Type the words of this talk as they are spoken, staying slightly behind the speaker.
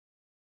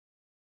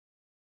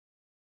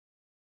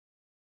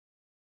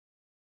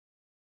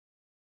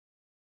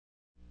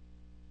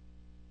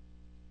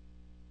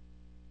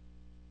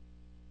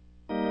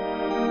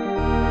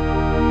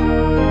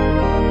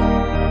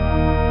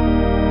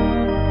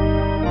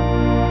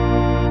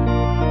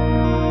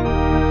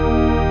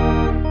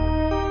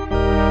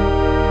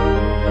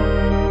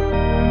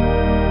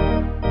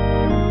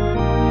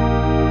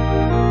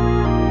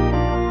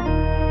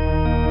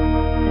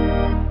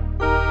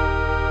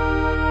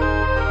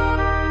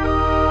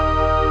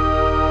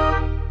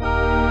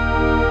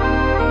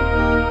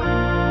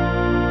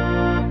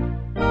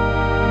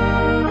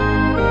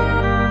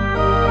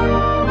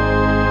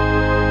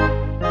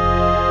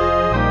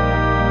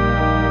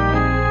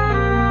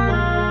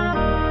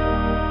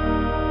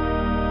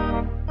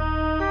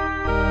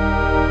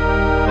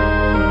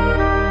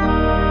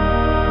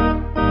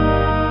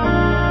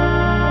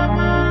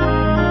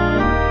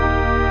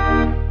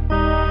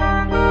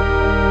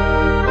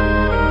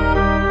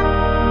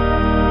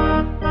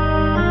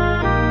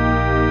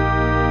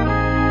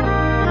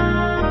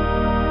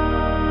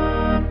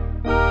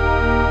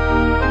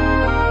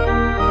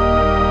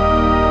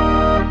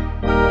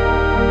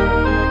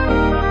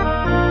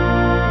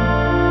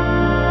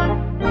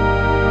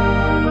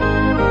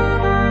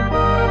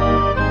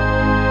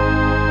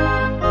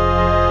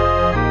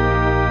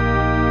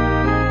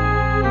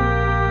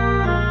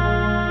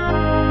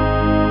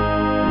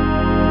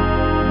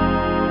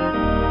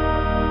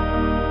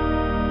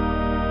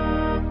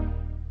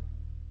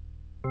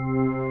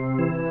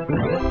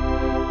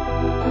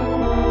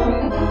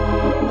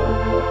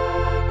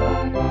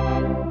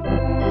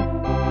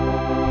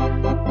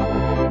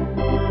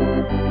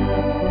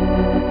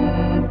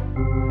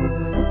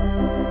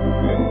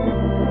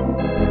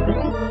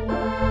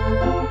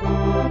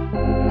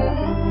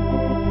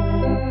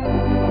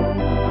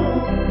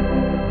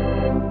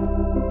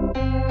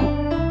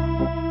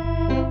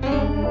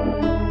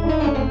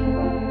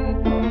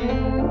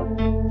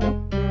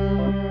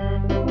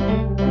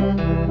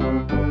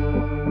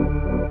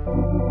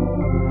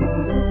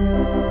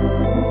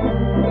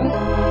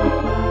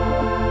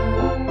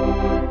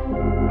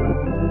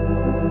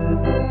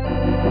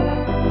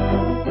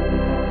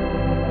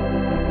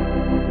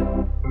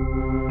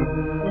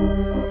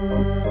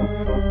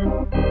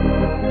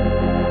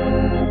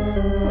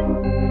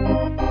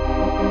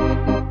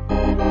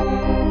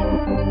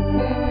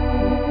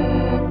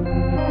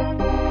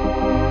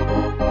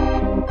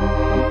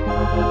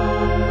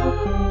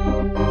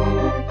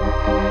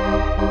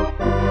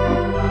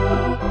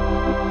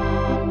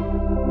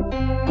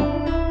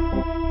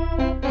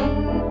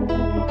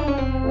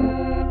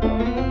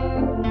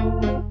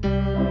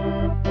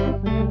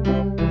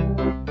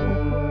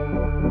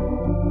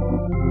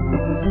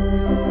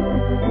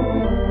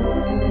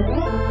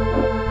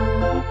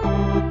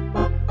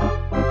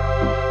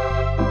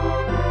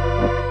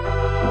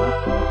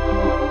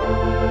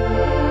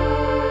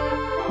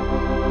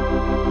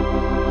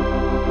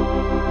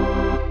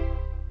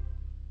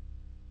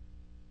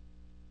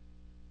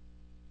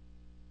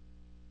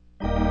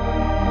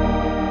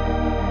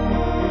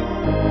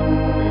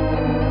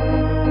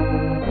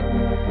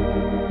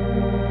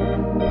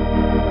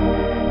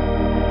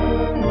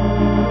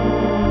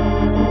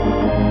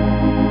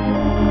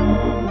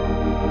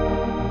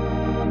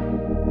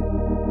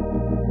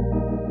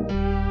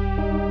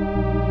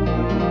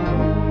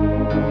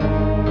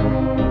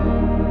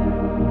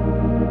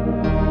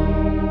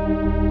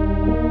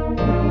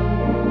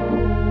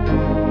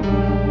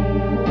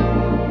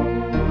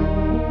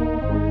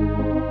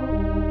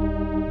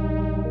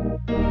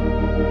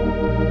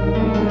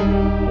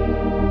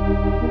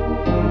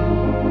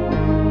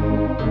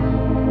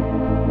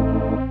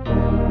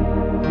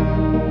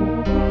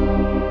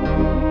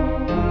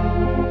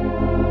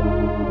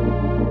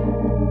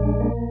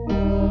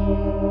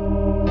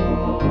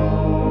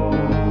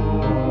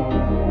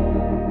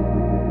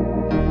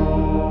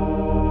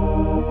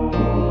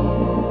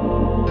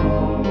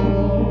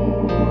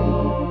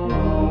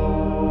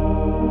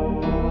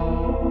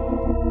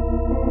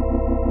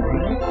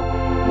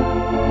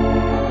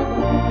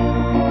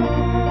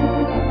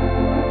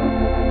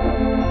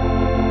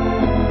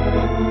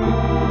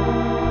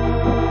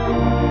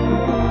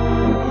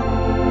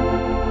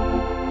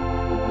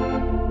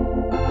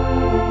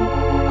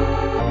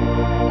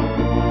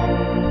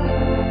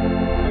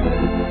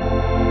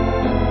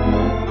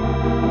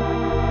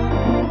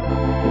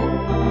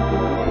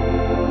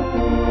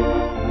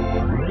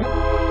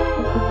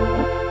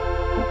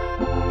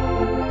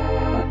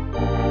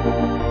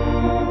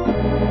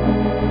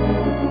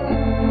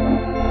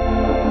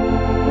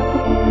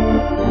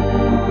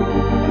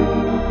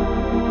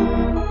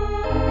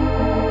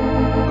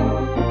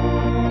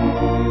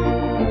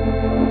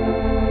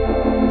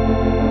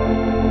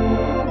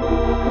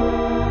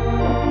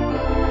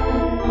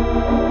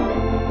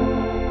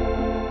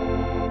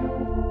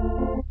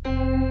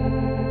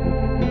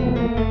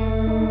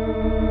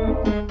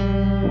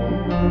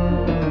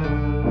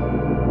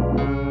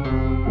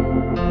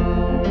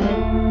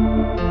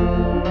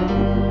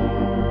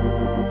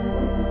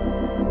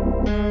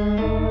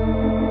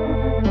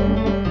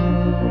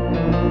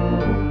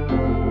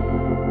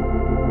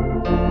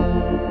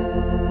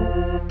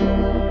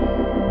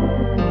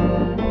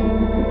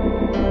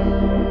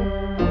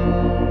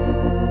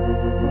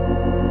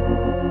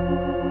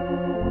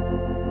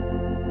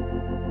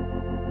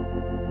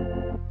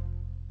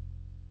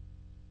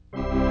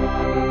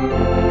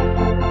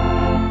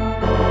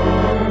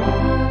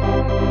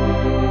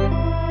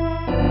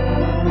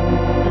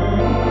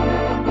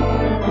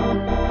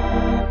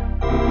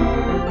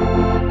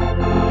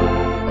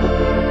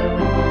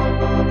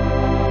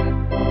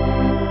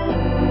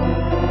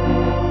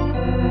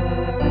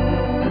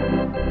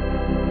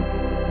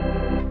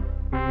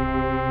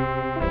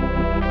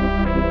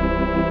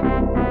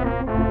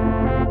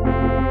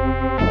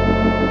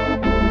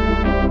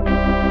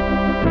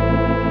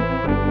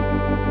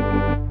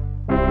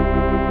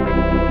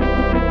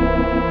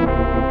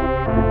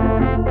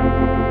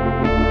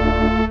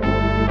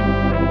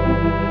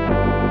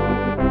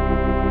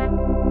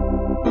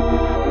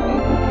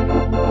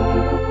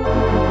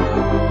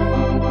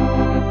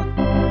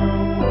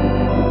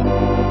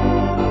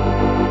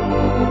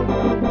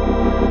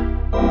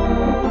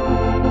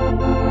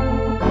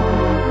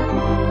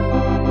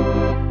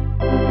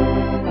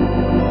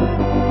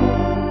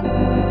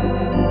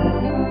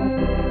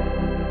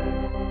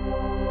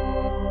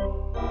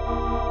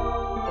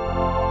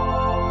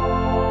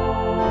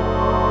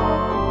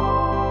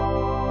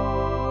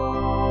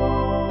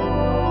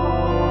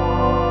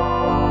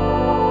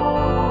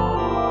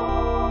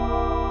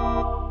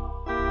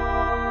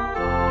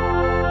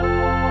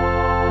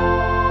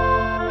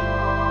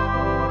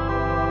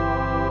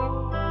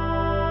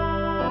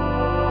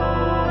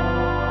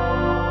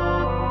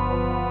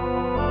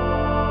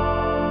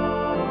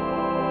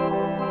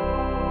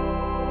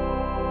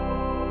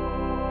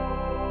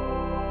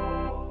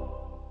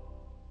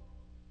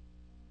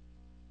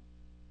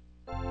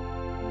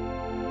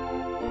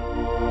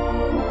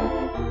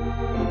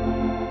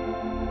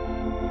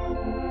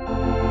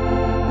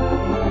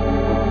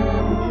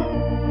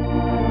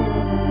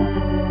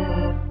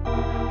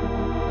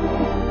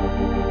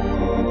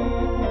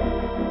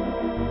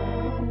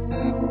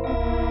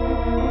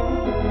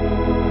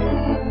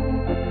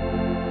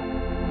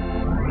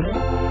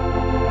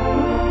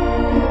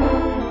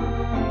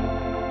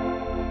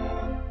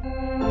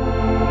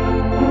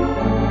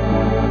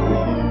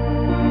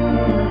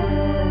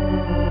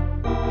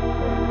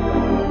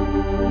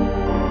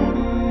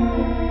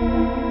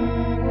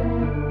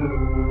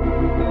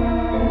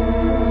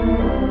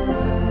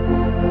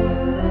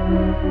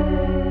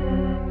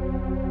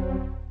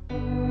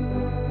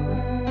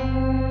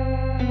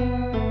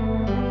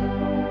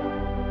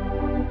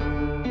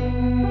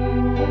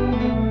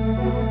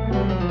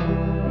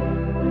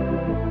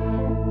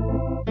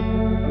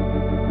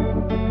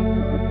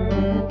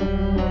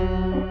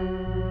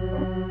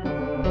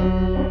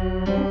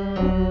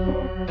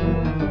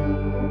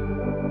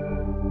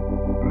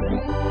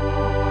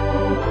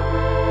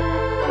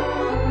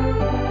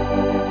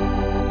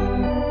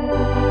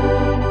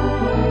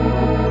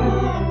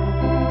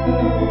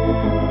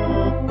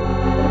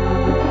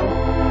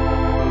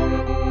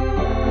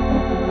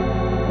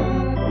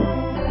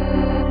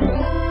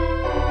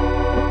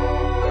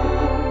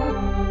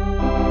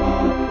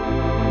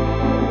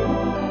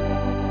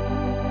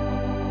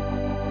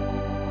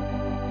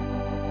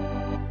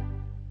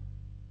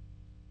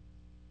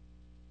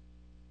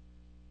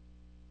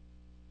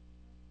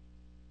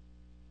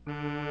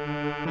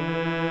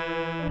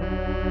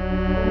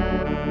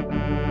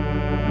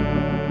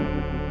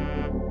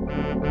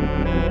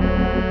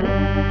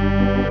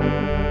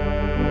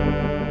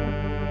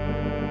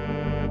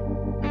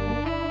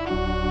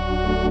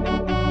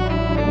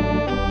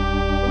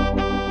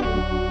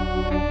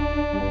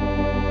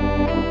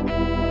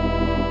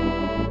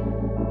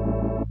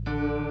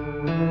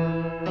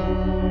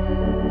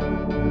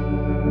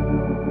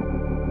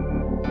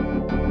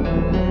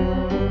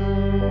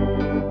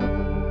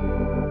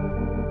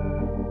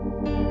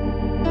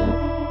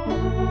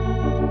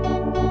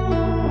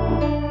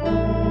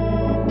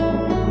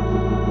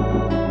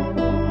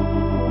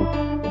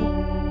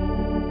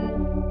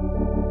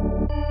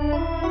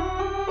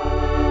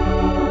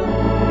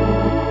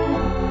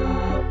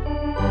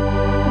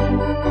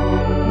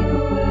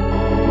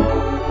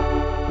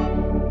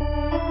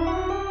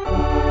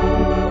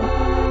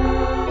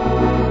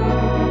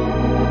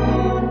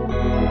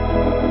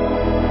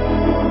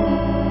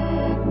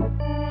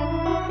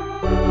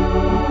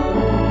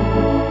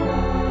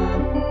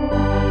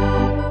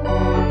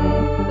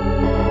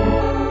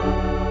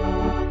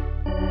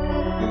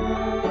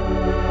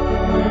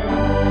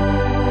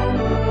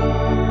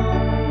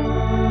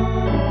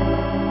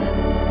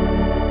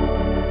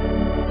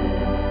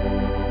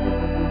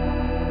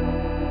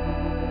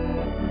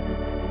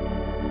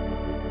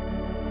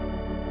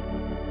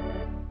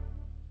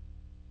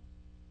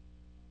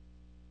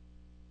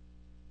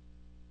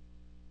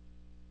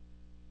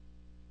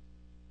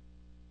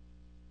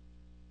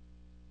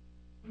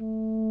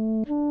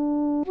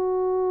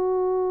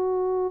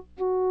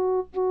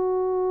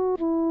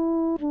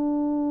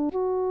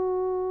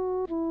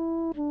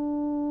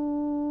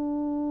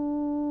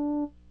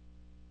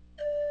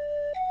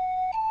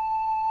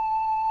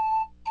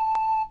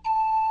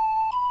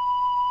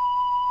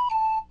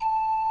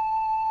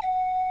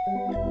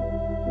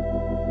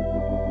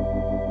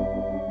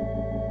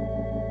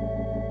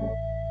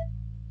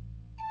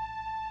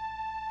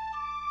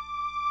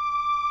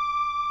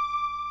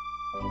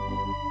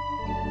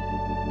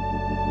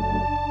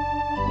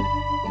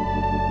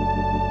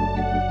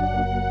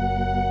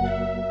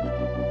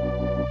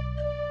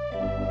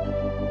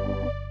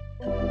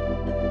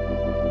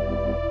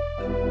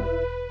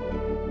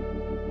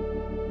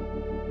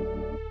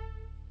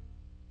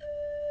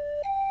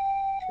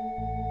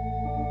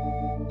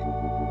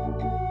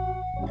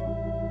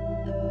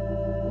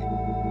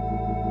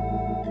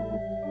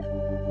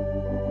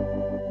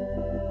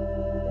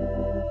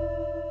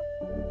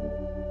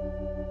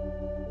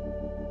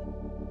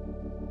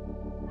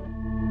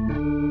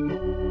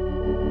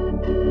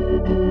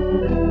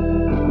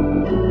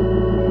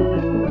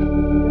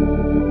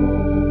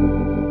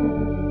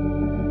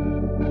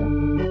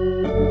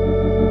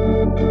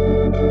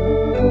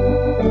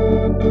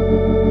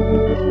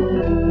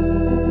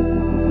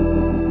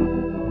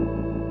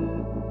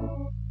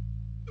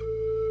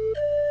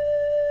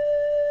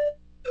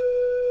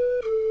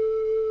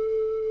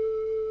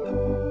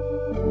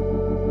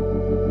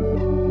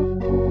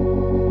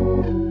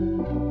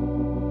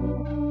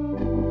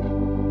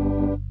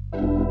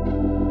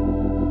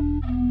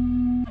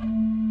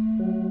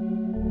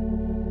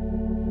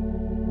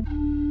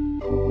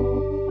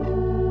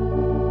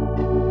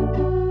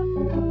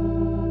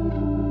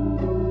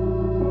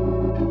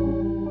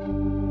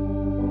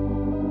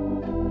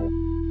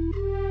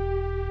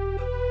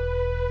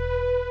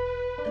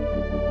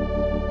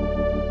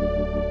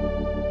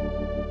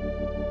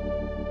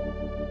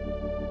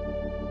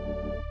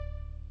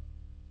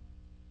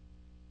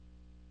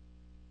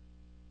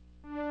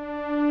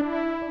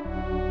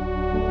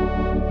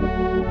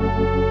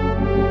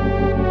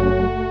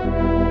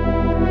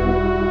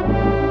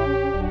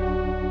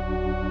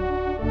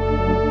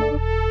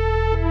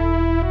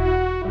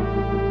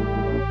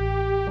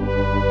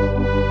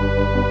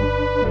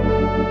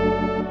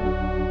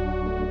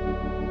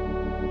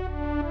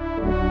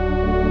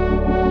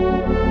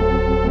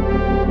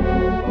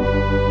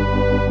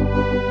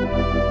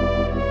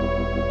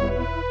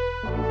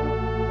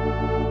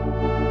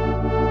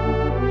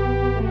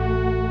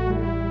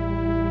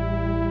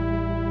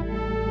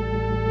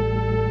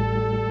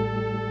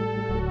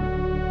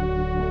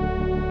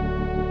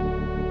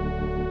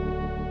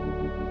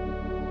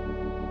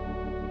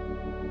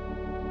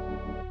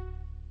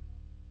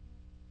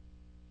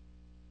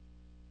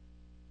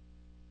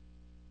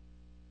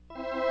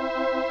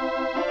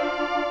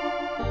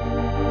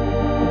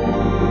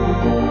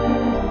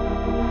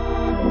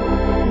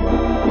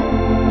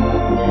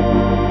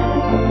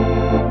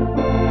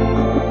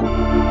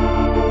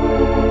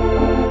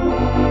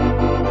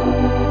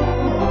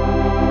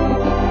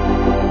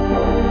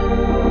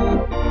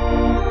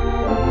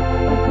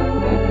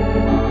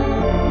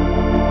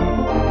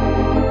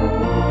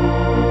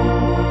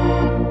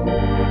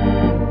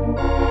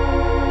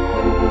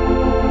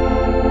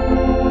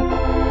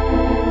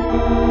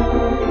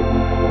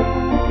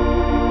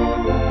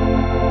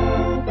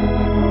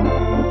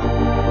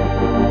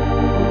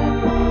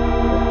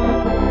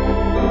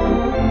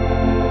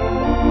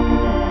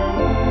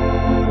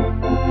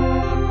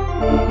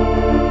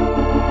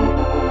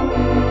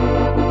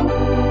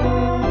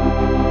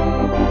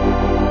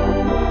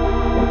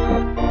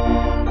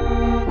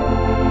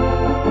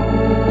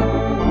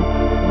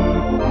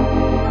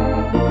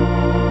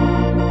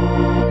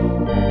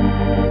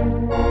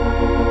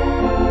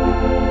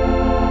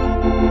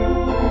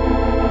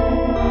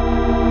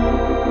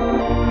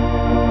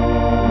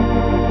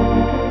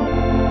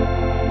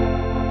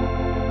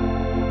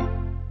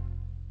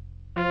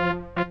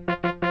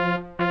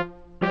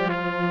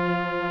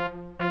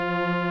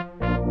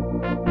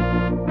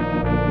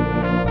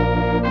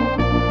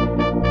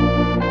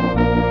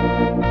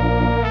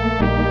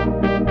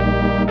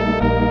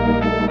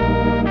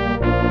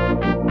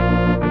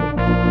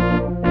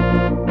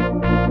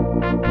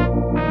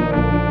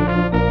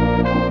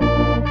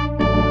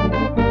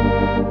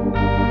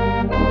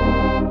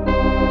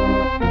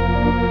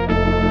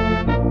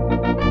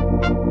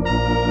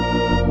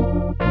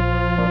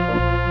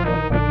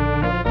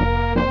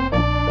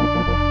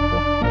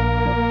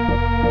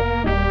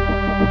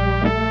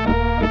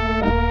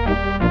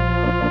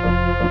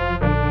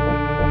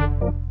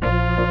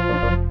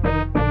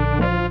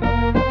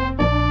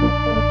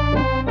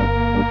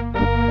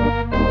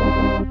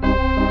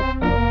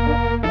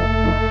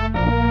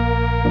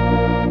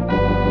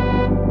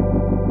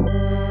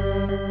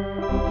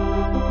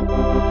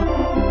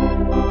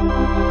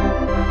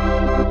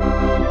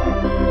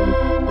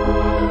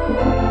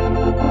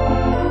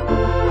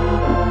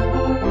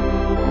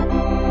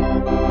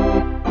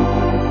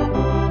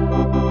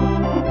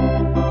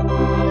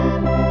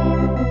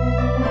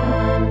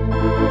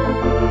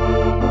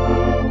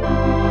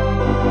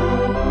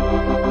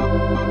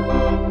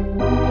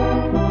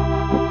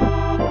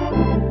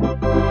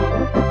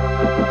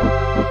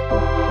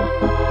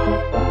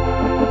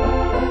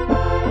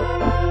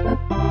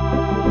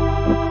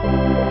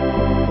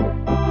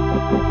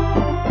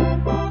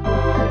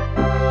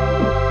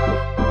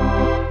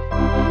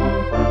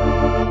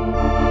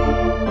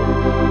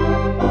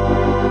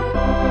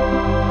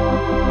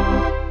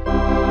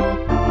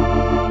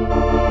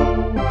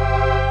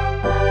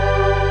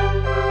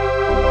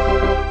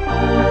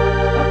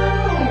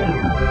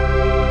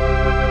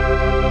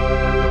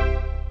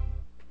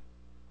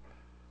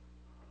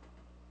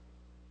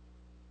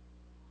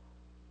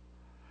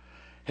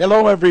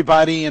Hello,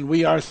 everybody, and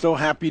we are so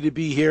happy to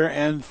be here.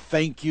 And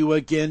thank you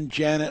again,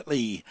 Janet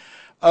Lee.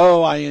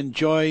 Oh, I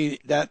enjoy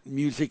that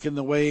music and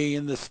the way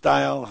and the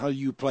style, how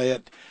you play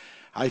it.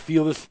 I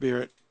feel the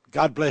spirit.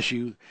 God bless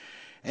you.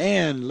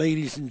 And,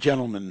 ladies and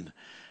gentlemen,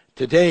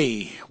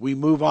 today we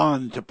move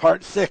on to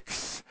part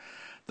 6.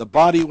 The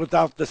body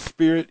without the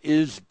spirit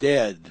is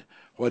dead.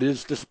 What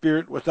is the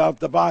spirit without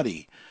the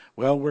body?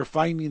 Well, we're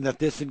finding that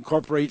this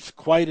incorporates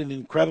quite an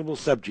incredible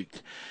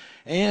subject.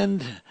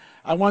 And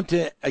I want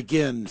to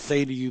again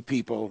say to you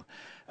people,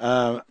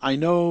 I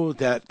know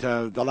that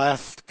the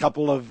last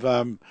couple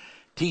of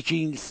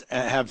teachings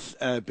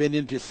have been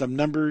into some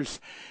numbers,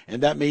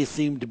 and that may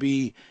seem to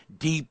be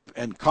deep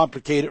and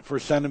complicated for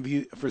some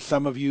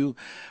of you.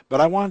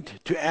 But I want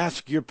to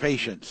ask your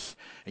patience,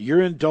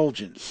 your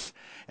indulgence,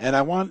 and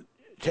I want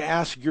to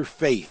ask your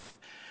faith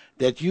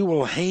that you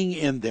will hang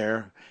in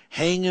there,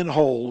 hang and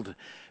hold,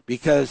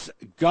 because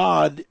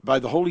God, by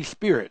the Holy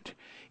Spirit,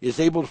 is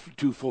able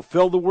to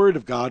fulfill the word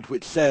of God,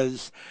 which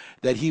says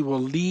that he will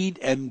lead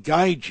and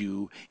guide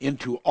you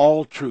into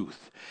all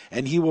truth,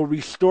 and he will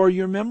restore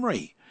your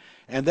memory.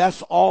 And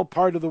that's all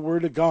part of the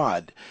word of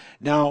God.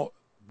 Now,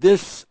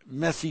 this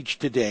message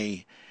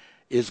today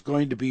is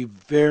going to be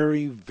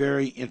very,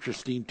 very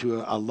interesting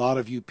to a lot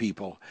of you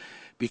people,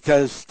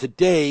 because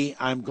today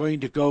I'm going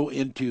to go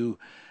into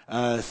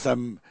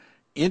some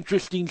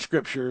interesting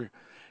scripture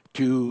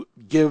to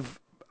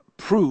give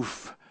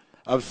proof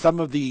of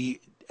some of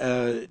the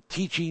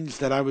teachings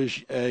that I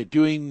was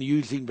doing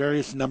using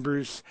various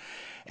numbers,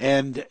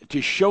 and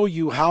to show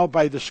you how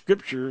by the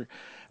scripture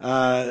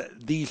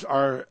these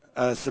are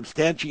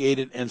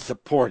substantiated and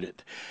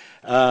supported.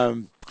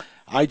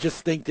 I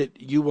just think that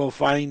you will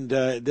find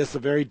this a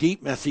very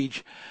deep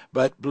message,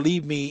 but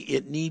believe me,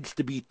 it needs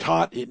to be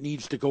taught. It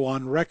needs to go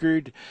on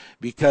record,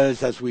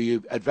 because as we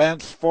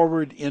advance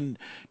forward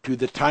into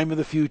the time of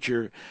the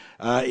future,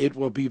 it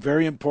will be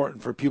very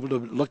important for people to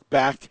look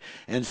back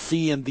and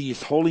see in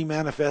these holy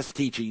manifest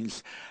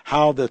teachings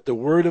how that the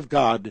Word of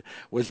God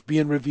was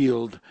being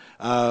revealed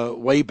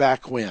way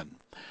back when.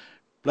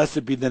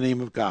 Blessed be the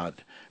name of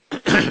God.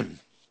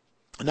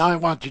 Now I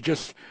want to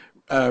just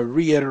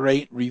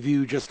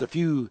review just a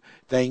few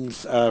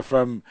things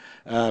from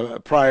a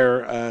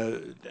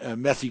prior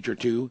message or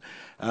two.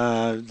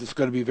 This is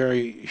going to be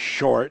very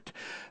short,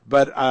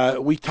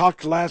 but we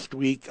talked last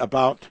week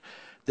about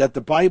that the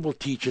Bible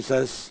teaches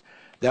us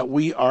that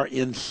we are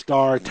in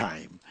star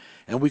time.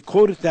 And we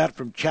quoted that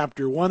from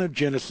chapter 1 of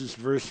Genesis,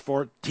 verse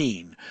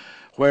 14,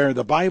 where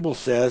the Bible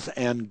says,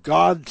 "And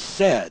God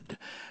said,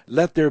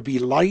 let there be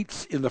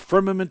lights in the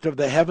firmament of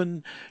the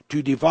heaven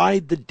to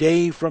divide the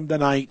day from the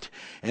night,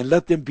 and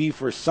let them be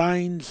for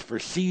signs, for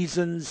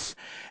seasons,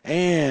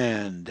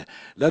 and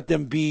let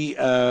them be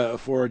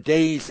for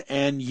days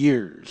and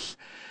years."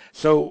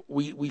 So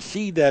we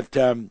see that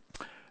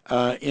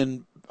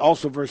in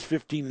also verse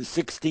 15 and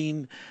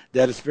 16,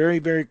 that it's very,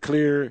 very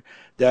clear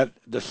that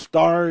the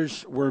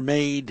stars were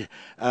made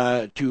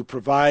to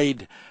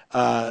provide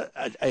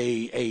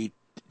a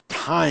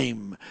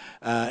time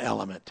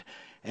element.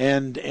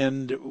 And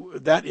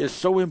that is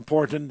so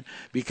important,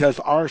 because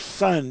our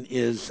sun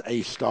is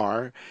a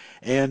star.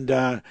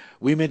 And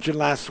we mentioned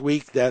last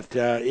week that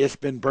it's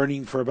been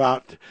burning for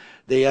about,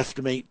 they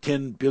estimate,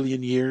 10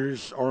 billion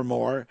years or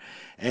more.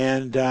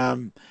 And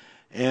it's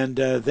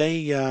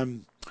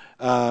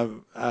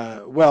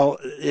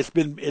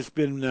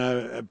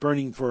been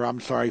burning for,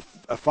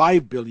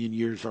 5 billion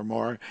years or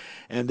more,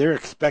 and they're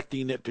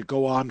expecting it to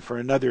go on for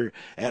another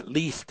at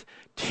least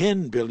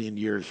 10 billion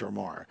years or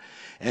more.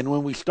 And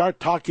when we start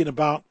talking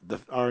about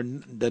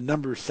the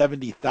number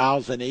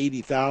 70,000,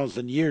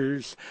 80,000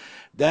 years,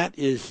 that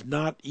is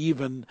not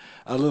even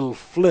a little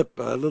flip,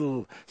 a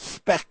little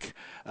speck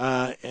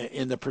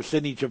in the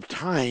percentage of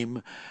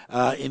time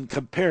in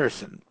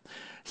comparison.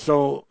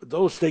 So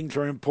those things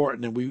are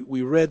important. And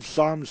we read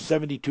Psalm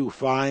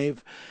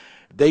 72:5.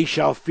 "They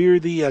shall fear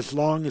thee as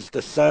long as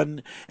the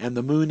sun and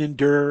the moon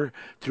endure,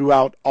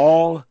 throughout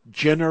all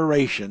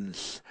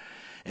generations."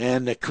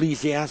 And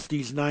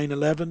Ecclesiastes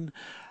 9:11,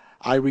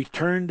 "I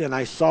returned and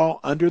I saw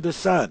under the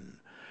sun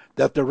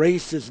that the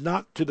race is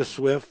not to the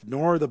swift,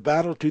 nor the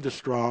battle to the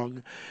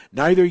strong,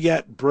 neither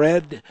yet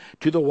bread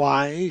to the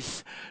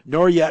wise,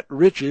 nor yet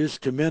riches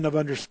to men of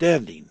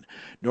understanding,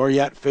 nor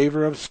yet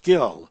favor of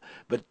skill,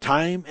 but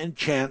time and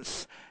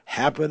chance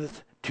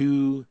happeneth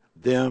to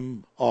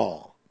them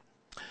all."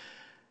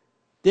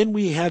 Then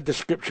we had the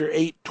scripture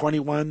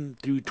 8:21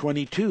 through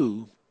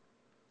 22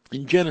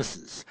 in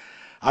Genesis.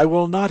 "I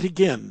will not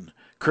again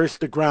curse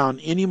the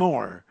ground any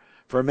more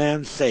for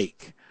man's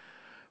sake.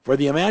 For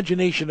the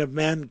imagination of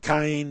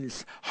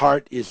mankind's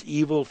heart is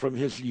evil from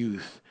his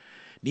youth.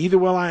 Neither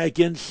will I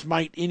again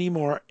smite any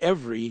more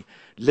every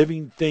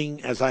living thing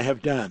as I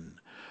have done.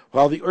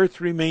 While the earth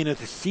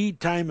remaineth, seed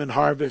time and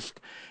harvest,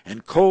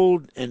 and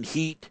cold and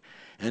heat,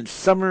 and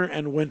summer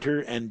and winter,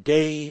 and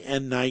day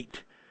and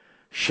night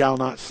shall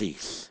not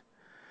cease."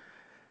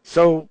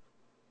 So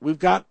we've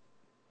got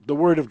the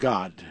Word of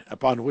God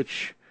upon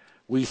which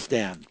we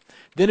stand.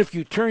 Then if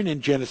you turn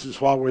in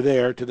Genesis, while we're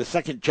there, to the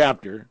second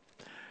chapter,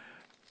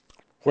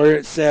 where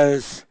it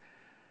says,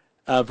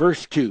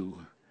 verse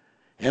 2,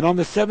 "And on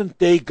the seventh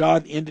day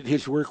God ended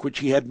his work which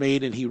he had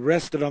made, and he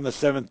rested on the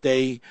seventh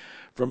day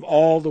from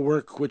all the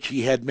work which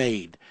he had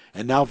made."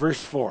 And now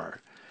verse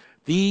 4,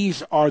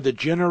 "These are the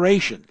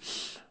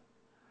generations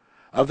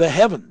of the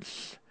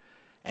heavens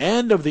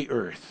and of the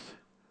earth,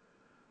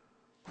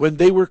 when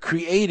they were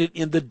created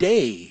in the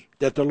day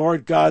that the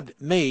Lord God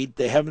made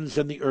the heavens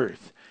and the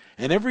earth,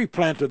 and every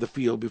plant of the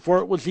field before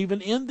it was even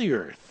in the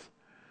earth,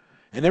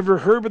 and every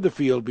herb of the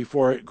field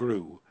before it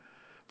grew.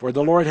 For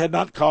the Lord had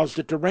not caused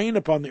it to rain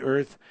upon the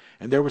earth,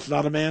 and there was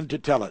not a man to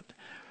tell it."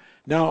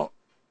 Now,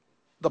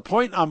 the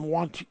point I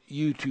want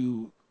you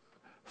to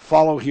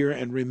follow here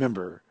and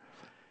remember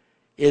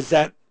is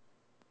that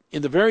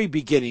in the very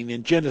beginning,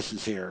 in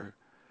Genesis here,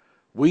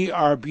 we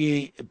are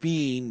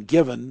being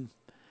given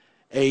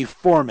a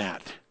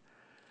format,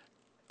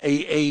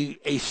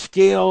 a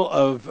scale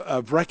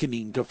of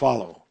reckoning to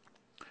follow.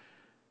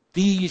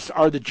 These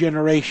are the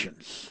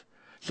generations.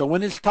 So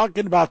when it's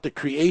talking about the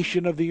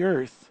creation of the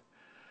earth,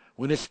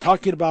 when it's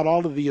talking about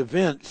all of the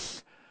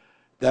events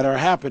that are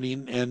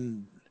happening,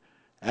 and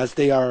as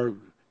they are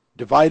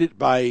divided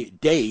by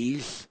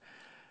days,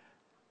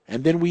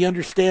 and then we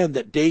understand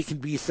that day can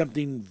be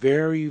something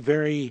very,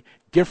 very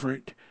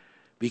different,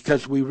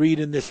 because we read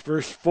in this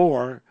verse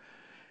 4,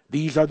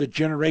 "These are the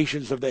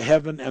generations of the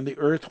heaven and the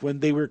earth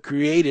when they were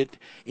created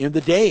in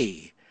the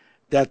day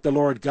that the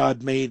Lord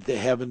God made the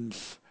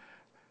heavens,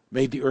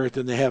 made the earth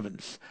and the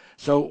heavens."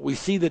 So we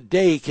see that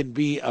day can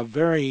be a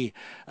very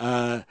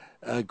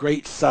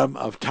great sum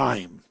of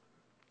time.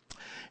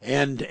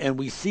 And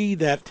we see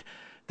that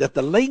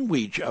the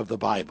language of the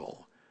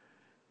Bible,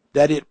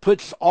 that it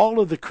puts all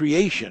of the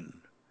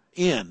creation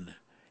in,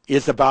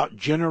 is about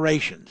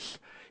generations.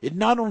 It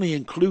not only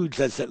includes,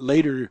 as it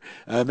later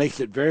makes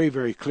it very,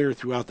 very clear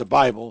throughout the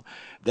Bible,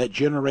 that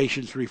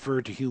generations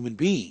refer to human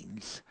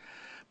beings,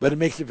 but it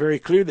makes it very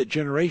clear that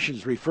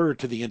generations refer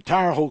to the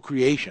entire whole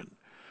creation.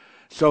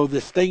 So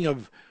this thing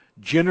of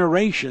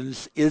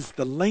generations is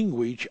the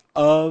language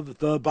of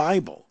the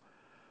Bible.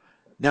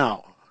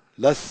 Now,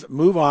 let's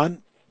move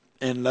on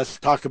and let's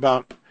talk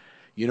about,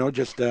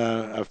 just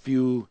a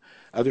few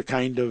other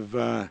kind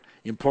of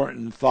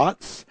important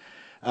thoughts.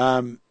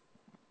 I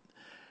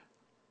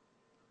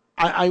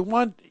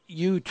want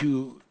you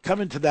to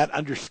come into that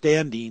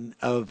understanding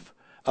of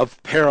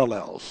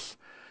parallels,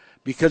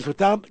 because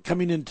without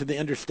coming into the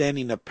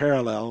understanding of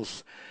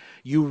parallels,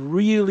 you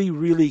really,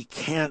 really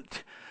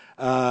can't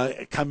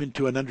come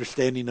into an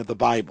understanding of the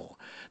Bible.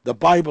 The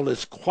Bible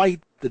is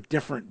quite the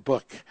different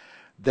book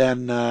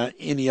than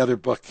any other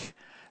book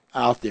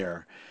out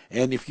there.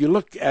 And if you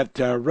look at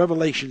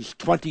Revelations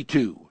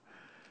 22,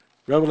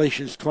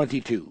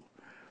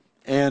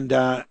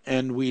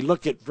 and we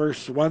look at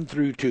verse 1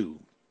 through 2,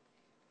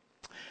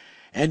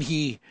 "And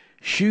he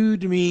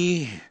showed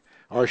me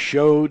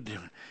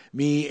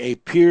a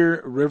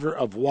pure river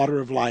of water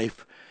of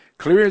life,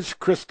 clear as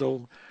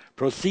crystal,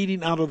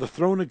 proceeding out of the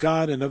throne of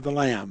God and of the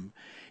Lamb.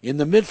 In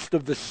the midst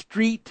of the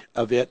street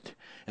of it,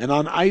 and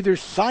on either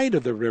side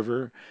of the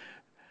river,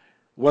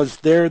 was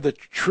there the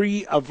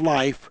tree of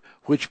life,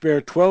 which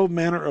bare 12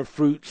 manner of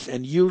fruits,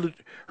 and yielded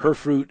her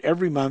fruit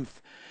every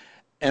month,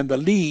 and the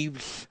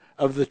leaves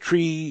of the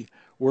tree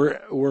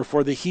were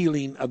for the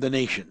healing of the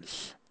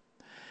nations."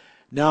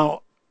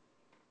 Now,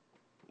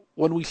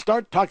 when we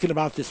start talking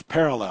about this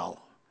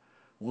parallel,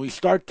 when we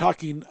start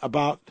talking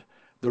about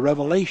the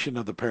revelation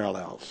of the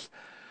parallels,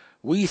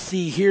 we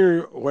see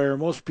here where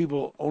most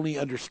people only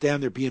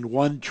understand there being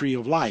one tree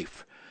of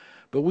life.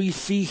 But we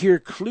see here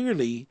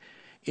clearly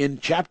in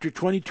chapter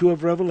 22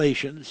 of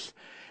Revelations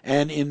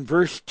and in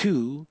verse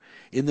 2,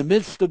 "In the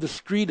midst of the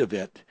street of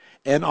it,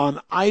 and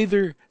on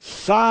either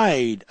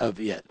side of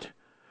it,"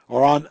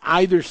 or on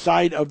either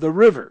side of the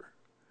river,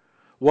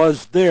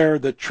 "was there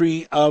the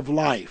tree of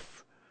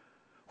life,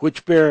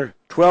 which bare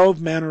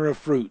 12 manner of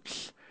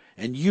fruits,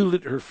 and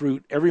yielded her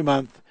fruit every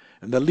month,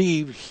 and the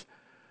leaves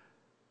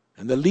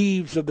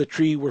of the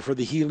tree were for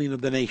the healing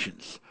of the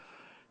nations."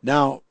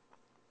 Now,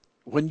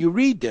 when you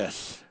read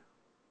this,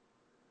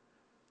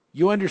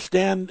 you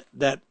understand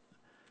that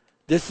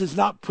this is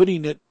not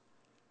putting it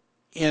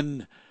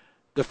in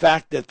the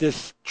fact that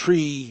this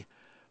tree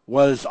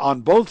was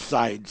on both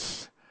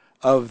sides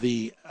of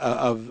the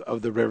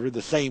river,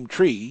 the same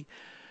tree,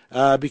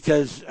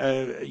 because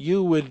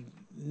you would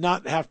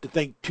not have to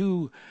think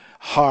too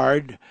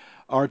hard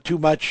or too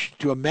much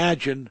to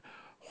imagine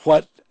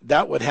what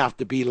that would have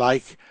to be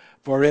like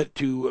for it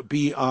to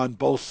be on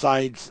both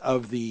sides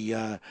of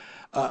the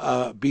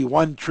be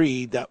one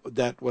tree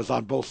that was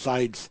on both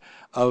sides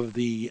of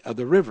the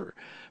river.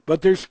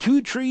 But there's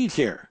two trees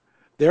here.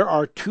 There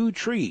are two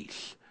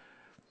trees,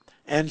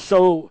 and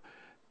so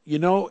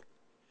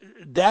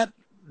that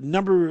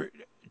number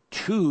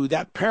 2,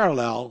 that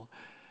parallel,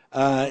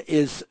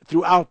 is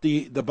throughout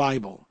the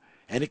Bible,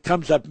 and it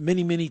comes up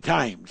many, many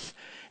times.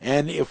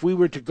 And if we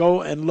were to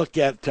go and look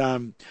at,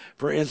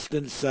 for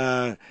instance,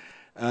 the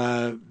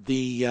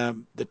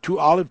two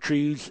olive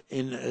trees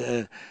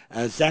in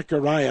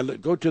Zechariah,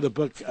 go to the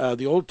book,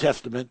 the Old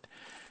Testament,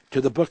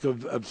 to the book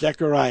of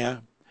Zechariah,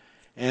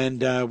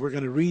 and we're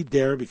going to read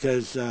there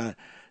because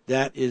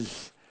that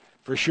is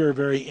for sure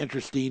very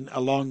interesting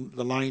along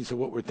the lines of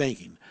what we're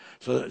thinking.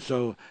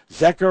 So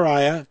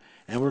Zechariah,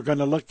 and we're going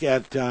to look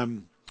at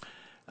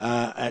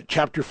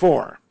chapter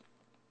 4.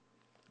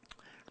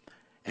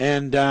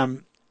 And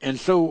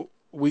so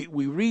we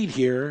read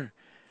here,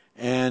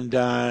 and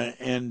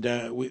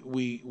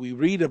we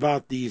read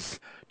about these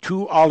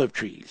 2 olive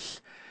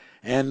trees.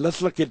 And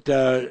let's look at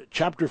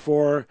chapter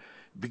 4,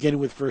 beginning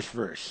with first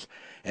verse.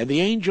 And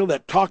the angel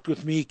that talked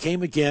with me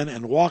came again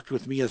and walked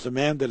with me as a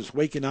man that is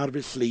waken out of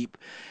his sleep,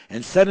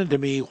 and said unto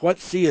me, What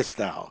seest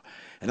thou?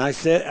 And I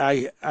said,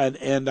 I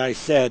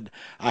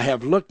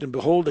have looked, and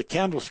behold, a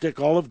candlestick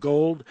all of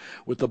gold,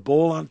 with a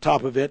bowl on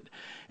top of it,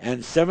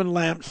 and 7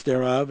 lamps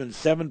thereof, and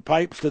 7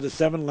 pipes to the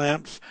 7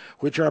 lamps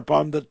which are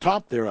upon the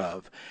top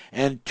thereof,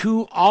 and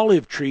 2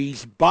 olive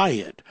trees by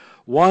it,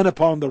 one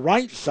upon the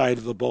right side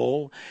of the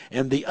bowl,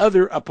 and the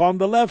other upon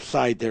the left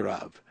side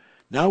thereof.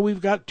 Now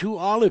we've got 2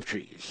 olive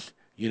trees,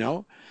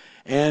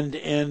 and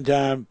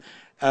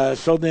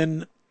so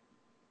then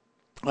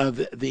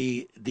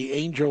the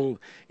angel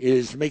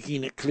is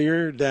making it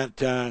clear that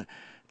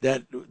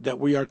that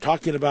we are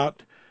talking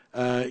about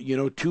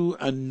 2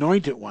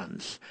 anointed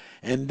ones.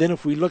 And then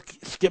if we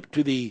skip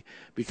to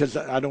because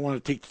I don't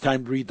want to take the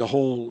time to read the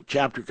whole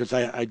chapter because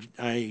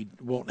I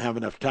won't have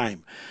enough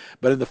time.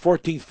 But in the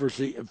 14th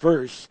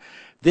verse,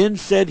 then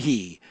said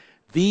he,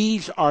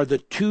 These are the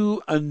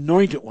 2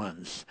 anointed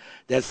ones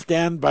that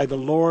stand by the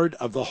Lord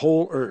of the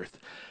whole earth.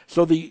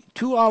 So the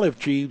 2 olive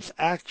trees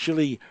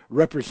actually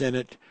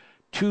represented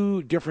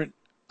 2 different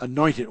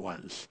anointed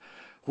ones,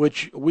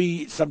 which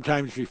we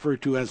sometimes refer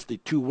to as the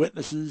 2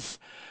 witnesses,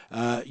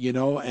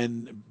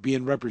 and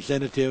being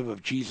representative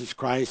of Jesus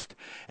Christ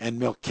and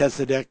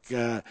Melchizedek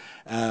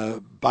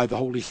by the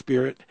Holy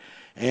Spirit.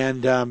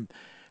 And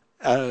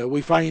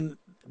we find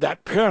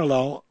that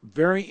parallel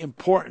very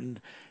important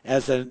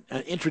as an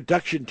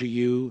introduction to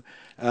you,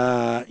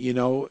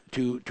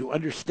 to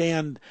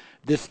understand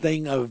this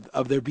thing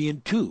of there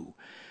being 2.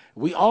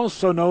 We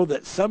also know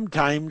that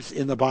sometimes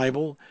in the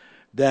Bible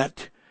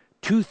that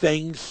 2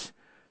 things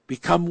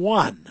become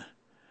 1.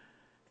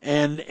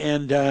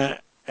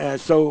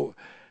 So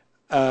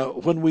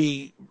when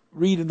we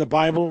read in the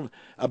Bible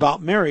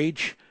about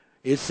marriage,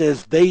 it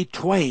says, They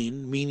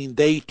twain, meaning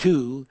they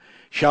 2,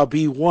 shall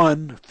be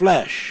one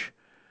flesh.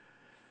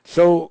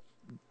 So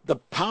the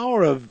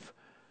power of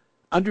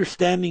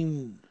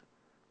understanding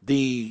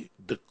the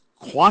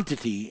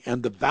quantity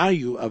and the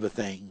value of a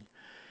thing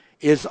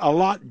is a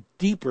lot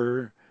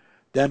deeper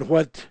than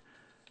what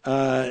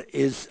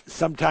is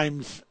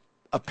sometimes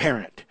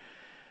apparent.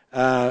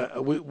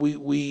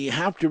 We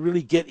have to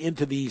really get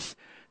into these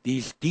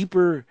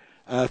deeper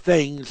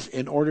things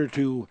in order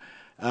to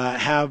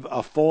have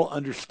a full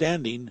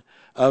understanding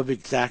of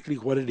exactly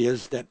what it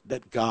is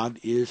that God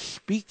is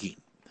speaking.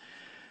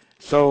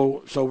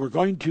 So we're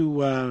going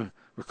to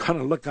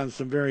look on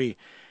some very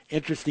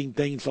interesting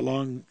things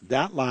along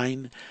that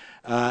line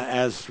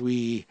as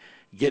we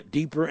get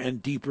deeper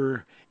and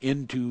deeper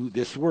into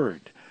this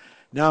word.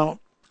 Now,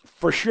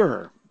 for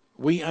sure,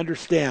 we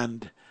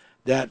understand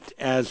that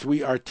as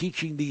we are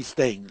teaching these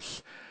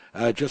things,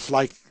 just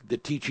like the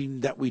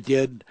teaching that we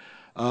did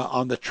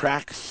on the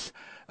tracks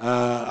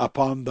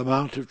upon the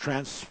Mount of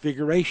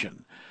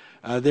Transfiguration,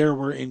 there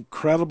were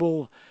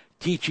incredible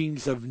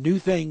teachings of new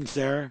things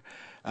there.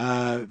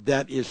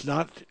 That is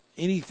not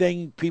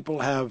anything people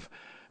have,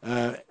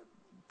 at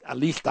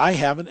least I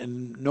haven't,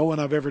 and no one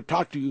I've ever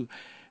talked to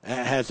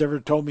has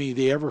ever told me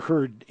they ever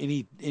heard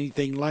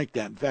anything like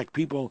that. In fact,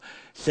 people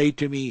say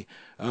to me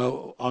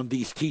on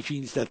these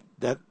teachings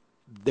that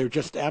they're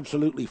just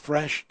absolutely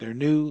fresh, they're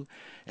new,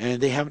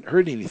 and they haven't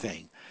heard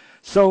anything.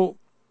 So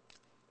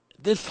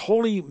this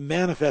holy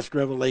manifest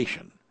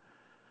revelation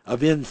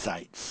of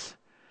insights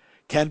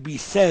can be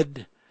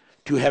said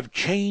to have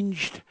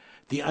changed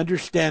the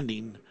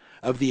understanding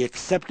of the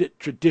accepted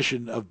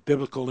tradition of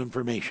biblical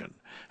information.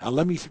 Now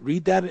let me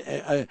read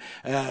that,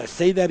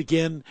 say that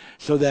again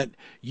so that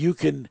you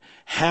can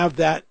have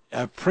that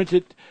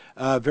printed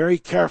very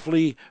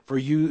carefully for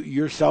you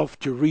yourself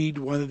to read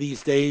one of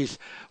these days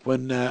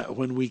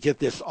when we get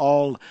this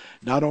all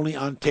not only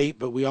on tape,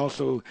 but we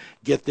also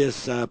get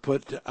this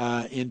put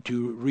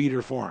into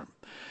reader form.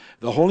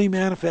 The Holy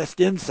Manifest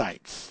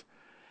Insights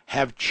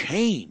have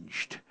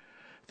changed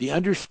the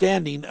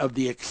understanding of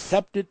the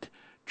accepted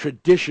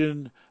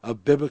tradition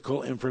of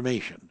biblical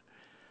information.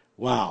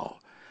 Wow.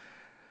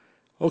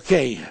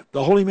 Okay,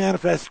 the Holy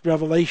Manifest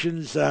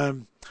Revelations,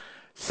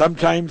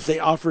 sometimes they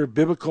offer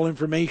biblical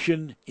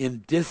information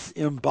in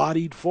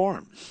disembodied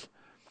forms.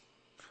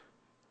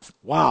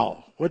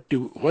 Wow, what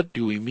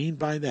do we mean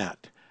by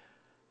that?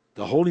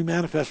 The Holy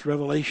Manifest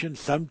Revelation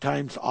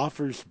sometimes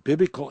offers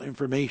biblical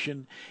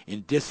information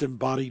in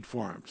disembodied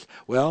forms.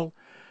 Well,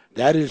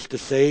 that is to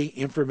say,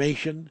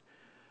 information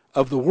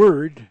of the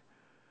Word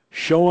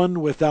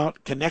shown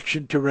without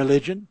connection to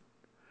religion,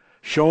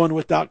 shown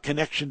without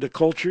connection to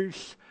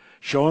cultures,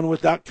 shown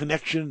without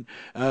connection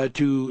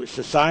to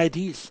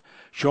societies,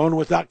 shown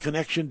without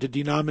connection to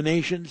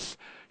denominations,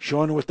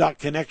 shown without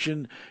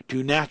connection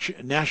to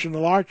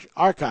national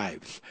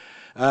archives.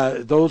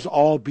 Those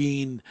all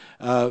being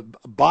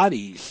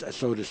bodies,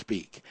 so to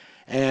speak,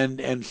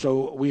 and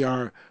so we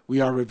are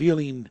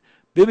revealing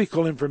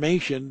biblical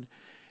information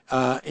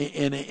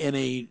in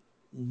a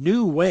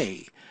new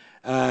way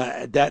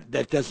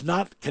that does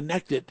not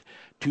connect it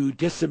to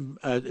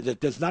that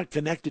does not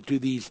connect it to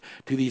these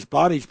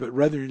bodies, but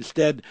rather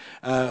instead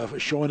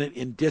showing it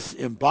in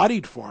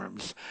disembodied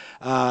forms,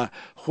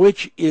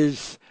 which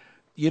is,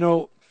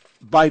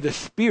 by the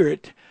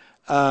Spirit,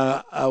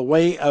 a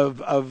way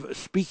of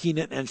speaking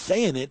it and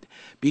saying it,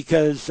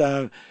 because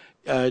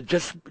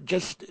just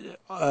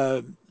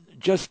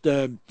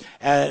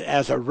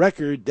as a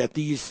record that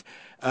these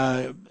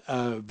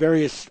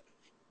various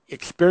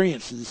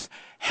experiences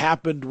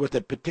happened with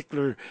a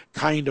particular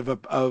kind of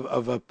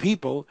a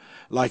people,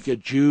 like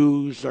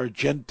Jews or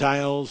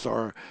Gentiles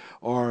or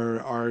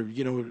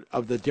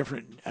of the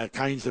different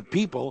kinds of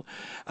people.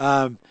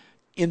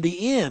 In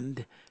the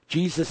end,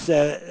 Jesus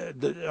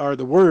said, or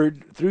the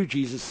Word through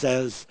Jesus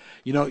says,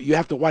 you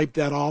have to wipe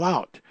that all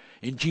out.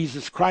 In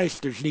Jesus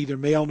Christ, there's neither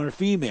male nor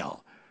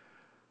female.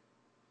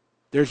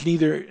 There's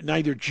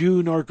neither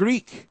Jew nor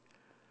Greek.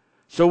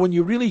 So when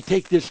you really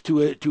take this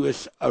to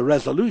a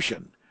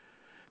resolution,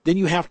 then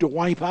you have to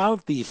wipe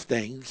out these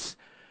things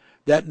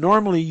that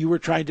normally you were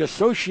trying to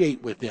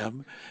associate with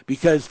them,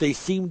 because they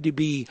seem to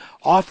be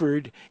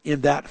offered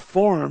in that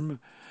form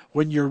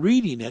when you're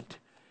reading it,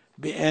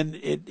 and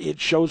it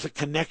shows a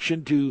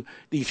connection to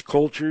these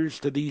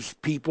cultures, to these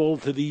people,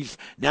 to these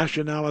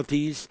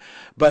nationalities.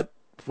 But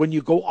when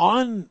you go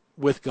on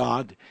with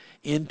God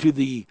into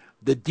the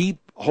deep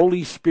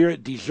Holy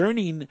Spirit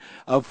discerning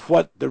of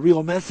what the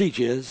real message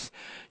is,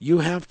 you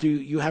have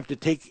to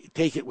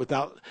take it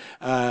without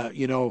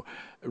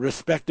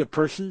respect of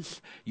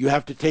persons. You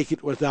have to take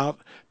it without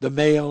the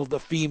male, the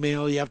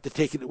female. You have to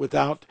take it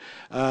without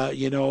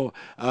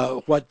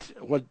what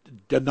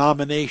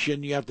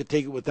denomination. You have to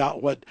take it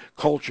without what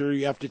culture.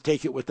 You have to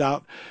take it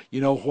without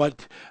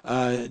what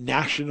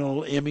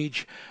national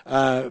image.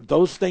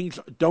 Those things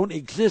don't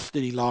exist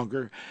any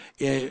longer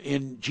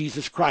in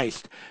Jesus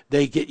Christ.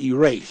 They get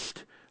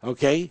erased.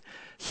 Okay?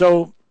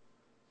 So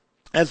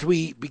as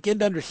we begin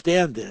to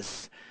understand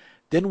this,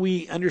 then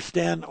we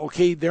understand,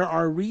 okay, there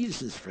are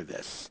reasons for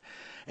this.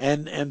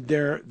 And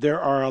there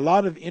are a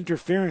lot of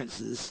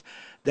interferences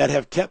that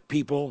have kept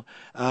people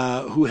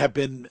who have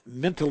been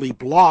mentally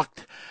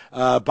blocked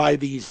by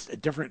these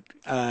different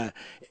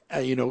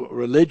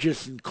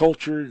religious and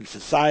culture and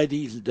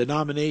societies and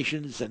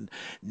denominations and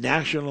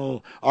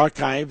national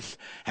archives,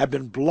 have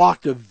been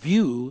blocked of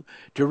view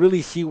to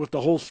really see what the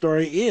whole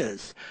story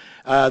is.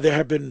 There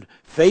have been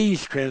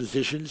phase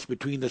transitions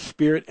between the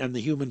spirit and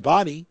the human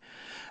body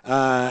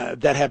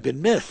that have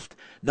been missed,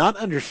 not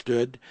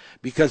understood,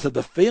 because of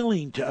the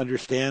failing to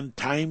understand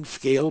time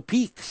scale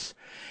peaks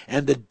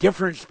and the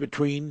difference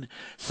between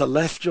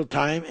celestial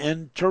time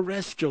and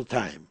terrestrial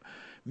time.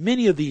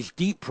 Many of these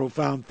deep,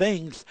 profound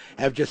things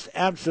have just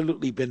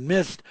absolutely been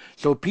missed,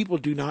 so people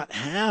do not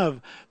have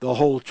the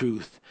whole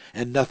truth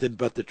and nothing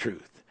but the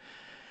truth.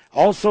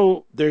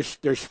 Also, there's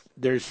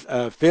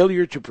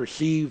failure to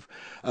perceive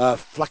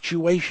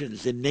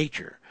fluctuations in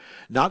nature,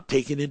 not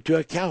taken into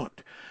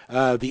account.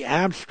 The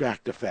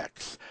abstract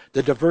effects,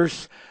 the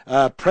diverse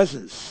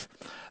presence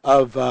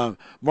of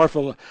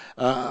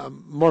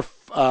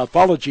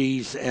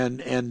morphologies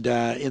and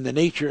in the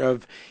nature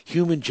of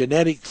human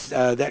genetics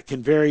that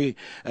can vary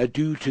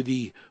due to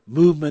the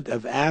movement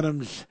of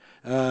atoms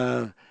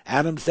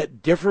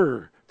that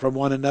differ from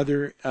one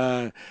another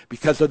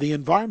because of the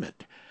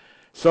environment.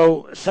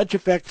 So such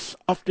effects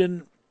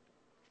often,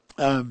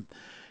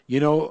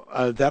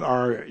 that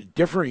are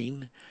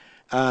differing,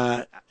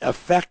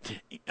 affect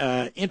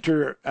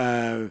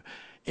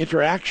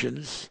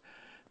interactions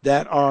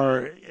that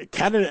are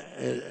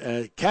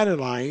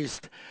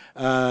catalyzed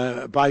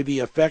by the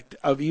effect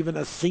of even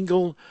a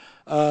single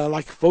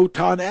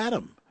photon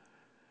atom,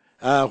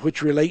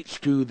 which relates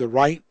to the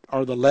right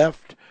or the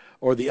left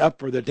or the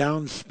up or the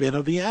down spin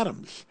of the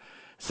atoms.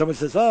 Someone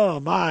says, "Oh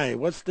my,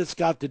 what's this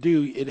got to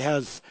do?"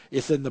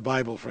 It's in the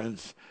Bible,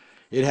 friends.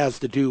 It has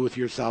to do with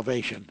your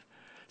salvation.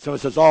 Someone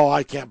says, "Oh,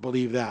 I can't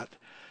believe that."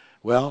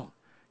 Well,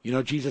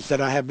 Jesus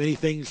said, "I have many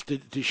things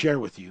to share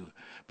with you,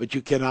 but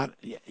you cannot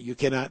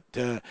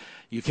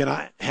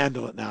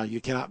handle it now.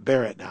 You cannot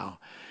bear it now.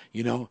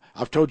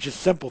 I've told you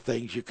simple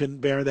things. You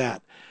couldn't bear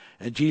that."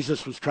 And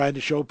Jesus was trying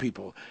to show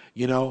people,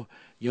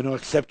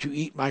 except you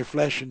eat my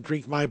flesh and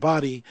drink my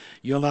body,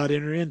 you'll not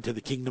enter into the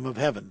kingdom of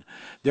heaven.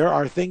 There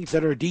are things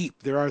that are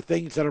deep. There are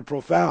things that are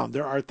profound.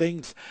 There are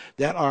things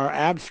that are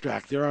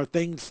abstract. There are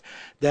things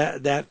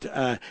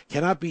that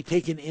cannot be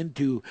taken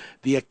into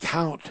the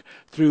account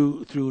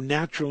through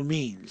natural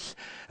means.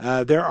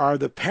 There are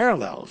the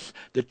parallels,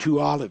 the two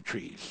olive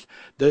trees,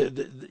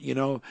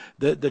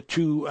 the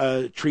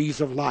two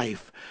trees of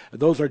life.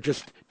 Those are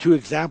just two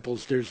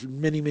examples. There's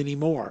many, many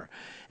more.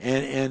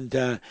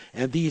 And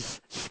these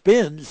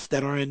spins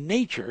that are in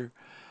nature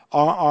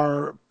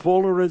are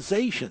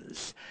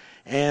polarizations,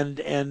 and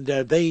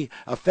they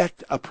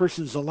affect a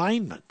person's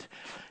alignment.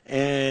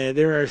 And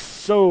there are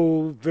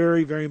so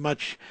very, very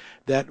much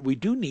that we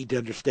do need to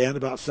understand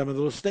about some of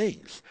those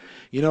things.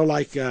 You know,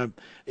 like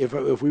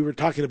if we were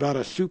talking about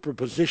a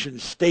superposition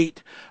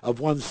state of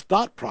one's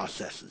thought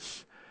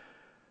processes,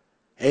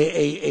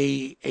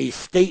 a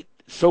state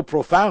so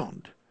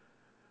profound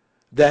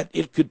that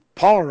it could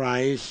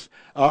polarize,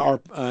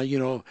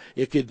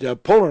 it could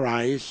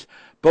polarize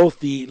both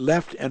the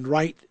left and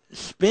right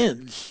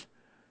spins,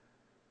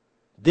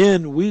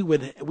 then we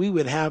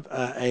would have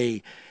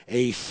a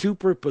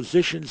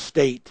superposition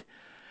state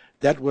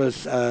that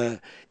was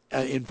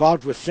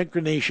involved with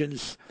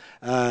synchronizations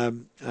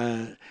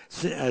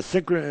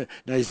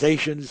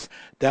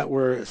that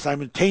were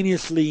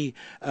simultaneously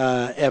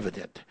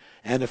evident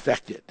and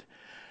affected.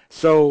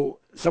 So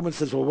someone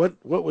says, well,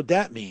 what would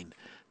that mean?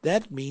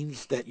 That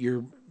means that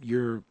your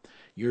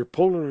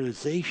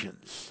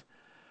polarizations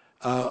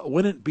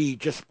wouldn't be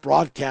just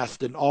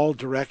broadcast in all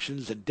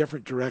directions and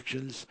different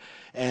directions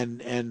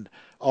and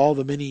all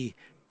the many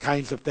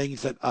kinds of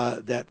things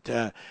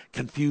that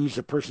confuse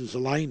a person's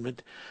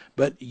alignment,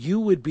 but you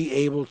would be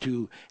able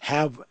to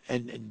have,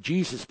 and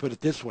Jesus put it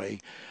this way,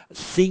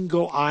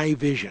 single eye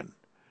vision.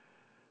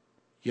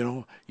 You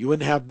know, you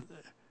wouldn't have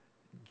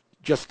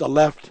just a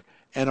left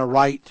and a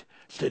right,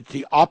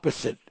 the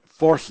opposite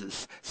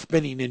forces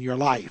spinning in your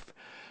life,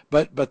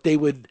 but they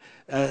would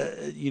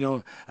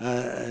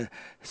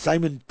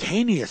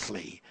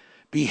simultaneously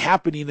be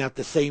happening at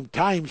the same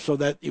time, so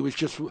that it was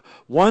just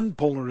one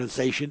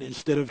polarization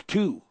instead of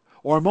two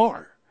or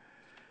more.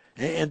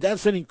 And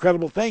that's an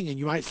incredible thing. And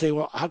you might say,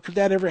 well, how could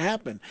that ever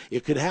happen?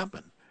 It could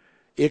happen.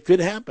 It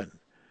could happen.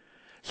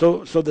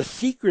 So the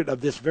secret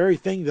of this very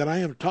thing that I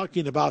am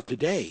talking about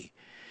today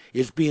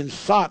is being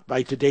sought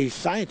by today's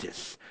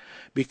scientists,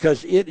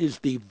 because it is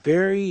the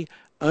very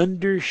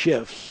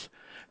undershifts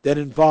that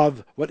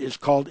involve what is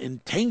called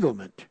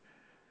entanglement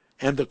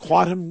and the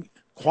quantum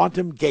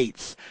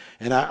gates.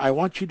 And I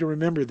want you to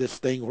remember this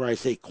thing where I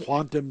say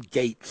quantum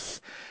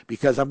gates,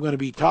 because I'm going to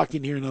be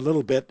talking here in a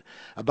little bit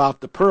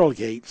about the pearl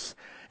gates,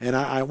 and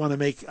I want to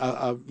make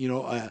a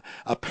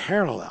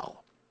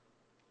parallel.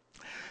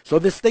 So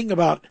this thing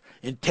about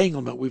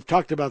entanglement, we've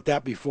talked about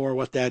that before,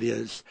 what that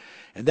is,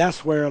 and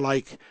that's where,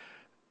 like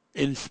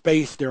in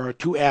space, there are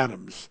two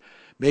atoms.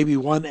 Maybe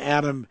one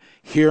atom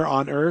here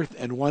on Earth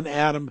and one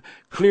atom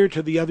clear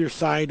to the other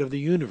side of the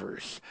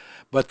universe.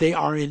 But they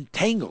are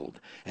entangled.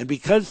 And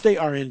because they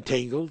are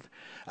entangled,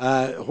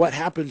 what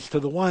happens to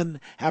the one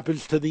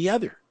happens to the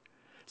other.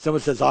 Someone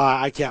says,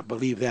 I can't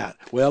believe that.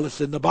 Well, it's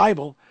in the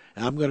Bible,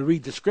 and I'm going to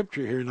read the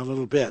scripture here in a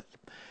little bit.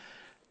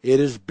 It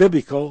is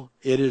biblical.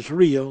 It is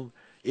real.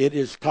 It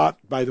is taught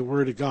by the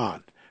Word of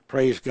God.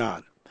 Praise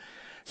God.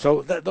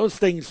 So those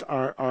things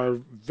are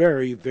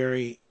very,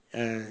 very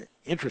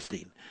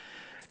interesting.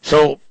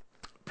 So,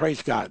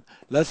 praise God.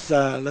 Let's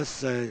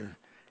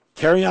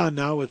carry on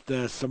now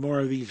with some more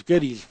of these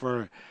goodies.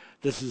 For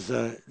this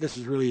is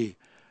really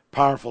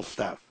powerful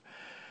stuff.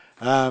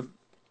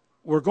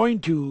 We're going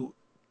to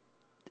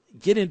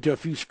get into a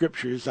few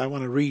scriptures I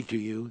want to read to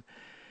you,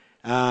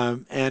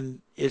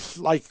 and it's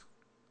like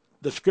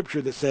the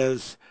scripture that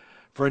says,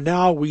 "For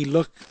now we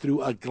look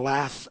through a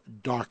glass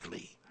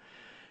darkly."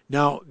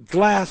 Now,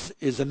 glass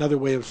is another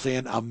way of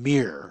saying a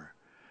mirror.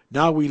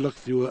 Now we look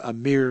through a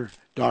mirror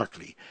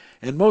darkly.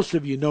 And most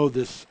of you know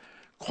this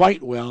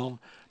quite well,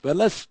 but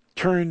let's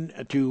turn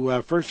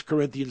to 1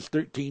 Corinthians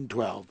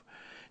 13:12,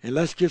 and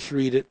let's just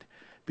read it,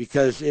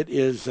 because it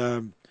is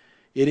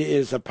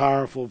a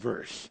powerful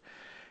verse.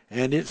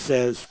 And it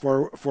says,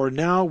 For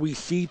now we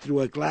see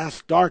through a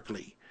glass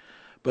darkly,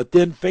 but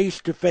then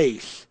face to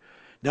face.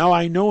 Now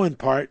I know in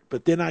part,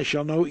 but then I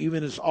shall know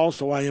even as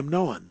also I am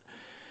known.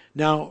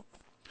 Now,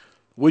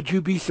 would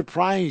you be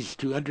surprised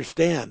to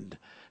understand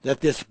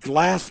that this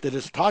glass that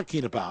is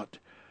talking about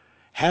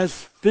has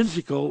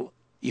physical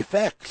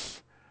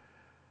effects?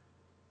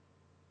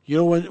 You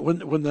know,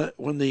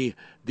 when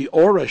the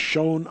aura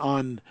shone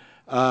on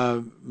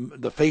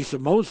the face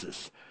of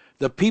Moses,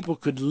 the people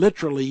could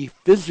literally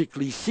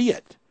physically see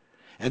it,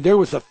 and there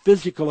was a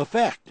physical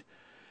effect.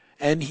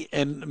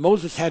 And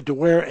Moses had to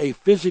wear a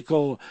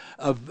physical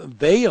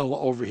veil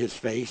over his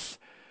face,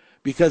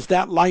 because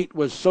that light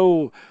was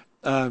so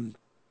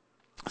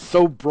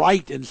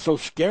bright and so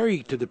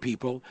scary to the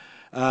people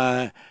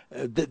that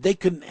they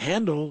couldn't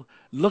handle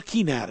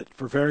looking at it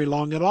for very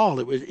long at all.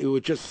 It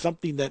was just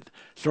something that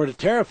sort of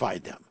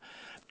terrified them.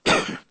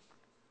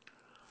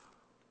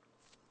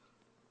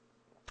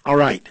 All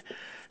right.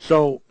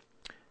 So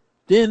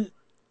then,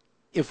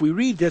 if we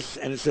read this,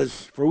 and it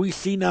says, For we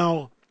see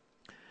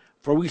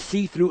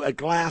through a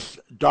glass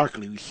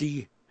darkly. We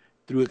see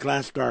through a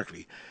glass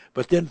darkly.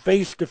 But then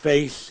face to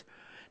face.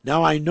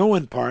 Now I know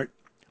in part,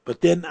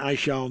 but then I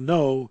shall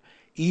know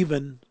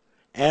even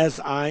as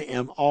I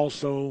am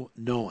also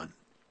known.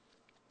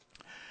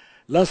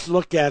 Let's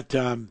look at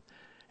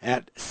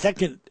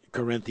 2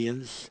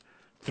 Corinthians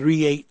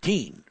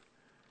 3:18.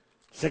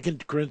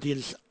 2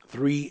 Corinthians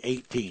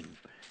 3:18.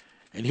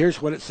 And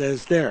here's what it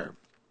says there.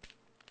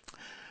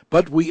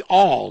 But we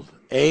all,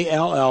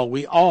 A-L-L,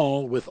 we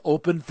all with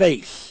open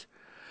face,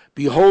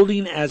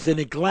 beholding as in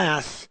a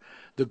glass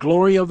the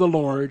glory of the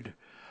Lord,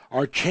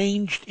 are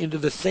changed into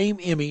the same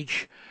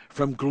image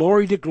from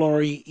glory to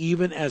glory,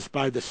 even as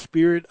by the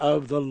Spirit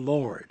of the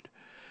Lord.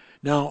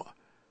 Now,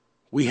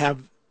 we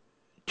have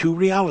two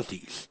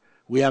realities.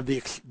 We have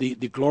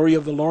the glory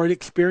of the Lord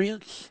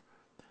experience,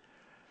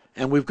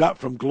 and we've got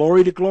from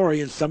glory to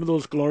glory, and some of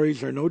those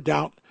glories are no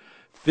doubt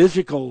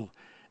physical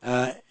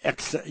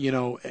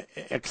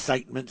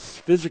excitements,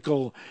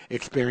 physical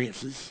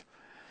experiences.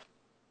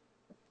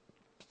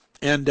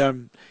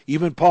 And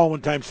even Paul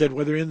one time said,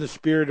 whether in the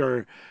spirit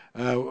or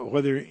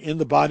whether in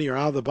the body or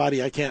out of the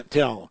body, I can't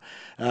tell.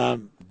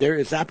 There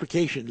is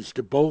applications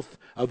to both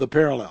of the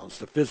parallels,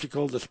 the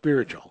physical, the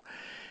spiritual.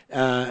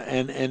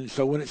 And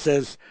so when it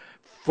says,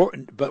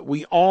 but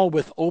we all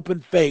with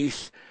open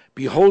face,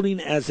 beholding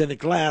as in a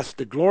glass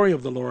the glory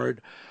of the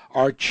Lord,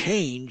 are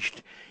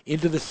changed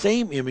into the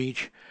same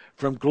image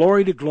from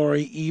glory to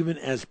glory, even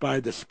as by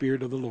the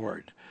Spirit of the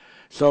Lord.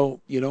 So,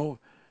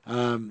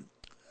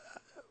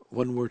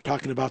 when we're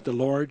talking about the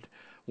Lord,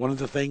 one of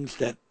the things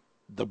that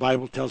the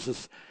Bible tells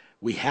us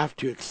we have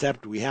to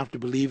accept, we have to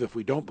believe. If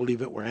we don't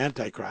believe it, we're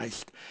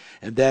Antichrist.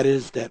 And that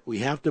is that we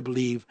have to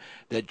believe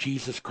that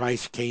Jesus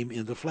Christ came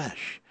in the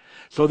flesh.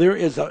 So there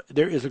is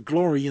a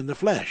glory in the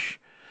flesh,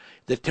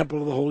 the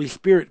temple of the Holy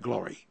Spirit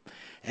glory.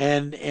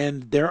 And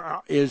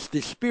there is the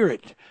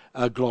Spirit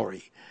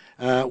glory.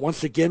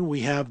 Once again,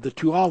 we have the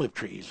two olive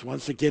trees.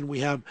 Once again,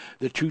 we have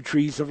the two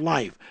trees of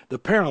life, the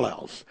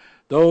parallels.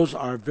 Those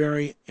are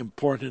very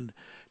important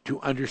to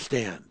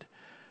understand.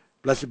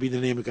 Blessed be the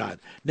name of God.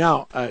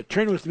 Now,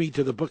 turn with me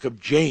to the book of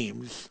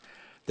James.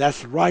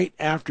 That's right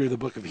after the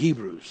book of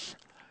Hebrews.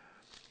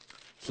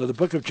 So the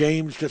book of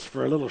James, just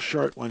for a little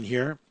short one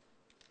here,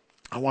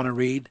 I want to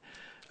read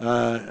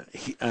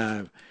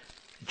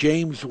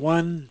James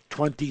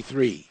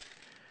 1:23.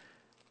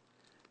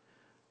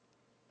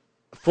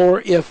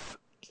 For if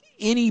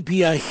any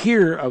be a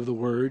hearer of the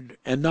word,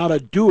 and not a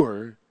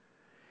doer,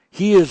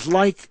 he is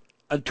like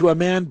unto a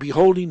man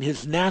beholding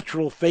his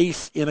natural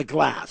face in a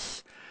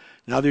glass.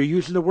 Now they're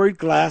using the word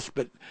glass,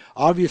 but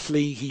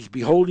obviously he's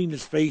beholding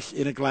his face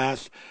in a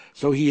glass,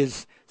 so he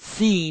is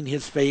seeing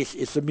his face.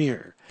 It's a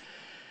mirror.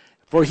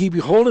 For he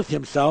beholdeth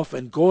himself,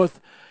 and goeth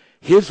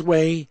his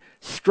way,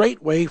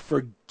 straightway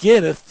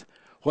forgetteth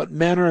what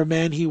manner of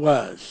man he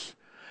was.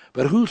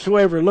 But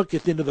whosoever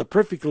looketh into the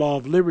perfect law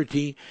of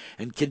liberty,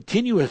 and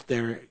continueth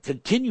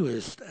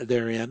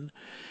therein,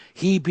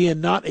 he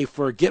being not a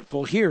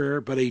forgetful hearer,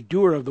 but a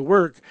doer of the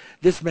work,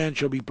 this man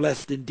shall be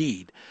blessed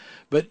indeed.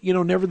 But,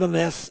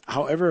 nevertheless,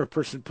 however a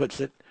person puts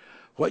it,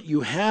 what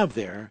you have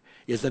there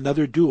is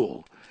another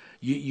dual.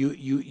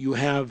 You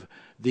have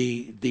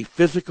the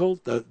physical,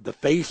 the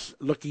face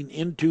looking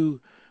into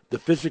the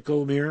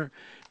physical mirror.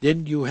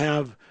 Then you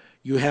have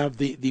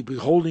the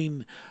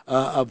beholding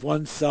of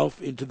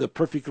oneself into the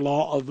perfect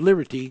law of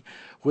liberty,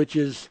 which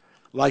is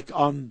like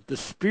on the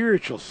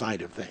spiritual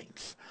side of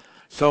things.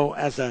 So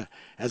as a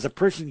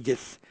person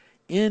gets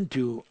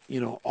into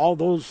all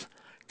those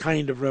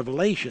kind of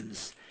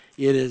revelations,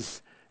 it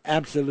is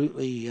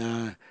absolutely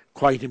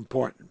quite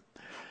important.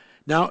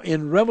 Now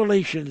in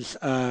Revelations,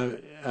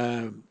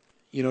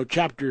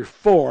 chapter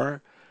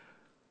 4,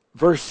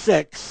 verse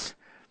 6,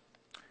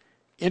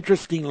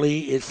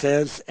 interestingly it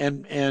says,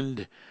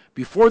 and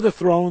before the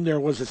throne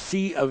there was a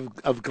sea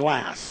of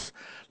glass,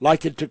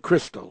 like unto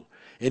crystal,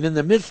 and in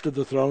the midst of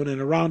the throne and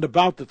around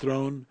about the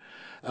throne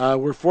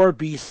were four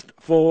beasts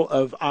full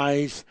of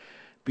eyes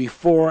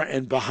before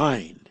and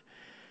behind.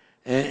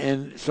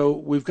 And so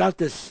we've got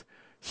this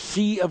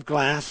sea of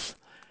glass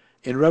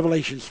in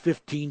Revelations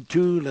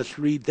 15:2. Let's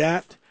read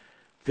that.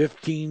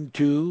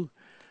 15:2,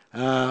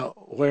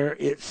 where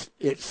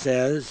it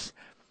says,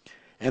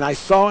 and I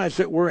saw as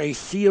it were a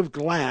sea of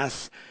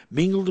glass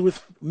mingled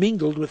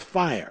with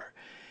fire,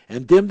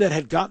 and them that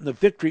had gotten the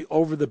victory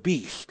over the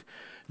beast.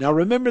 Now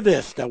remember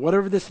this, that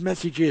whatever this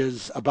message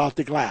is about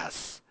the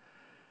glass,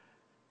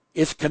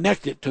 it's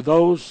connected to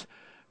those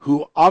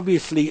who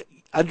obviously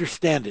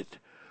understand it,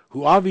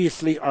 who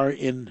obviously are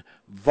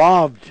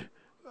involved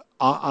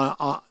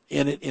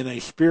in it in a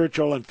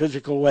spiritual and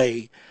physical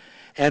way,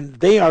 and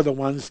they are the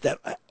ones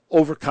that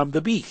overcome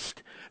the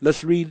beast.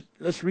 Let's read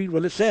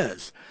what it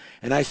says.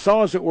 And I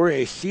saw as it were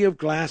a sea of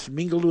glass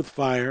mingled with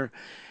fire,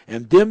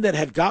 and them that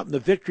had gotten the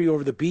victory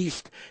over the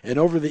beast, and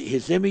over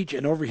his image,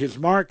 and over his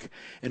mark,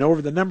 and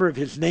over the number of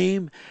his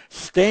name,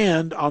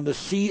 stand on the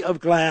sea of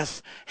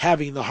glass,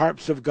 having the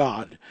harps of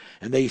God.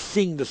 And they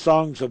sing the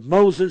songs of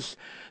Moses,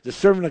 the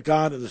servant of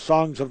God, and the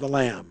songs of the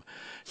Lamb.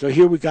 So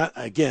here we got,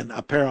 again,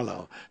 a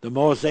parallel. The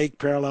Mosaic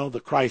parallel, the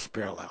Christ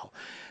parallel.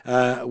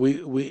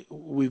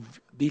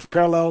 These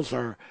parallels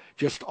are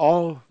just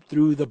all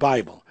through the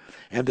Bible.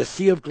 And the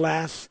sea of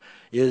glass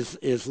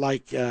is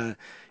like, a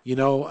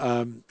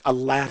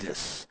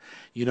lattice.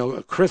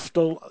 A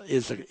crystal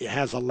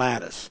has a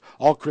lattice.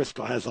 All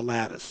crystal has a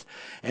lattice.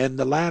 And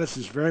the lattice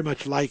is very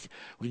much like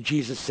when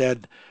Jesus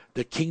said,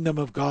 the kingdom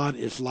of God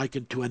is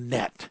likened to a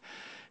net.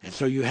 And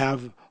so you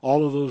have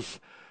all of those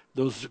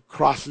those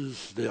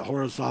crosses, the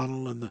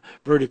horizontal and the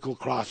vertical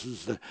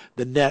crosses,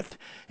 the net,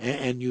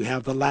 and you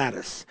have the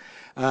lattice.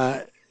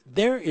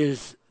 There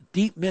is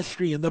deep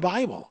mystery in the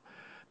Bible.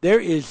 There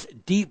is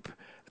deep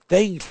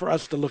things for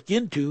us to look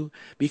into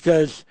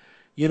because,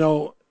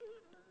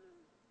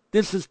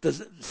 this is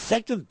the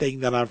second thing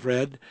that I've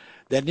read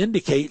that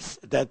indicates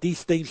that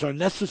these things are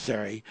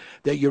necessary,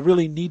 that you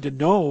really need to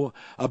know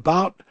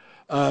about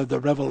the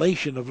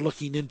revelation of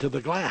looking into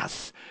the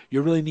glass.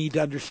 You really need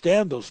to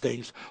understand those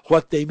things,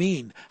 what they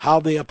mean, how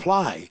they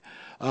apply,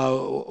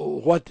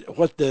 what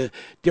the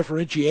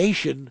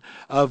differentiation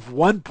of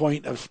one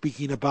point of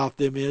speaking about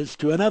them is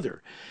to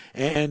another.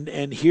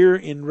 And here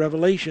in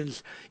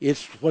Revelations,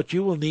 it's what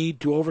you will need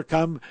to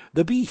overcome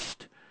the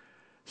beast.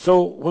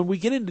 So when we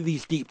get into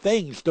these deep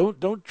things,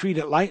 don't treat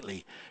it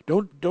lightly.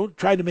 Don't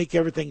try to make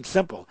everything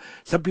simple.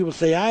 Some people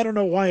say, I don't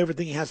know why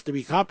everything has to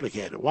be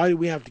complicated. Why do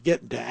we have to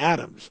get into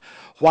atoms?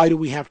 Why do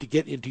we have to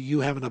get into you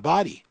having a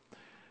body?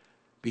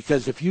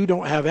 Because if you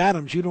don't have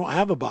atoms, you don't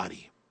have a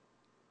body.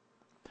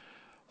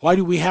 Why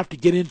do we have to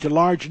get into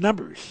large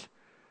numbers?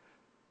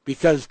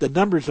 Because the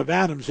numbers of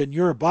atoms in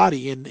your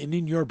body and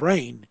in your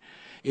brain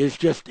is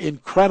just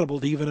incredible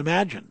to even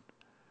imagine.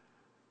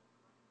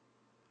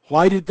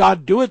 Why did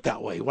God do it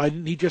that way? Why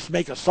didn't he just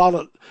make a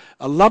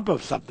lump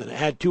of something that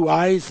had two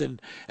eyes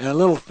and a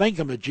little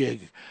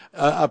thingamajig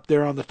up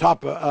there on the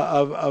top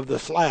of the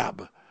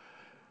slab?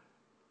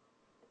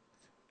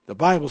 The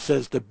Bible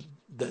says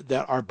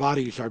that our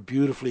bodies are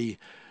beautifully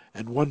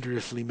and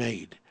wondrously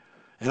made.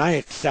 And I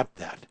accept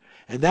that.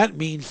 And that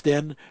means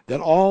then that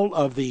all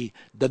of the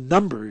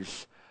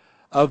numbers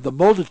of the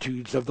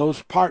multitudes of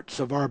those parts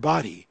of our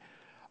body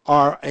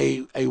are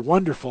a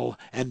wonderful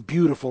and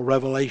beautiful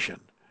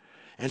revelation.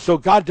 And so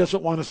God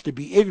doesn't want us to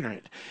be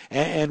ignorant.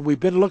 And we've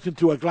been looking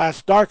through a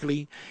glass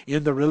darkly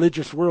in the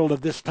religious world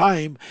of this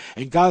time,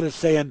 and God is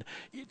saying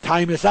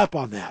time is up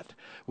on that.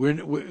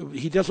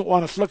 He doesn't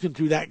want us looking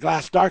through that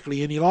glass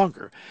darkly any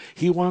longer.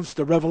 He wants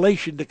the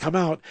revelation to come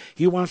out.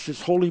 He wants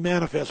His holy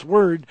manifest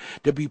word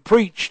to be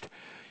preached.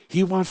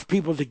 He wants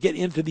people to get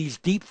into these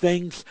deep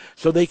things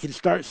so they can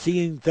start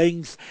seeing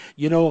things,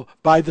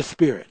 by the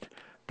Spirit.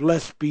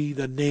 Blessed be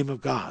the name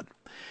of God.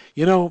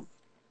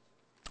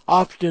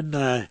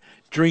 Often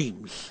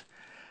dreams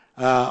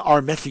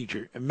are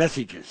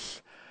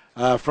messages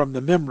from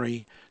the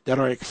memory that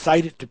are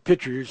excited to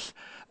pictures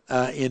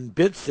in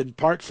bits and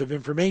parts of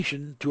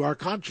information to our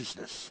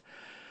consciousness.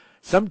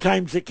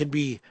 Sometimes it can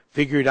be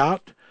figured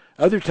out.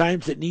 Other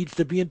times it needs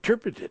to be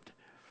interpreted.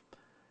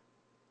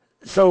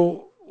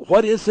 So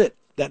what is it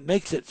that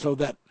makes it so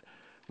that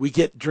we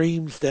get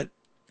dreams that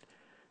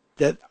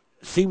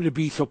seem to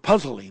be so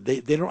puzzling? They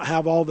don't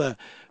have all the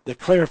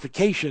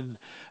clarification.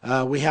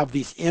 We have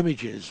these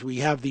images, we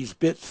have these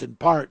bits and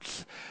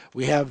parts,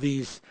 we have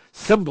these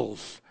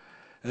symbols,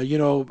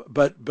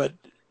 but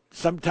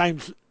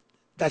sometimes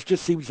that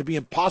just seems to be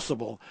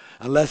impossible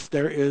unless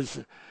there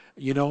is,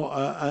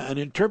 an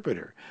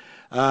interpreter.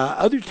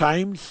 Other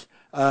times,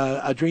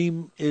 a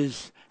dream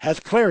has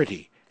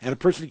clarity, and a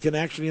person can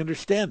actually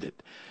understand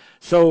it.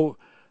 So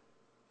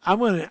I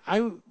would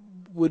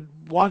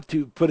want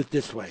to put it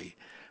this way.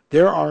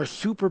 There are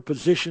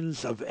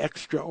superpositions of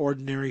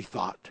extraordinary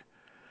thought,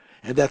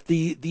 and that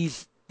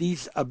these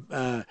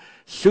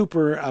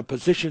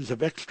superpositions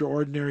of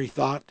extraordinary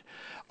thought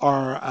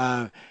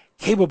are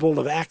capable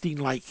of acting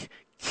like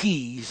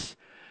keys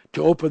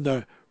to open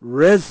the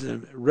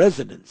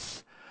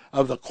resonance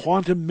of the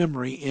quantum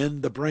memory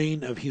in the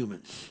brain of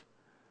humans.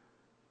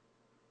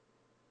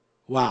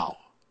 Wow,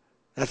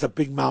 that's a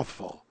big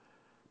mouthful,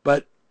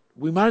 but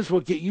we might as well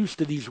get used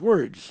to these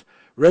words,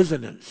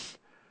 resonance.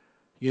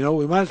 We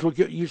might as well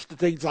get used to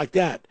things like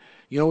that.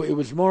 It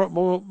was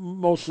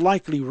most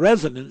likely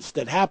resonance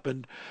that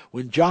happened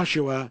when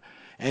Joshua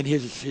and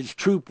his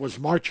troop was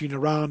marching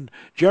around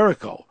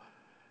Jericho.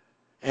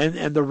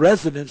 And the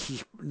resonance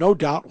is no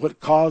doubt what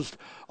caused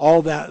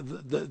all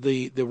that,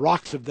 the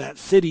rocks of that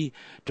city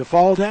to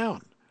fall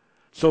down.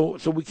 So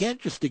we can't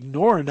just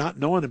ignore not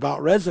knowing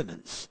about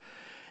resonance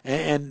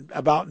and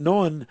about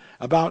knowing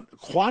about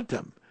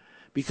quantum,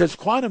 because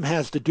quantum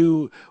has to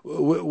do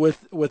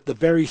with the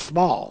very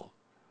small.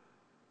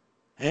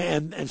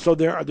 And so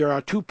there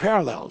are two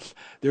parallels.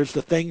 There's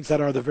the things that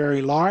are the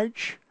very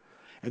large,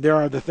 and there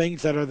are the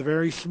things that are the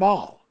very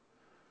small.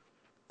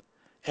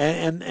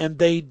 And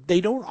they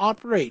don't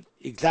operate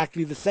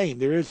exactly the same.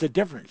 There is a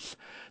difference.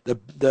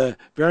 The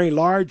very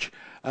large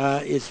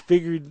is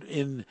figured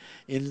in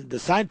the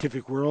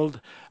scientific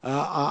world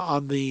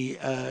on the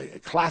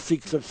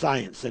classics of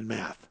science and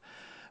math.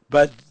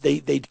 But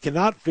they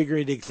cannot figure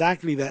it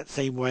exactly that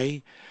same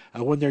way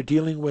when they're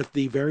dealing with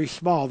the very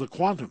small, the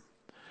quantum.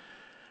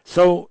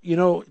 So,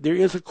 there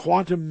is a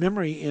quantum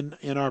memory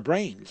in our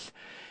brains.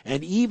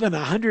 And even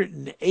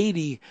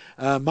 180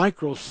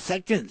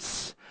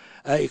 microseconds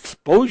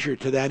exposure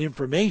to that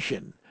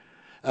information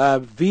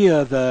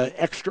via the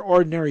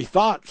extraordinary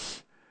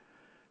thoughts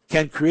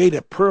can create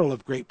a pearl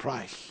of great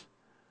price.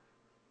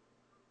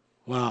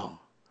 Wow.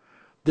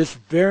 This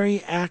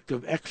very act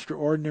of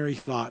extraordinary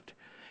thought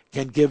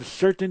can give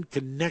certain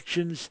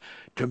connections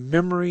to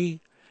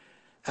memory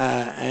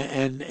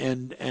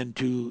and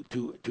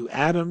to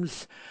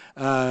atoms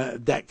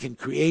that can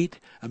create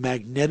a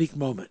magnetic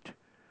moment.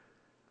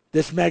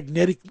 This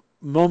magnetic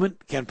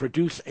moment can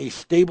produce a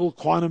stable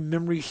quantum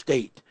memory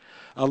state,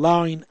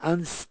 allowing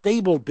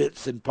unstable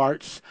bits and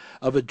parts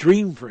of a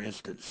dream, for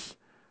instance,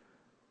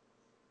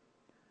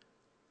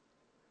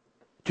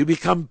 to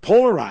become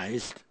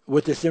polarized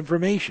with this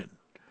information,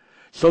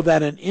 so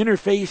that an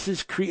interface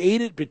is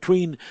created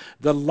between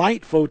the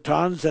light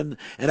photons and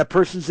a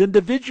person's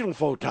individual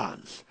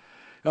photons.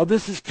 Now,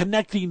 this is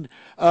connecting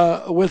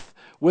with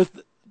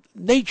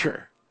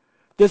nature.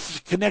 This is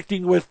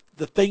connecting with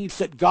the things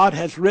that God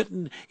has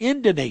written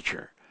into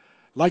nature,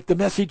 like the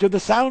message of the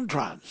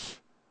soundtrons.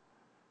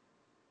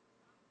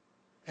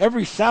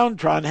 Every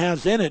soundtron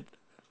has in it,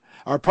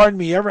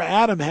 every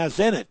atom has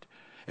in it,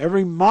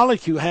 every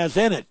molecule has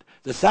in it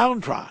the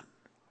soundtron.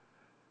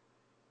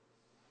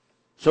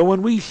 So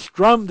when we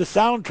strum the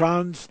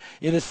soundtrons,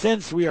 in a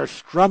sense, we are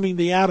strumming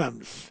the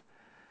atoms.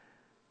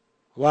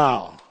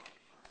 Wow.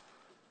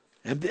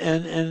 And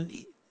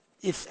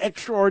it's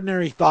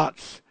extraordinary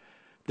thoughts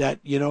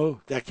that,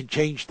 that can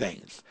change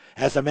things.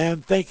 As a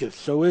man thinketh,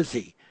 so is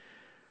he.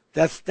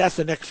 That's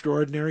an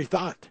extraordinary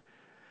thought.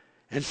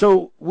 And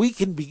so we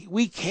can be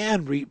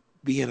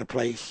in a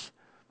place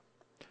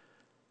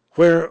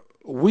where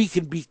we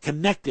can be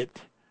connected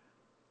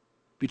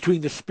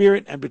between the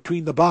spirit and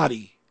between the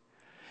body.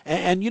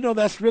 And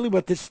that's really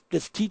what this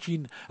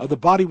teaching of the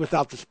body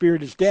without the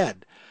spirit is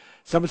dead.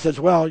 Someone says,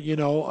 well,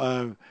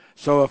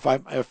 so if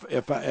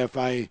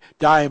I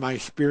die, my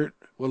spirit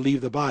will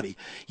leave the body.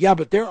 Yeah,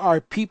 but there are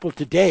people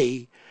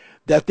today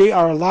that they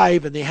are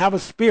alive and they have a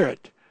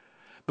spirit,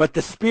 but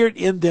the spirit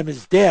in them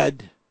is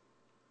dead.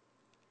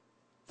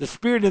 The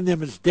spirit in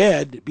them is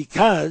dead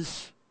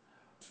because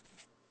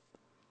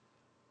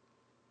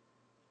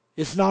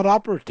it's not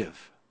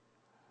operative.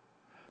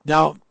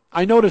 Now,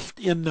 I noticed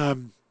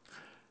in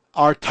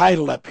our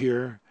title up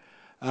here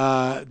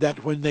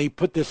that when they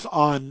put this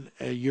on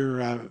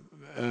your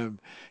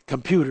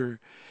computer,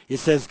 it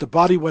says the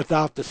body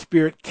without the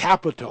spirit,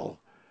 capital.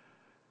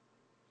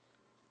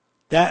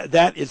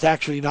 That is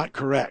actually not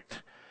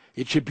correct.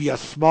 It should be a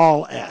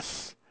small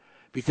s,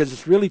 because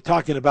it's really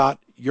talking about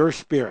your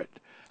spirit,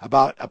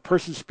 about a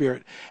person's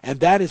spirit, and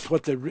that is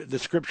what the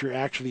scripture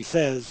actually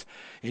says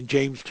in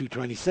James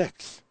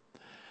 2:26.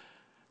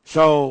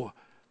 So,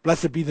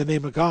 blessed be the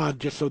name of God,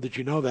 just so that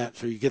you know that,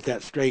 so you get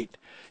that straight.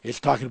 It's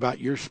talking about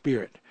your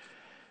spirit,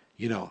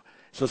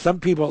 So some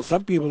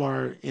people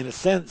are, in a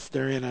sense,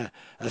 they're in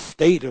a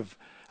state of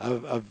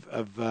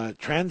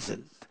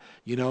transit,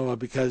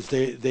 because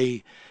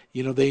they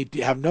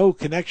have no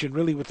connection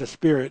really with the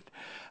spirit.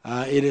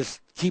 It is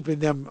keeping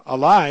them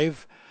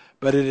alive,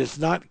 but it is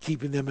not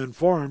keeping them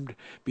informed,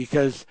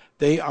 because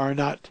they are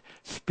not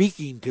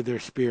speaking to their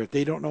spirit.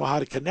 They don't know how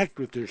to connect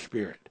with their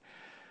spirit.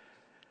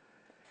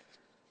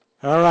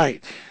 All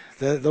right,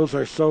 those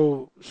are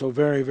so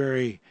very,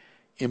 very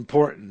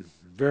important,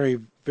 very,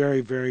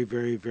 very, very,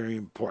 very, very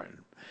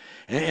important,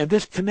 and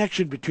this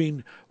connection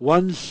between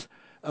one's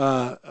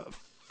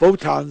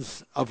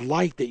photons of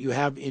light that you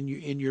have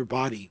in your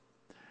body,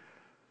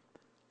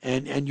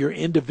 and your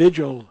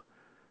individual,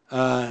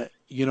 or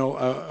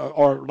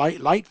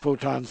light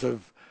photons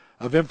of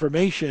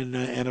information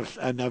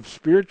and of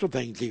spiritual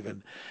things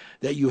even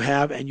that you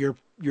have, and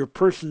your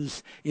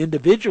person's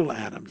individual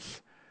atoms,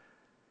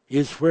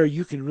 is where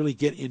you can really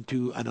get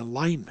into an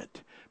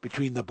alignment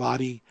between the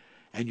body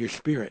and your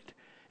spirit,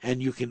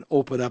 and you can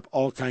open up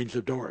all kinds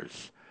of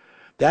doors.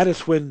 That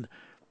is when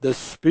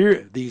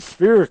these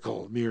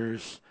spherical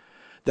mirrors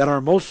that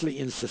are mostly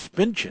in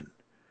suspension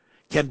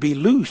can be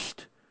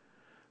loosed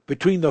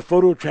between the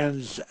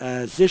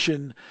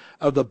phototransition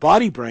of the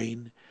body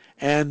brain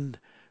and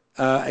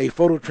a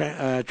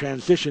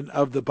phototransition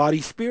of the body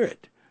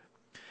spirit.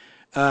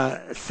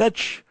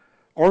 Such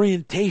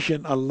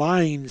orientation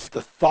aligns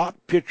the thought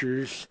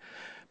pictures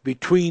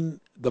between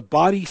the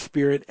body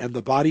spirit and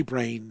the body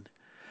brain,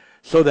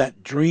 so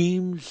that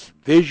dreams,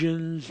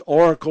 visions,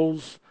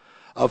 oracles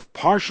of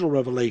partial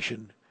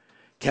revelation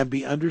can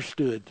be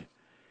understood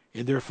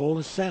in their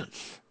fullest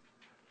sense.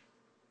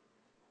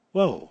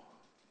 Whoa.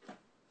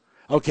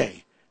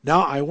 Okay,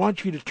 now I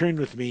want you to turn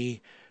with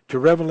me to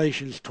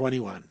Revelations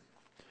 21.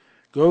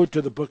 Go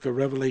to the book of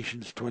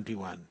Revelations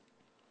 21.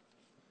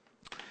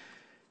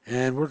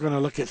 And we're going to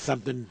look at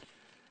something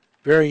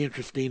very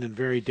interesting and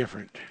very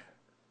different.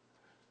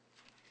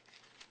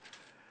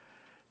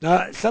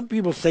 Now, some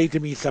people say to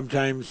me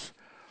sometimes,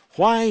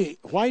 why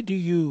do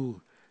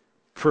you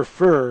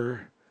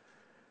prefer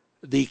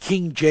the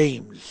King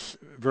James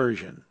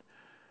version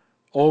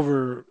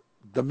over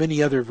the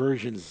many other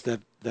versions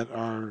that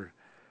are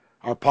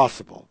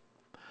possible?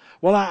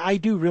 Well, I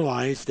do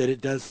realize that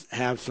it does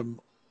have some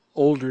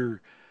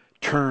older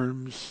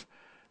terms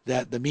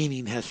that the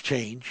meaning has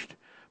changed,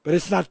 but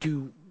it's not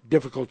too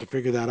difficult to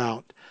figure that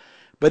out.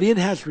 But it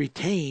has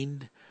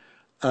retained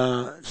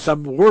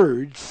some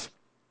words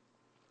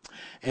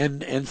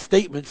and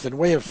statements and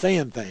way of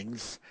saying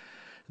things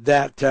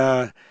that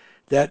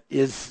that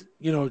is,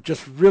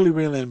 just really,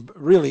 really,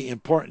 really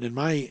important in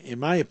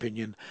my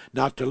opinion,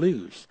 not to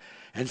lose.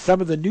 And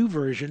some of the new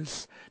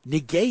versions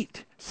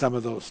negate some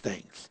of those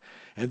things.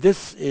 And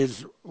this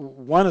is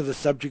one of the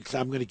subjects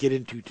I'm going to get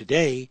into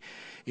today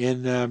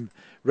in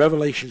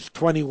Revelations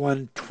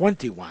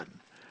 21:21.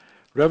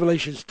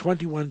 Revelations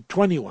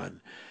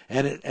 21:21,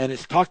 and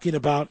it's talking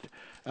about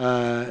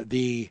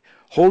the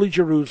Holy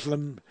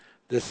Jerusalem,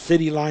 the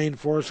city lying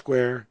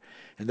foursquare,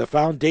 and the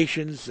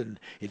foundations, and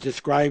it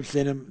describes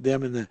them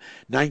in the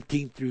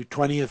 19th through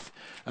 20th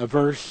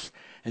verse.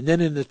 And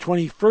then in the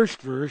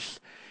 21st verse,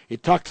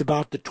 it talks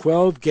about the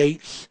 12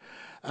 gates.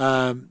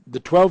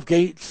 The 12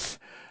 gates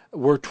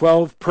were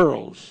 12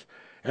 pearls.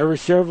 Every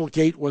several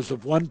gate was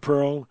of one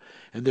pearl,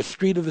 and the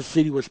street of the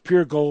city was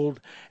pure gold,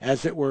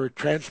 as it were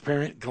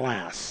transparent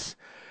glass.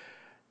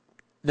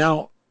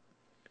 Now,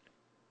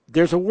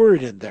 there's a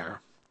word in there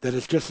that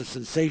is just a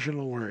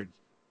sensational word.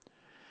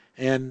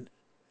 And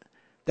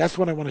that's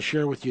what I want to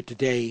share with you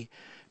today,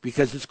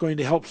 because it's going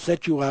to help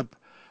set you up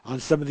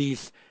on some of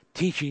these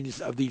teachings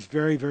of these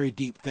very, very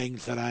deep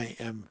things that I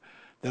am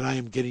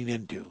getting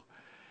into.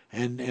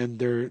 And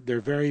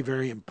they're very,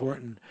 very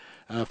important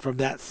from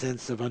that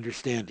sense of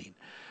understanding.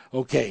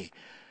 Okay,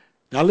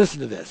 now listen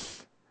to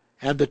this.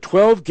 And the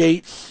 12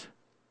 gates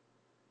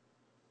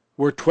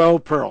were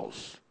 12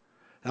 pearls.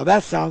 Now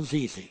that sounds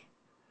easy.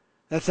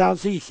 That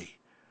sounds easy.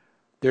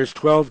 There's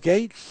 12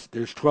 gates,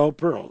 there's 12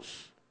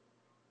 pearls.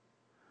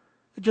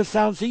 It just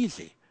sounds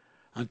easy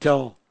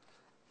until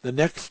the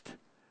next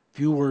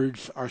few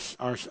words are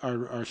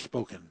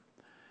spoken.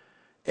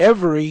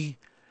 Every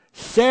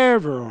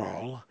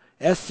several,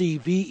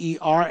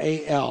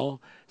 S-E-V-E-R-A-L,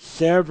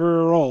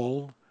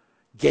 several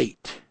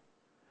gate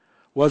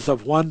was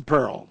of one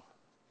pearl.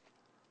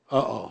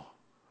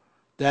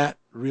 That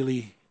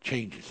really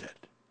changes it.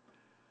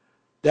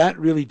 That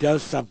really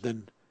does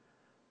something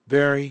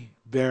very,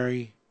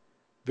 very,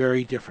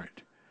 very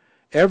different.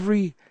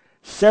 Every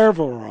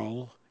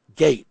several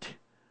gate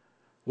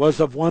was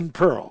of one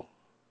pearl.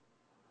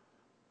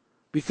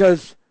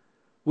 Because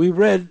we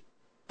read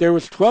there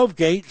was 12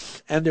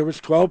 gates and there was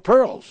 12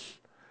 pearls.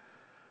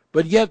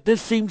 But yet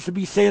this seems to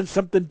be saying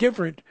something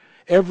different.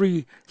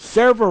 Every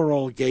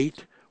several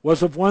gate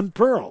was of one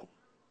pearl.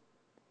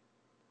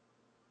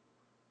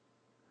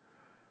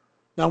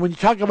 Now when you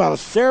talk about a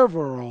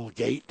several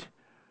gate,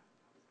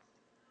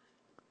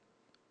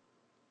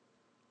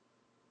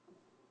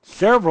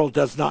 several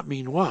does not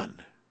mean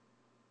one.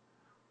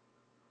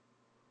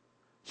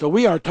 So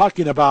we are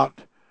talking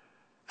about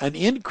an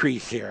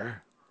increase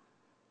here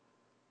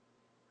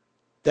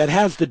that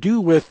has to do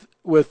with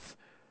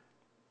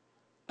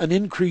an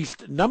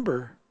increased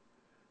number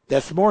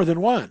that's more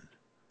than one.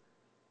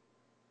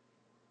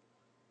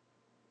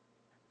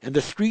 And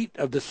the street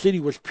of the city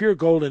was pure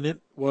gold, and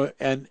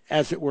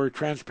as it were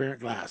transparent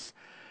glass.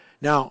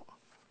 Now,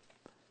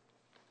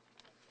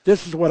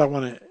 this is what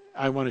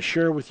I want to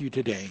share with you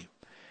today.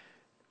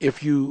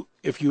 If you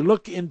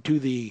look into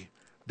the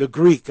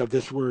Greek of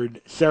this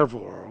word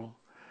several,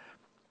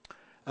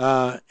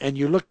 and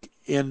you look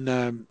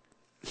in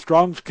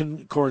Strong's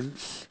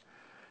Concordance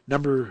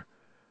number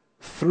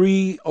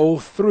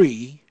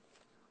 303,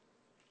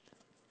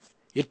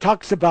 it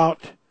talks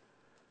about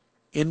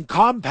in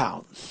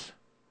compounds.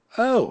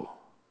 Oh,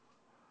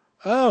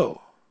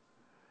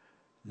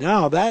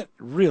 now that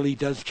really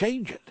does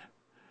change it.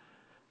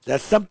 That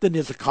something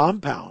is a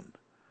compound.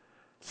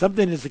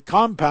 Something is a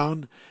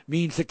compound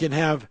means it can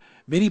have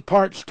many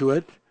parts to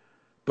it,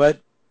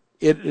 but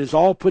it is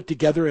all put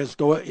together as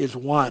though it is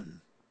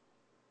one.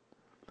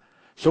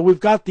 So we've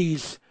got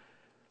these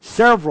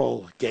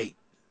several gate.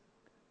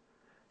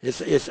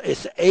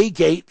 It's a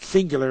gate,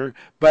 singular,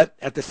 but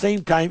at the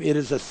same time it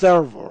is a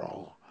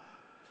several,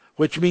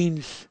 which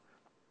means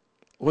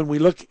when we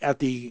look at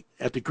the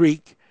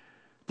Greek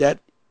that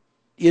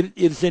it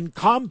is in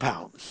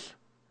compounds.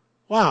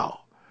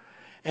 Wow.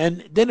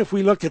 And then if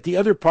we look at the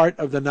other part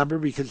of the number,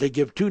 because they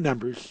give two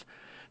numbers,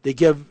 they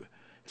give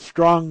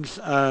Strong's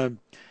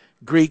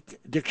Greek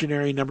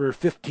dictionary number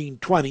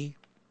 1520,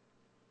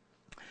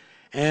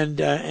 and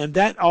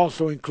that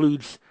also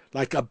includes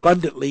like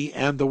abundantly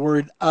and the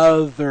word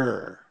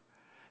other.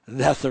 And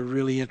that's a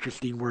really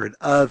interesting word,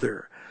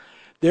 other.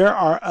 There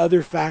are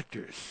other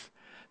factors.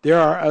 There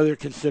are other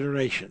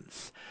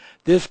considerations.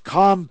 This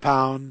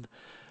compound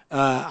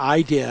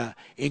idea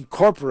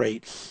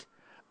incorporates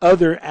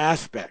other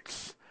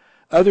aspects,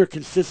 other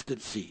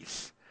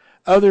consistencies,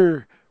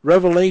 other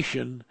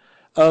revelation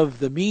of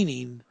the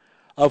meaning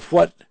of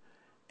what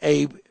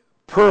a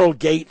pearl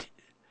gate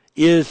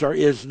is or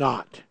is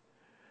not.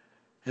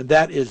 And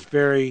that is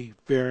very,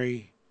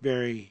 very,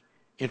 very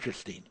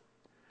interesting.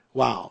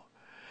 Wow.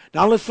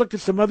 Now let's look at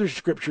some other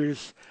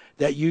scriptures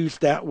that use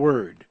that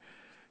word.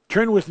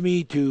 Turn with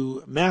me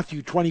to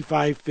Matthew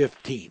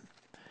 25:15.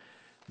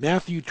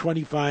 Matthew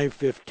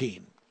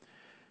 25:15.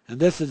 And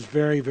this is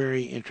very,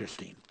 very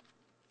interesting.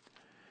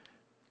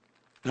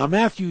 Now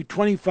Matthew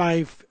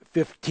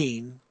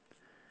 25:15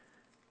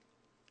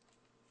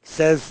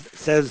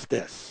 says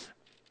this.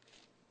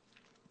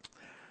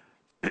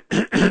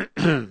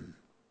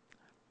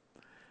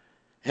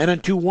 And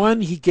unto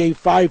one he gave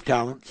 5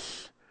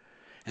 talents,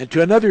 and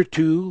to another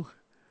 2,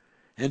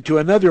 and to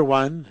another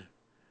 1,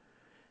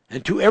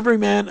 and to every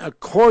man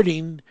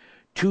according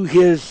to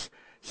his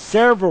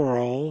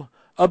several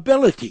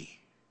ability.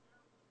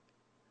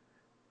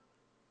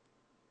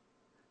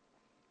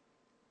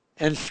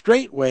 And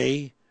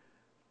straightway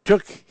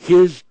took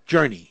his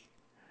journey.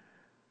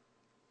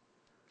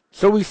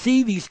 So we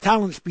see these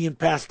talents being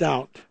passed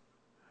out,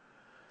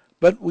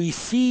 but we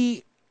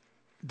see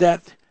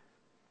that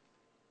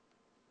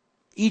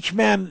each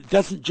man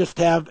doesn't just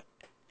have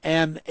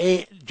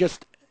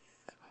just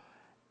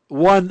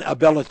one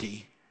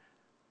ability,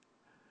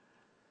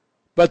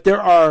 but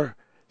there are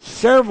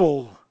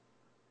several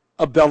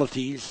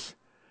abilities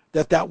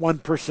that one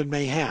person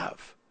may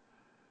have.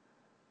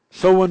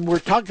 So when we're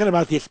talking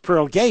about this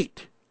pearl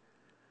gate,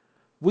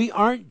 we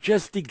aren't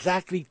just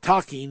exactly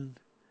talking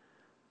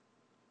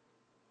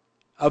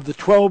of the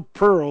 12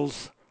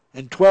 pearls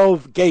and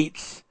 12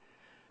 gates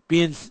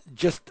being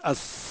just a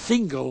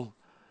single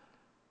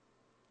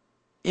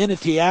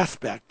entity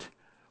aspect,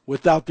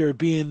 without there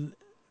being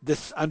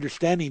this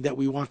understanding that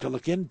we want to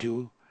look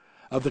into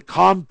of the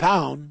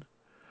compound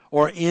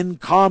or in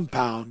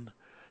compound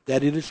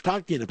that it is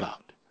talking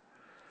about.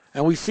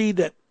 And we see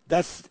that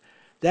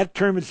that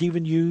term is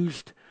even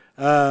used,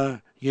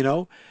 and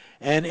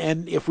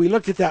if we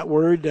look at that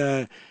word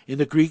in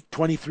the Greek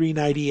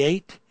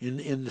 2398,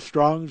 in the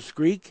Strong's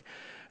Greek,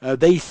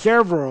 they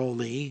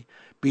severally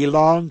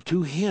belong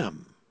to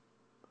him.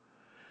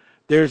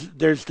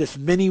 There's this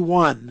many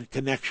one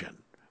connection,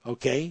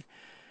 okay?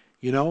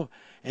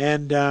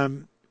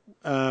 And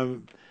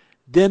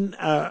then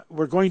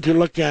we're going to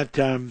look at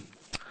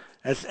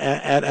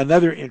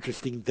another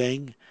interesting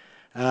thing.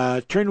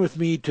 Turn with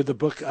me to the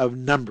book of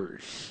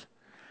Numbers.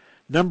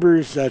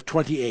 Numbers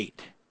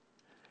 28.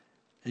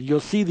 And you'll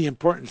see the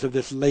importance of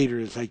this later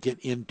as I get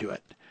into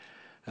it.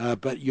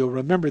 But you'll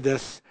remember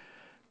this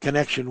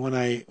connection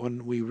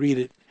when we read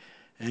it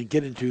and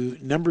get into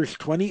Numbers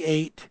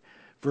 28,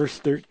 verse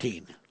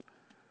 13.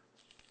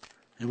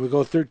 And we'll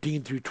go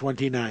 13 through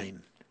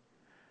 29.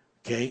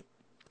 Okay?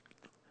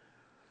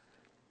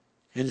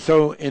 And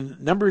so in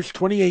Numbers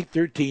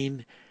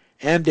 28:13,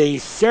 and a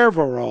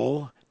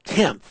several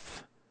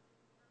tenth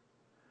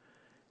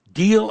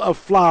deal of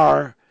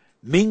flour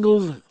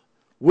mingled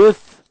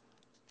with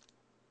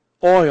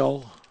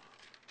oil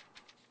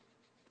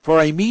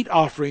for a meat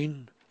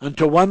offering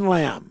unto one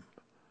lamb,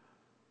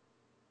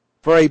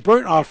 for a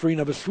burnt offering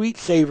of a sweet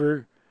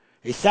savor,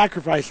 a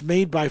sacrifice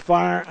made by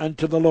fire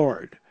unto the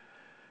Lord.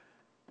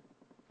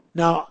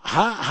 Now,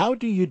 how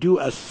do you do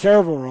a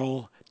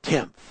several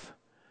tenth?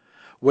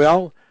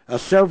 Well, a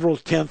several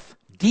tenth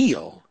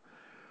deal.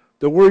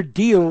 The word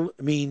deal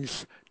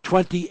means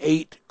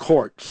 28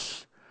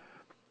 quarts.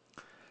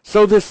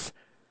 So this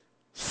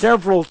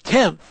several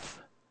tenth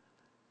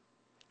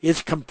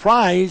is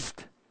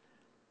comprised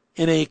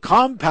in a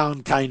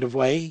compound kind of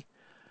way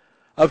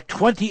of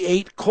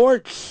 28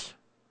 quarts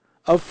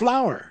of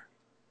flour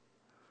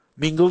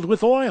mingled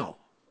with oil.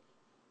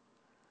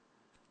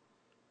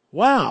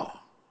 Wow.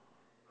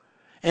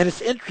 And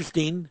it's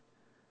interesting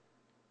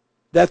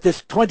that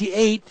this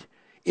 28,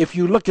 if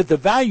you look at the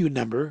value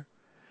number,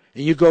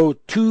 and you go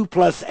 2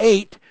 plus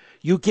 8,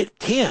 you get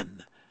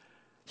 10.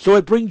 So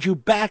it brings you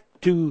back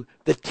to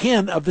the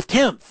 10 of the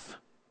 10th.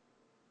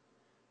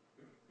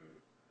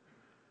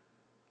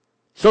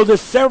 So the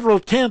several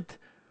tenth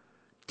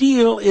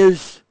deal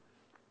is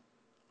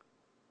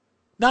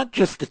not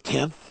just a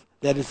tenth,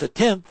 that is a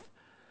tenth,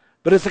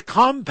 but it's a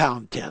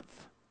compound tenth.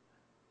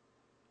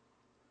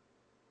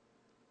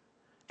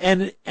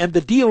 And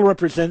the deal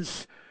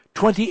represents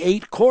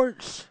 28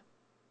 quarts.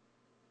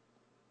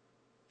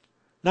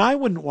 Now, I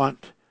wouldn't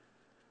want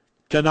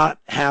to not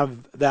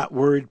have that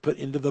word put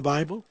into the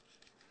Bible.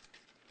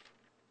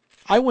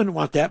 I wouldn't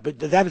want that, but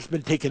that has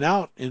been taken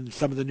out in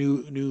some of the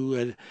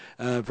new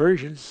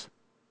versions.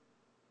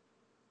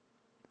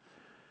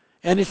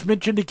 And it's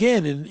mentioned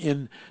again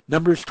in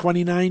Numbers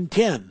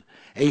 29:10,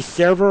 a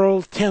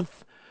several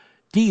tenth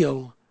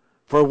deal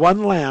for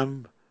one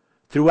lamb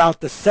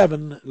throughout the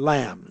 7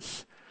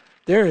 lambs.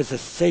 There is a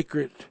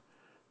sacred,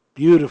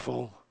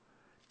 beautiful,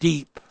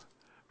 deep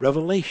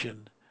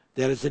revelation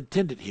that is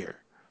intended here,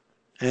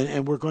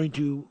 and we're going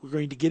to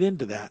get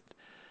into that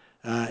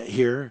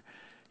here,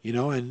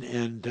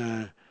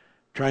 and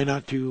try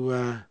not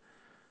to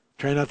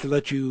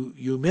let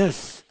you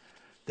miss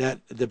that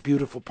the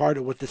beautiful part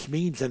of what this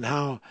means, and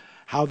how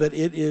that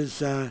it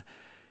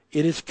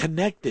is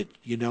connected,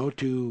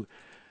 to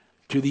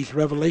these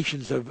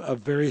revelations of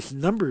various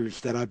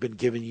numbers that I've been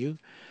giving you,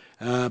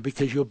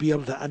 because you'll be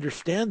able to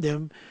understand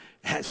them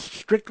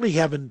strictly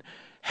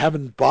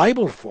having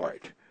Bible for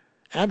it.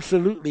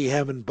 Absolutely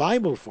having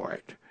Bible for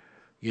it,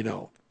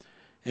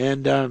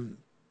 and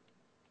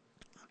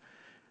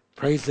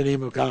praise the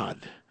name of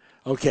God.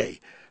 Okay,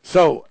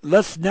 so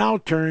let's now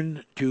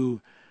turn to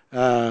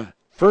 1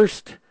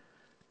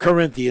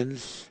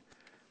 Corinthians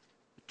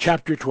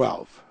chapter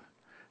 12.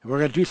 And we're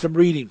going to do some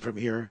reading from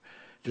here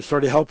to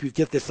sort of help you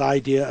get this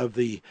idea of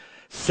the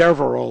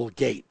several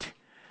gate.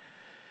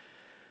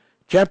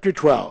 Chapter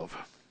 12.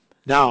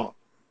 Now,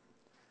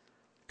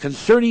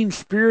 concerning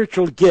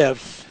spiritual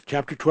gifts,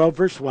 chapter 12,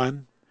 verse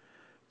 1,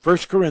 1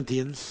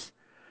 Corinthians,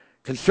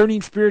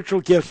 concerning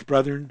spiritual gifts,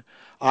 brethren,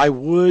 I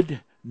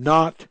would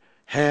not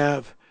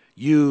have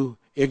you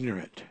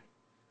ignorant.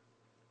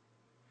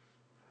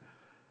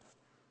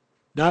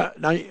 Now,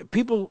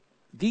 people,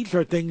 these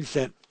are things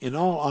that, in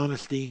all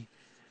honesty,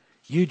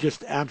 you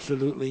just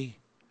absolutely,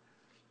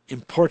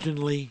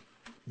 importantly,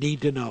 need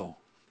to know.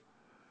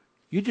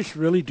 You just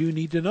really do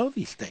need to know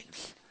these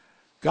things.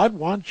 God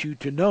wants you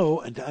to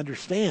know and to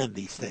understand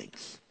these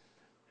things.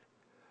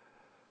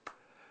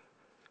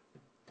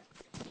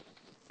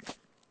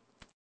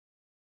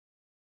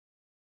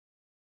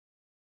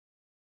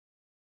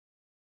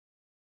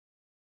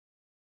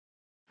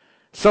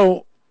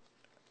 So,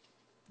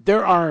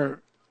 there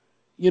are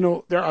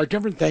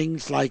different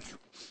things, like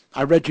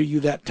I read to you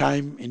that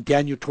time in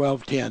Daniel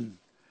 12:10.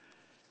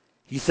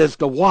 He says,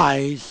 the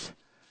wise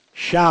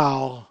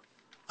shall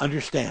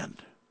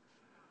understand.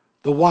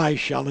 The wise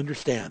shall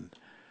understand.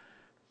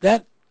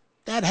 That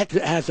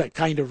has that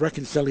kind of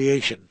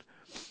reconciliation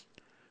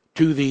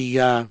to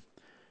the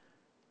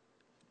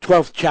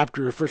 12th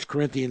chapter of 1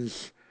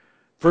 Corinthians,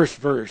 first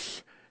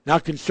verse. Now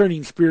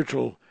concerning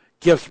spiritual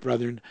gifts,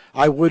 brethren,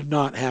 I would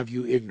not have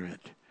you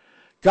ignorant.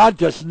 God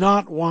does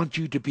not want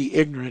you to be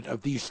ignorant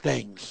of these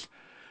things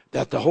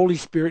that the Holy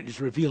Spirit is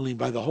revealing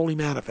by the Holy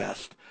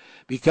Manifest,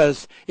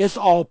 because it's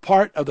all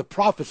part of the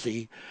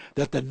prophecy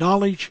that the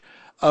knowledge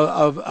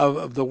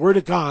of the Word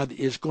of God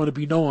is going to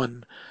be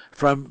known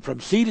from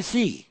sea to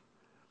sea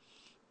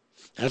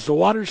as the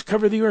waters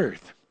cover the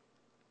earth.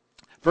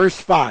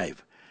 Verse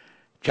 5,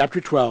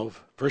 chapter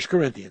 12, 1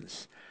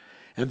 Corinthians.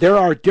 And there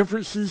are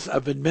differences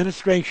of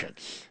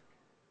administrations,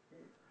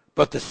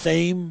 but the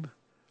same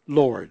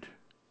Lord.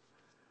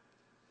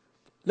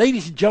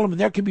 Ladies and gentlemen,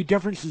 there can be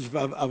differences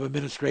of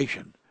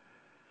administration,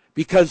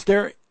 because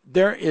there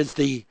is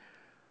the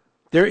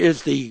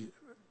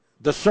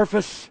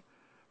surface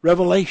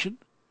revelation,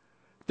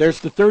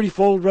 there's the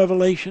 30-fold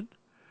revelation,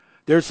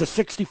 there's the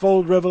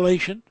 60-fold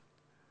revelation,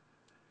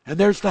 and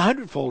there's the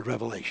 100-fold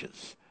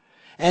revelations.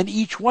 And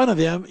each one of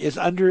them is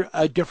under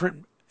a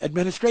different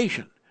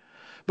administration.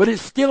 But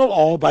it's still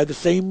all by the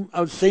same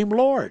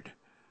Lord.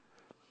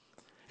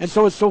 And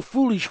so it's so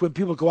foolish when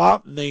people go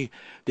out and they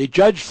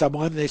judge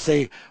someone and they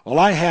say, well,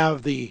 I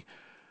have the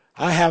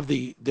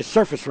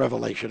surface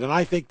revelation, and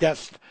I think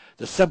that's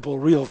the simple,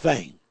 real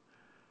thing.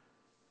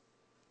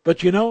 But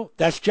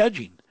that's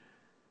judging.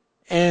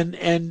 And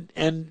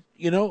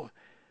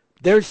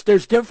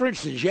there's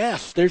differences,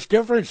 yes. There's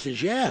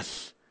differences,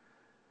 yes.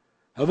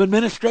 Of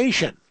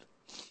administration,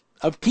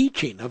 of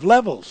teaching, of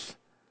levels.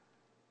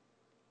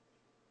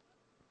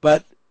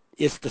 But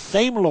it's the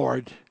same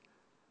Lord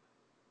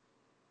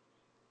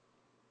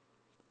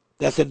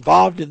that's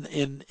involved in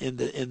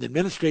the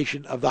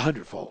administration of the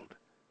 100-fold,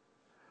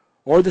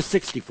 or the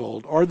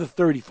 60-fold, or the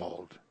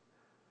 30-fold.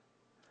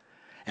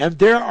 And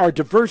there are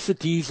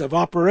diversities of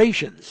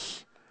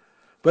operations,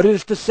 but it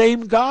is the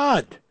same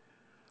God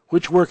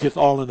which worketh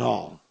all in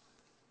all.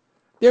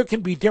 There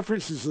can be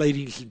differences,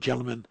 ladies and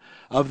gentlemen,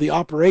 of the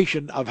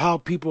operation of how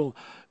people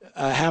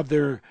have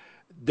their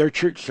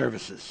church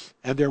services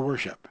and their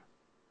worship.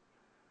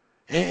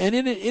 And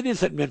it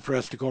isn't meant for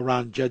us to go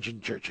around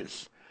judging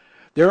churches.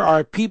 There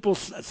are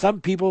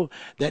some people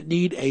that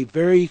need a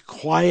very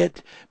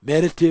quiet,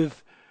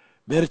 meditative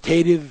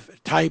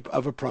type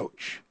of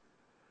approach.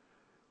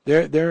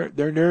 Their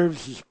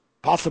nerves is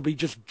possibly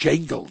just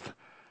jangled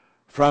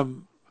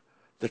from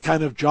the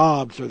kind of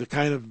jobs or the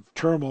kind of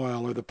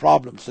turmoil or the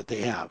problems that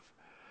they have.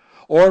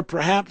 Or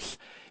perhaps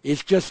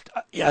it's just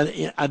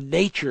a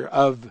nature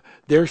of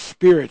their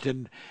spirit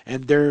and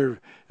their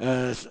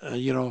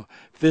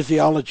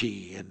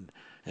physiology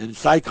and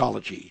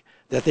psychology,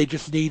 that they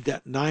just need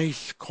that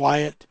nice,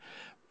 quiet,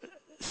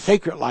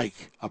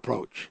 sacred-like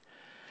approach.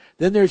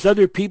 Then there's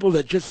other people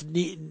that just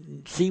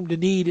seem to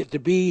need it to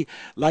be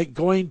like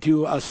going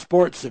to a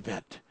sports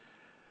event,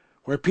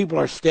 where people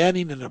are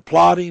standing and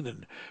applauding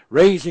and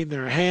raising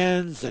their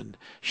hands and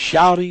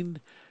shouting.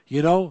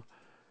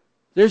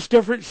 There's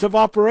difference of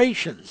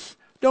operations.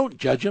 Don't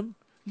judge them.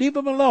 Leave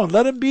them alone.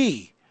 Let them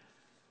be.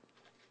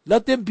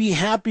 Let them be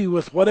happy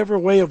with whatever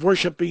way of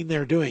worshiping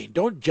they're doing.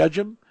 Don't judge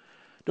them.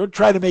 Don't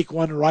try to make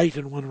one right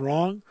and one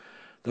wrong.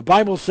 The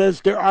Bible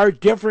says there are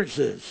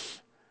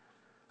differences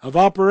of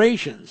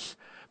operations,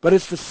 but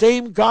it's the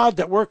same God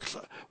that works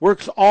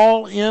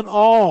all in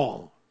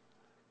all.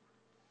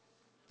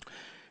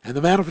 And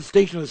the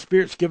manifestation of the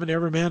Spirit is given to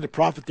every man to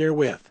profit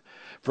therewith.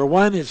 For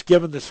one is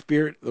given the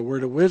Spirit the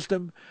word of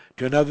wisdom,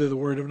 to another the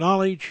word of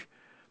knowledge,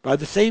 by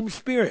the same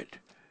Spirit.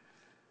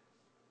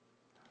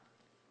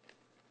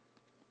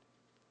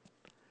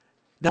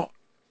 Now,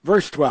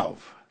 verse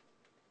 12.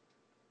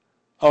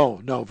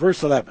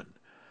 Verse 11.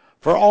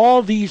 For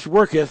all these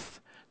worketh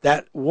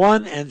that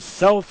one and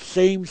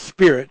self-same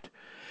Spirit,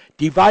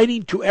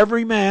 dividing to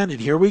every man,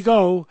 and here we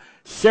go,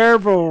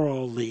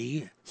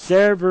 severally,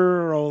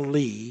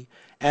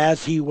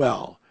 as he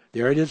will.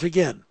 There it is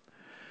again.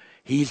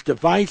 He's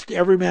devised to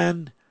every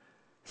man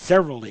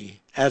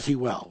severally as he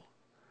will.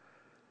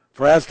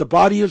 For as the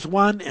body is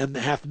one, and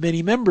hath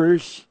many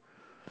members,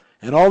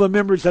 and all the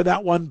members of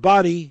that one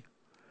body,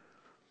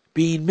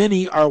 being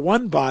many, are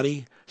one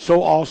body,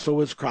 so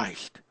also is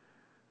Christ.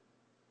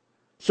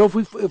 So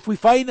if we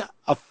find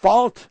a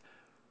fault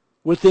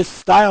with this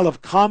style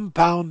of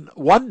compound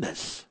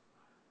oneness,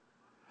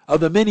 of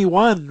the many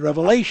one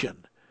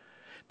revelation,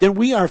 then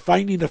we are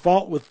finding a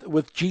fault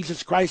with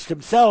Jesus Christ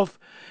himself,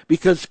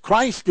 because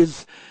Christ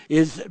is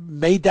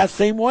made that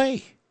same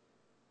way.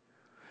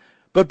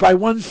 But by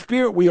one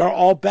Spirit we are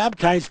all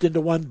baptized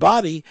into one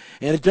body,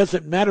 and it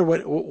doesn't matter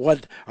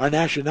what our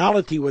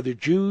nationality, whether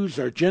Jews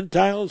or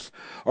Gentiles,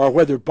 or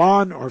whether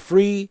bond or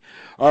free,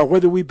 or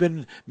whether we've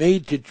been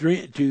made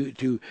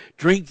to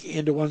drink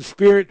into one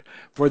Spirit.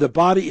 For the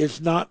body is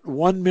not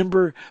one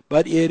member,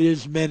 but it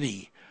is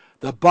many.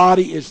 The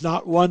body is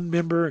not one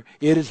member,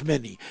 it is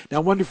many. Now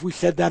I wonder if we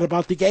said that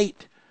about the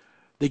gate.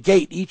 The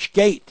gate, each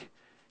gate,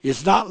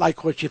 is not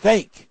like what you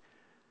think.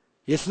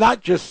 It's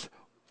not just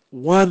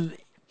one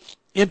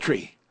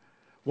entry,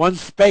 one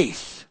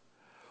space.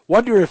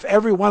 Wonder if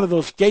every one of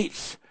those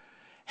gates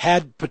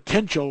had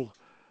potential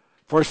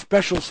for a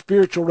special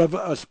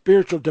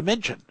spiritual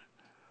dimension.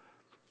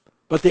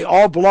 But they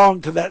all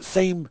belong to that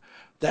same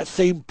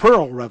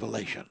pearl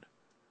revelation.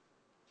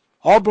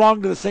 All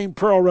belong to the same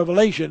pearl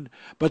revelation,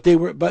 but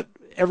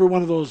every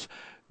one of those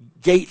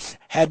gates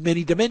had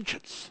many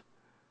dimensions.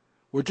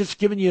 We're just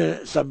giving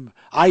you some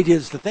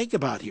ideas to think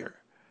about here.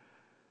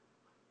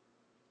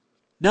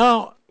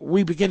 Now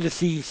we begin to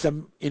see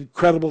some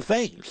incredible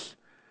things.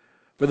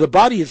 For the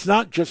body is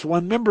not just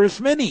one member, it's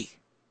many.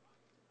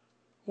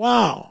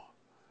 Wow.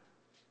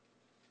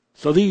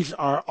 So these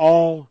are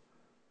all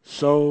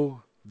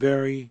so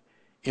very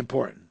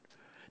important.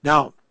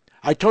 Now,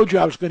 I told you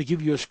I was going to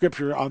give you a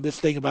scripture on this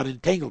thing about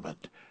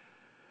entanglement.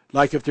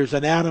 Like if there's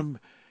an atom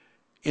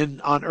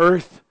on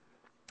Earth,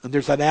 and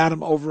there's an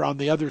atom over on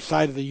the other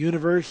side of the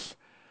universe,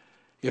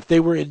 if they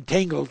were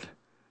entangled,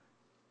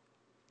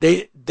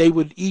 they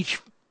would each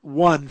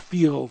one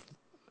feel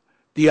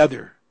the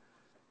other,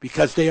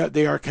 because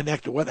they are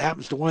connected. What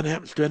happens to one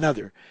happens to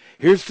another.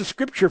 Here's the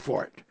scripture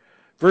for it.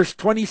 Verse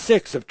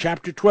 26 of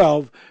chapter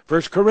 12,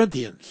 1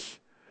 Corinthians.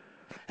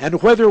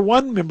 And whether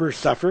one member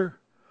suffer,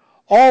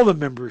 all the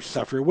members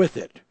suffer with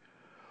it.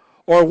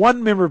 Or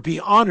one member be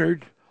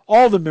honored,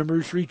 all the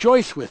members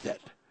rejoice with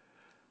it.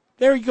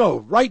 There you go.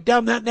 Write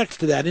down that next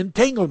to that,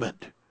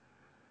 entanglement.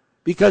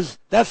 Because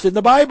that's in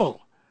the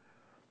Bible.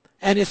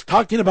 And it's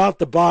talking about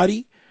the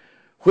body,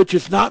 which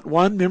is not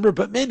one member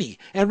but many.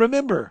 And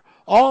remember,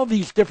 all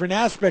these different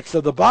aspects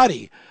of the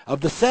body,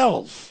 of the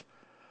cells,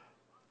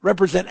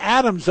 represent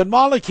atoms and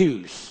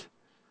molecules.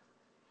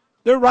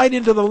 They're right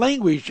into the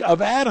language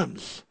of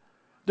atoms.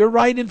 They're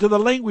right into the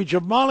language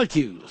of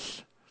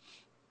molecules.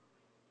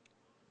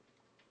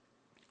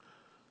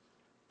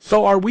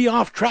 So are we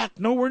off track?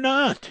 No, we're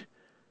not.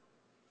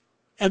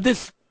 And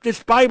this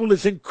Bible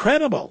is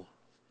incredible.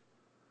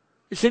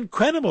 It's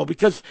incredible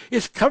because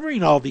it's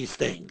covering all these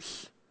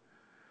things.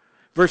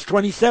 Verse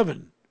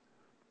 27.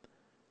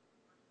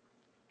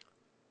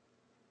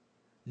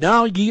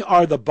 Now ye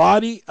are the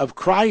body of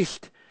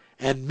Christ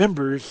and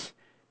members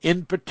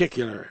in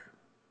particular.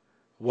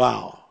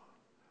 Wow.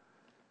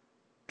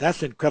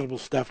 That's incredible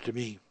stuff to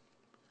me.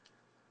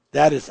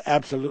 That is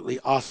absolutely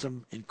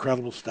awesome,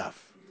 incredible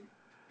stuff.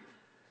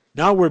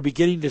 Now we're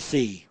beginning to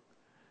see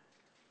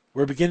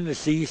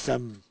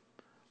some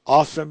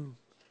awesome,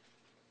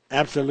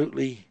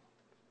 absolutely,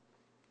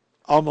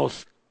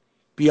 almost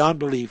beyond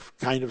belief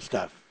kind of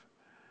stuff.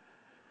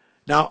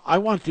 Now I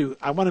want to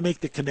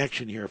make the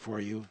connection here for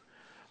you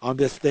on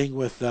this thing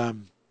with the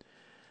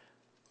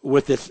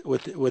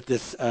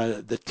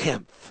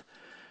 10th.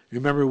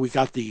 Remember, we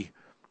got the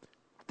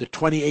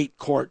 28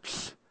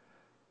 quarts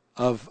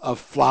of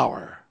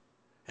flour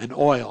and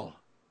oil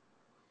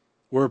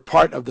were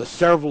part of the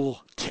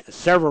several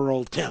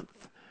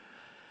tenth.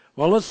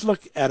 Well, let's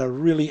look at a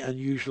really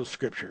unusual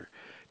scripture.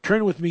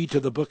 Turn with me to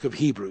the book of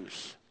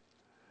Hebrews.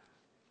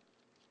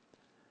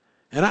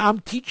 And I'm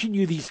teaching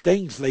you these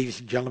things,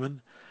 ladies and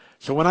gentlemen.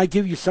 So when I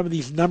give you some of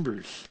these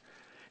numbers,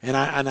 and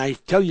I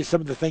tell you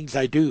some of the things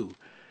I do,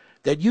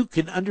 that you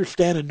can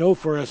understand and know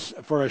for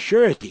a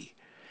surety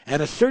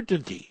and a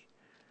certainty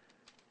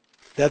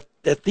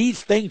that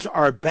these things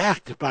are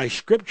backed by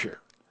Scripture.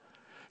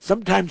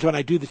 Sometimes when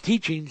I do the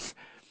teachings,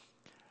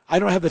 I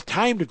don't have the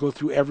time to go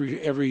through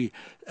every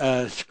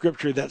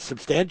Scripture that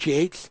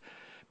substantiates,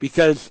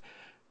 because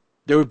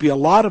there would be a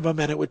lot of them,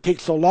 and it would take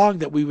so long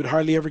that we would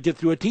hardly ever get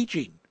through a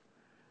teaching.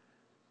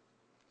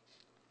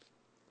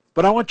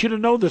 But I want you to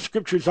know the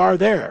Scriptures are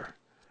there.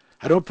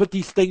 I don't put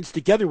these things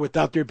together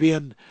without there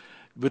being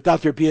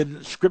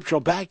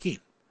scriptural backing.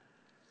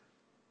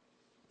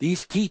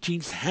 These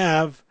teachings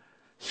have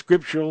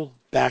scriptural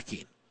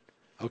backing.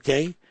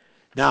 Okay?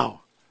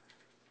 Now,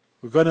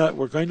 we're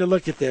going to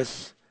look at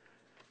this.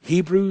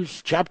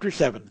 Hebrews chapter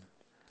 7.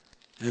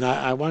 And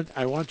I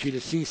want you to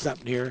see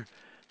something here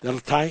that'll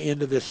tie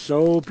into this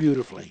so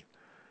beautifully.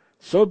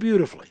 So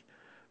beautifully.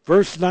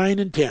 Verse 9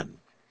 and 10.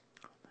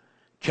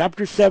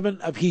 chapter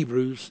 7 of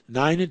Hebrews,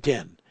 9 and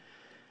 10.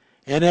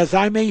 And as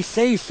I may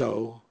say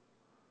so,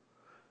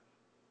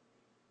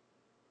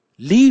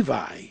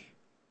 Levi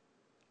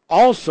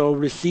also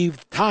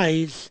received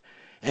tithes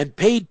and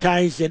paid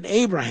tithes in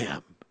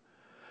Abraham,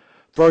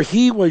 for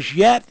he was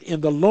yet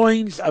in the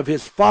loins of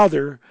his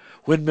father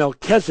when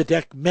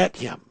Melchizedek met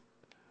him.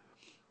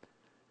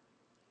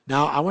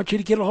 Now, I want you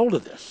to get a hold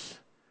of this.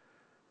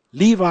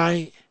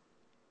 Levi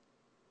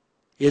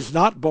is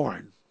not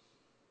born.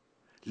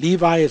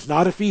 Levi is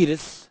not a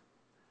fetus,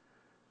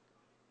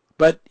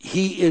 but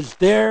he is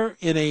there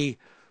in a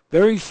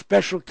very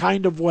special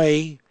kind of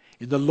way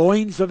in the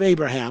loins of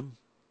Abraham,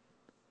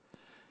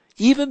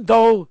 even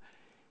though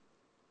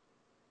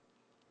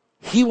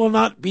he will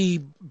not be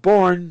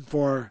born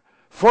for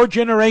 4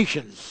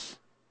 generations.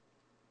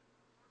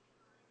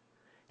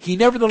 He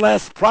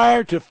nevertheless,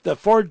 prior to the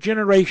 4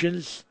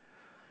 generations,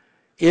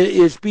 it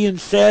is being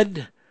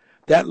said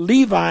that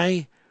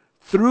Levi,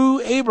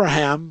 through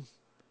Abraham,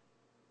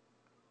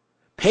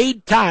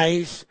 paid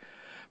tithes,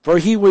 for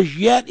he was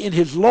yet in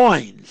his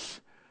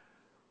loins.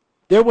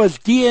 There was a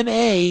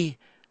DNA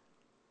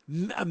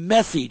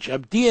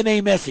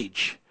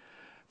message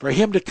for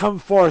him to come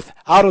forth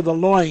out of the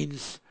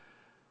loins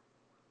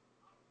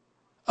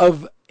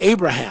of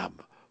Abraham.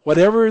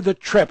 Whatever the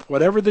trip,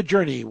 whatever the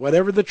journey,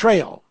 whatever the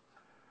trail,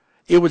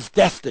 it was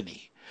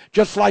destiny.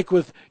 Just like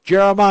with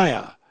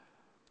Jeremiah.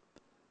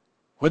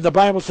 When the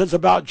Bible says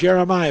about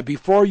Jeremiah,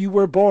 before you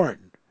were born,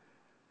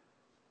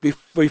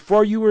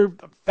 before you were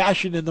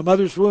fashioned in the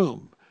mother's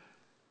womb,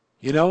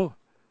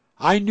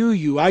 I knew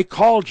you, I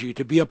called you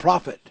to be a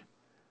prophet.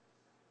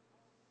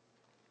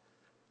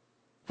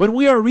 When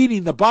we are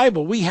reading the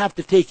Bible, we have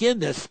to take in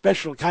this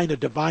special kind of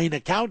divine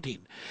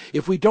accounting.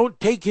 If we don't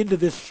take into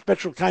this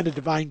special kind of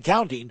divine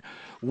counting,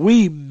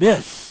 we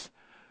miss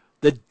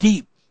the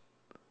deep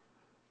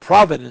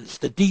providence,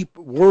 the deep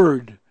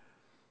word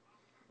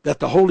that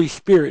the Holy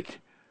Spirit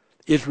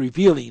is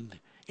revealing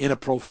in a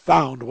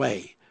profound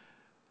way.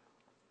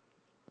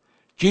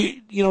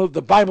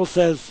 The Bible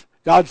says,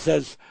 God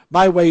says,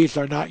 my ways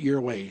are not your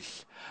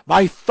ways.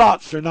 My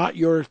thoughts are not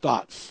your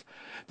thoughts.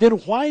 Then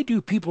why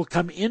do people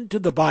come into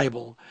the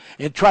Bible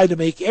and try to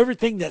make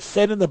everything that's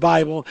said in the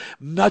Bible,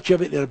 much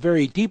of it in a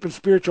very deep and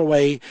spiritual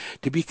way,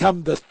 to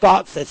become the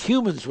thoughts that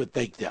humans would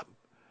think them?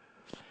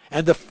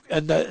 And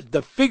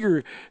the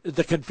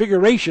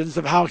configurations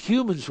of how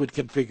humans would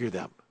configure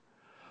them.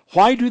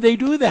 Why do they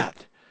do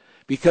that?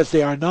 Because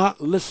they are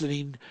not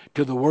listening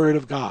to the Word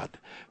of God.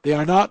 They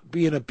are not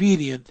being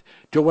obedient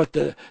to what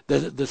the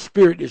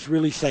Spirit is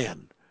really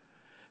saying.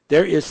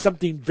 There is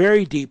something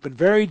very deep and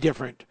very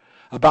different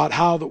about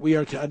how that we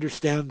are to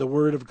understand the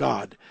Word of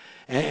God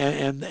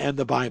and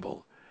the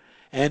Bible.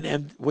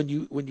 And when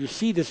you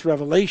see this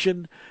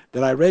revelation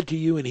that I read to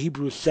you in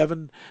Hebrews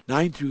 7,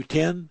 9 through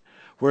 10,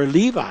 where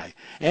Levi,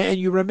 and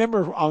you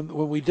remember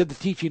when we did the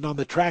teaching on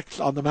the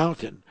tracks on the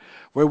mountain,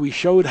 where we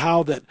showed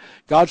how that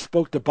God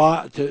spoke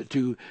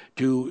to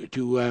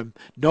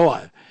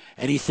Noah,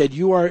 and he said,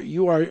 not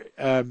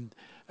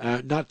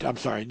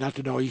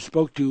to Noah, he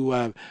spoke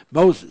to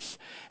Moses,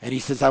 and he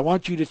says, I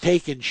want you to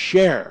take and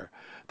share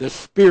the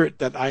spirit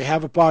that I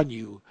have upon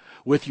you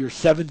with your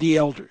 70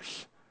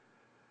 elders.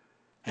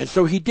 And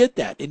so he did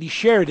that, and he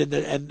shared in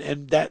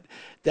that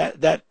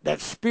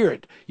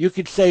spirit. You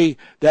could say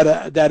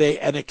that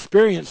an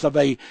experience of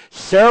a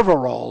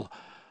several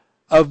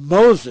of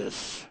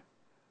Moses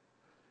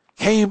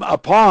came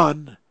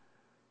upon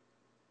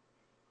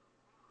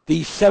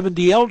these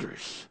 70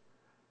 elders.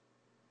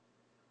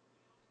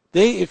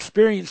 They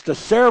experienced a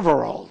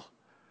several,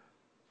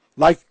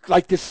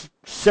 like this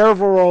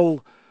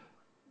several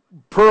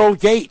pearl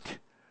gate.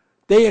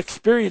 They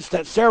experienced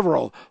that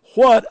several.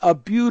 What a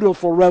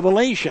beautiful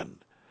revelation.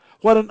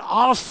 What an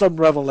awesome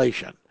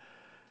revelation.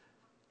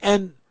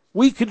 And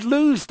we could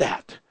lose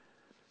that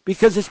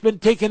because it's been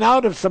taken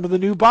out of some of the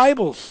new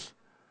Bibles.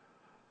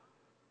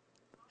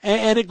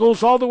 And it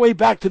goes all the way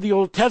back to the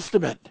Old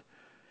Testament.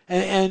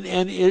 And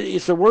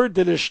it's a word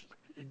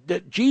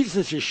that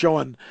Jesus is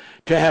shown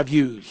to have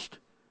used.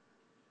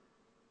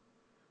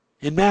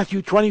 In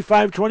Matthew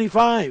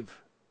 25:25.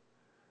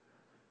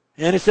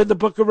 And it's in the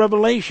book of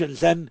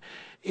Revelations, and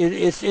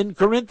it's in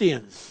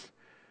Corinthians,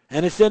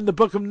 and it's in the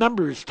book of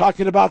Numbers,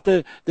 talking about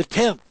the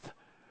 10th,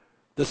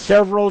 the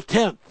several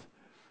 10th,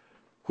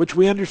 which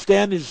we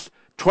understand is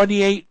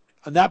 28,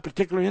 in that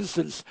particular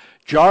instance,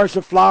 jars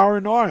of flour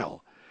and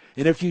oil.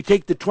 And if you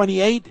take the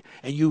 28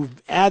 and you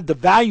add the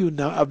value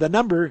of the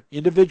number,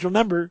 individual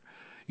number,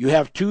 you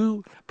have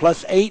 2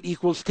 plus 8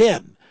 equals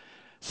 10.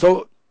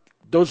 So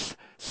those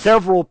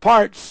several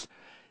parts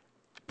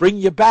bring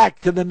you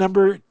back to the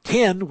number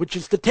 10, which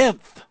is the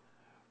 10th.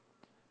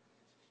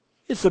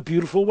 It's a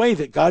beautiful way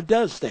that God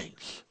does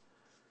things.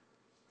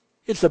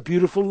 It's a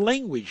beautiful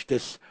language,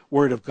 this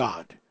Word of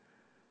God.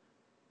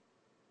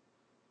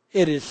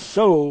 It is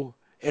so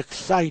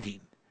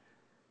exciting.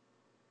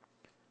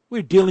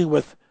 We're dealing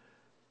with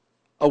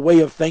a way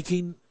of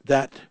thinking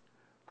that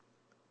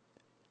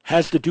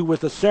has to do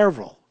with a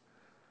several.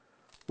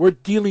 We're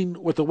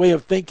dealing with a way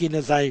of thinking,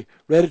 as I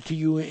read it to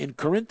you in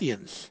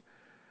Corinthians,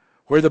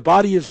 where the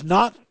body is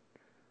not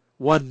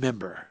one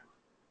member,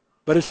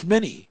 but it's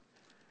many.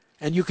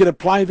 And you could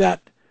apply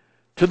that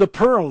to the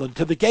pearl and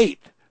to the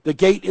gate. The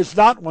gate is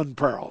not one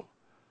pearl.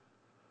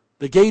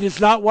 The gate is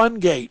not one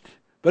gate,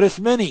 but it's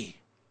many.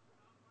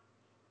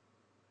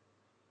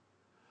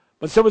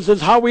 But someone says,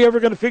 how are we ever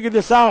going to figure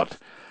this out?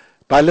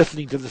 By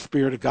listening to the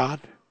Spirit of God.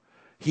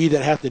 He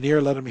that hath an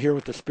ear, let him hear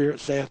what the Spirit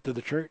saith to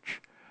the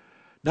church.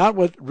 Not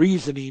what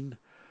reasoning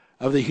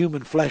of the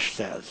human flesh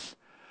says.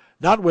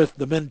 Not with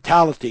the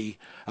mentality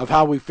of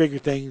how we figure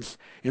things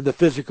in the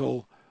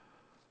physical,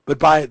 but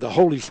by the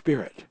Holy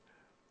Spirit.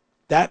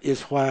 That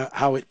is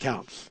how it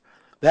counts.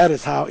 That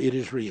is how it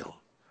is real.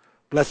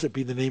 Blessed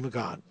be the name of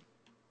God.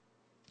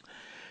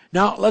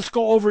 Now, let's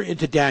go over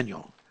into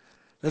Daniel.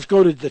 Let's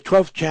go to the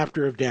 12th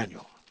chapter of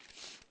Daniel.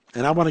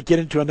 And I want to get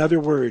into another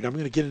word. I'm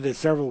going to get into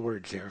several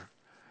words here.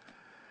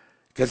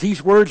 Because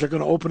these words are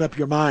going to open up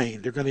your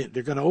mind. They're going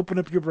to open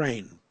up your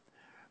brain.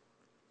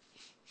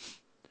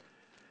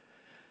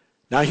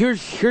 Now,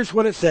 here's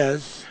what it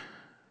says.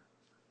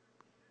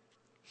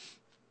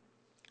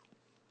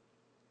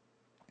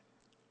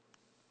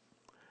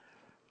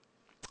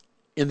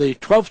 In the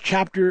 12th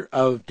chapter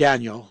of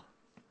Daniel,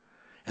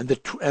 and the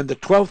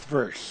 12th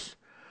verse,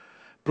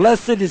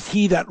 blessed is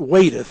he that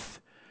waiteth,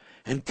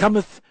 and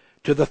cometh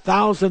to the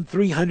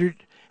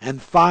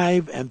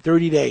 1,305 and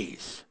 30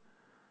 days.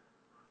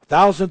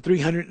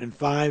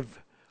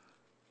 1,305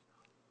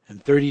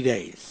 and 30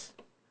 days.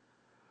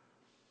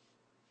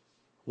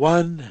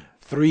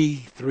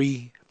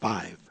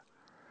 1,335.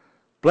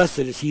 Blessed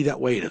is he that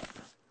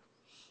waiteth.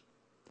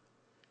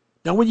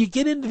 Now, when you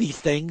get into these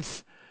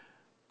things,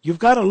 you've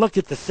got to look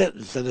at the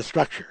sentence and the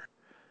structure.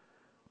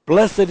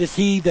 Blessed is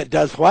he that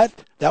does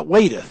what? That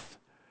waiteth.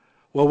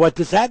 Well, what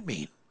does that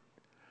mean?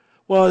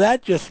 Well,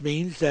 that just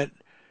means that,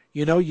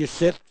 you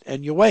sit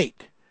and you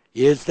wait.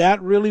 Is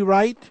that really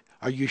right?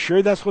 Are you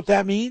sure that's what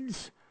that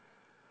means?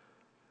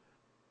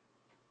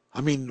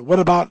 I mean, what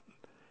about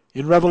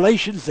in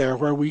Revelations there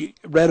where we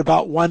read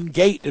about one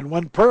gate and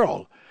one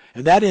pearl,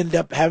 and that ended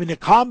up having a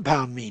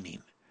compound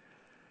meaning.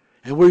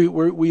 And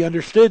we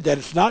understood that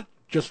it's not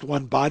just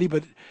one body,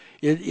 but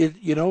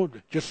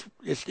it's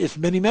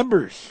many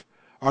members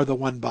are the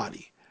one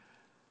body.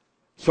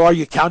 So are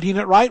you counting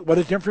it right? What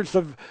a difference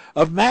of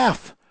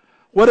math.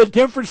 What a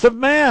difference of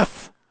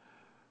math.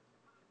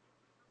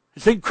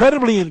 It's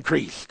incredibly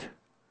increased.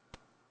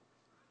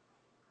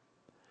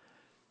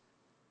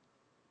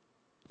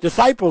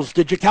 Disciples,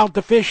 did you count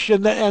the fish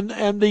and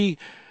the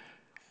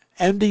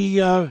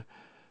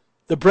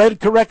bread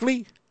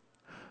correctly?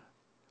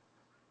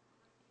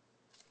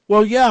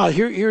 Well, yeah,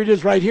 here it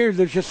is right here.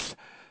 There's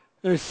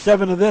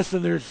 7 of this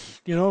and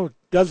there's, a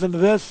dozen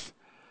of this.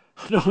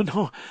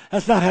 No,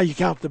 that's not how you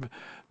count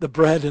the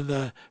bread and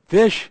the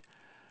fish.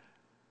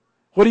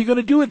 What are you going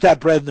to do with that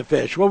bread and the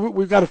fish? Well,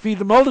 we've got to feed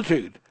the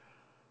multitude.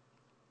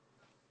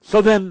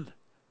 So then,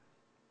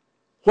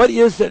 what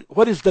is it?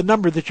 What is the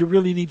number that you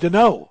really need to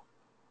know?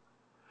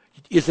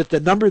 Is it the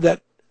number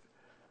that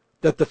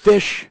the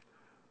fish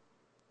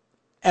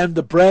and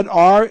the bread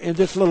are in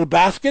this little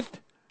basket?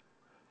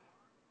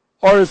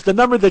 Or is the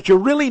number that you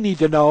really need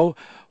to know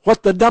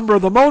what the number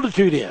of the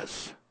multitude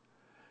is?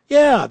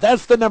 Yeah,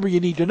 that's the number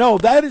you need to know.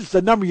 That is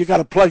the number you got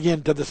to plug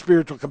into the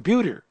spiritual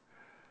computer.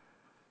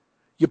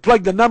 You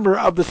plug the number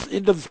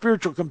into the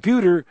spiritual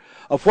computer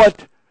of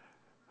what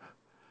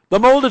the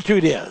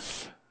multitude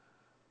is.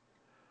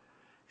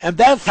 And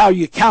that's how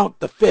you count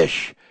the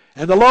fish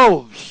and the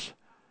loaves.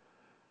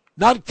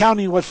 Not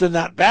counting what's in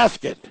that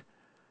basket.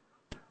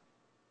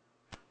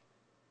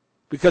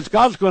 Because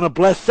God's going to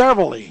bless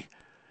severally,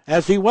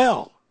 as he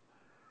will.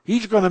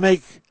 He's going to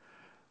make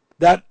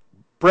that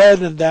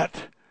bread and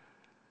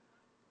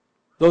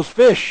those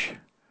fish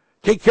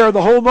take care of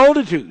the whole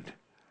multitude.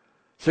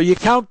 So you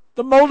count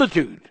the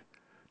multitude.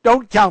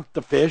 Don't count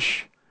the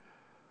fish.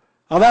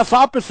 Now that's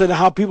opposite of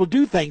how people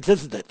do things,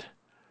 isn't it?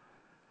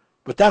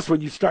 But that's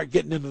when you start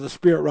getting into the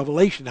spirit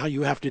revelation, how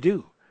you have to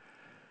do.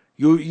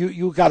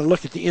 You got to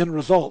look at the end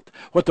result,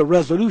 what the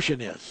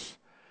resolution is.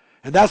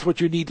 And that's what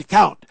you need to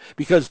count,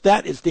 because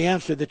that is the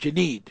answer that you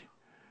need.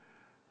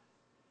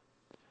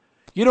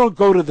 You don't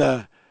go to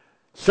the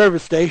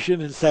service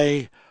station and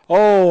say,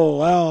 oh,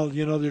 well,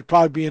 there'd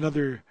probably be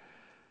another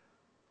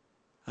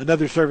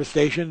service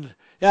station.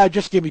 Yeah,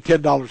 just give me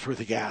 $10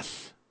 worth of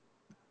gas.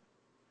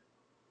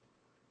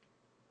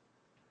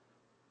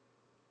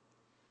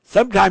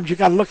 Sometimes you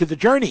got to look at the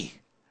journey.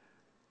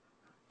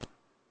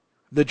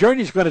 The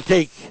journey's going to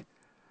take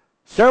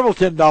several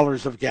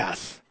 $10 of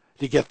gas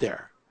to get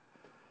there.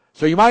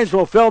 So you might as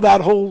well fill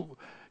that whole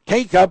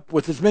tank up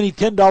with as many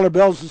 $10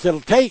 bills as it'll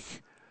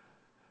take.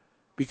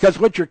 Because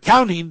what you're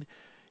counting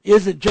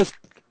isn't just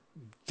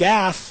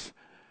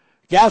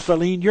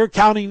gasoline, you're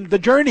counting the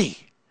journey.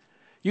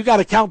 You got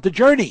to count the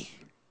journey.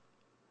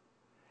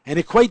 And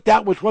equate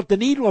that with what the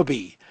need will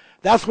be.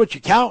 That's what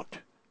you count.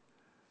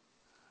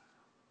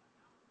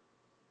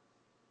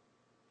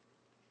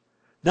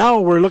 Now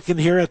we're looking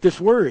here at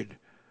this word.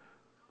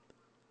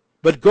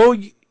 But go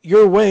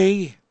your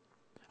way.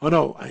 Oh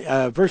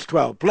no, verse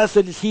 12. Blessed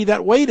is he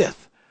that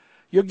waiteth.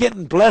 You're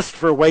getting blessed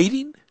for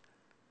waiting?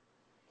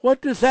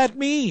 What does that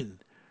mean?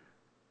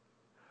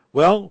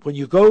 Well, when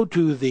you go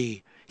to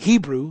the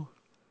Hebrew,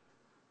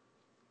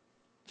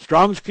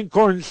 Strong's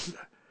Concordance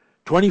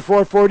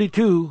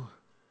 2442,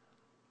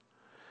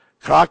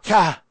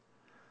 kraka,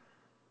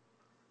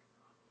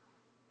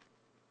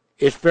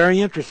 it's very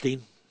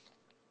interesting.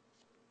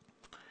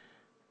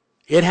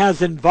 It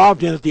has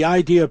involved in it the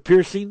idea of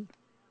piercing.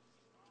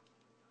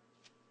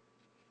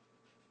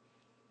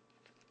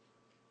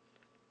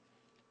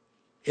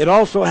 It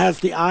also has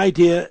the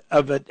idea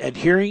of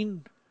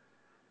adhering.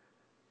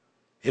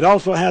 It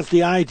also has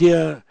the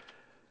idea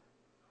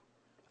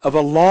of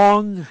a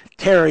long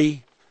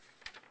tarry,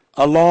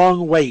 a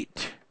long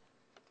wait.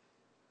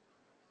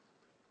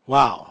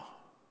 Wow.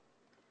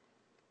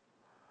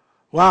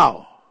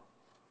 Wow.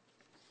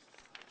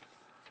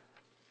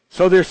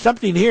 So there's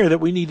something here that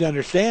we need to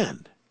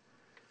understand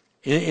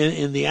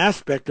in the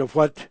aspect of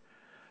what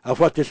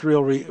this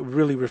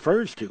really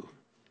refers to.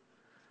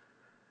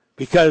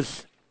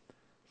 Because,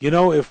 you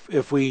know,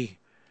 if we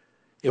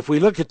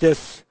look at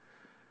this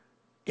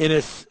in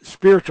a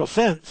spiritual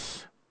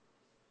sense,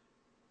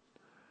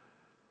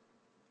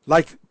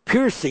 like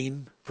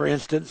piercing, for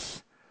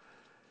instance,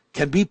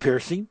 can be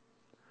piercing,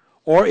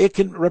 or it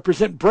can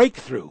represent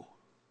breakthrough,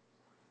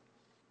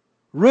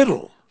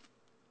 riddle.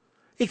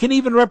 It can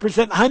even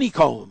represent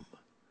honeycomb.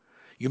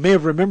 You may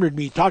have remembered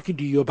me talking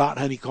to you about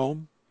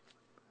honeycomb.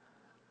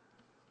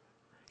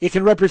 It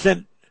can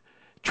represent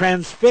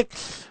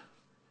transfix.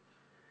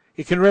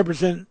 It can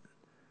represent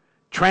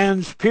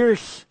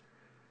transpierce.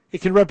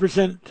 It can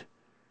represent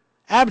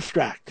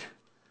abstract.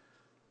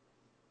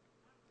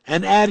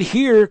 And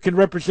adhere can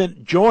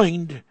represent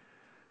joined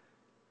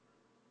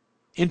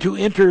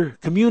into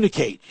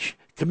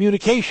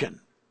communication.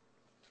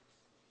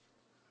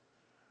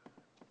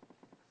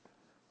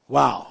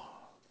 Wow.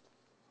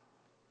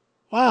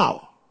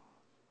 Wow.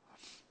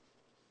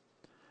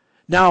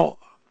 Now,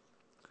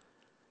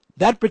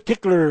 that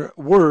particular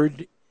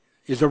word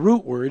is a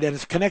root word, and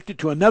it's connected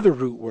to another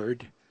root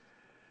word,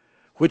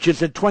 which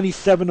is in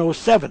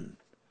 2707,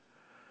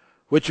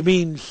 which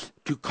means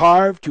to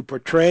carve, to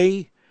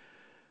portray,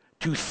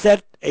 to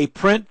set a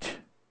print,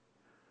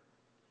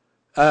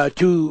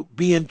 to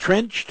be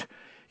entrenched.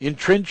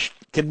 Entrenched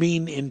can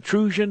mean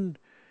intrusion,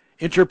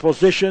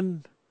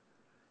 interposition,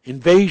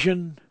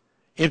 invasion,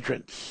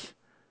 entrance.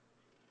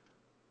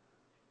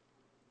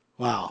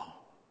 Wow.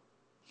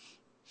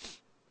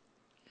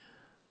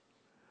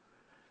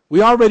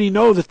 We already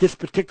know that this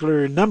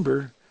particular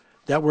number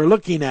that we're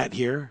looking at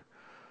here,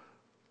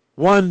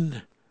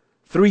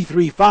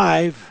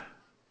 1335,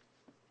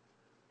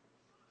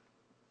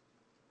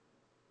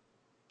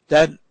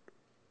 that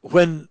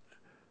when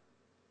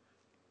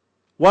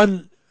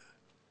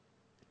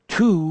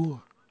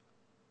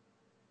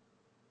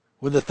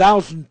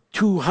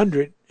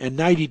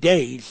 1,290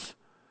 days,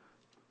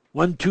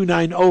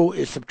 1290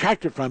 is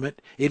subtracted from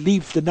it, it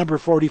leaves the number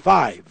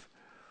 45.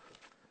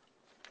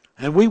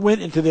 And we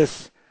went into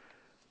this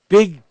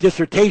big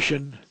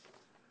dissertation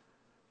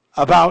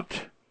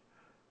about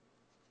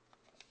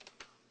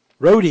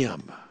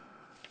rhodium.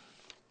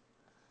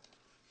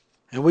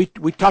 And we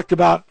talked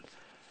about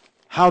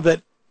how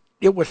that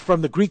it was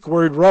from the Greek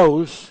word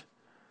rose.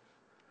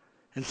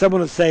 And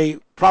someone would say,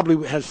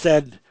 probably has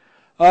said,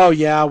 oh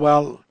yeah,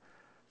 well,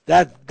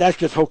 that's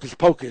just hocus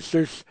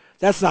pocus.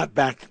 That's not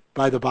backed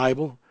by the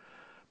Bible.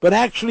 But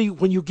actually,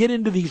 when you get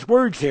into these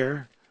words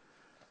here,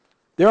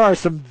 there are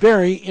some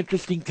very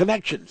interesting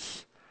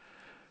connections.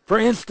 For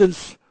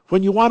instance,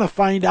 when you want to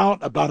find out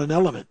about an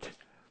element,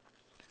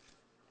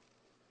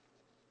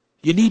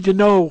 you need to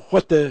know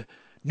what the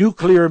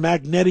nuclear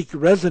magnetic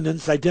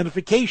resonance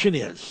identification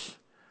is,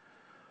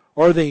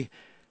 or the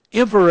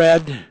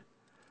infrared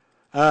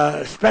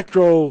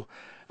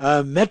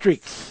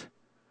spectrometrics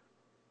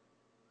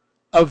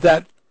of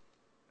that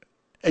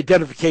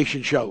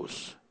identification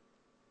shows.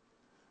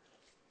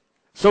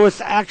 So it's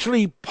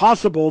actually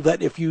possible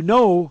that if you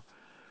know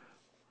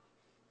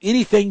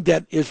anything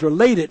that is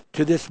related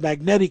to this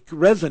magnetic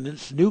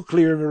resonance,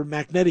 nuclear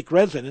magnetic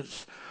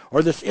resonance,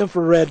 or this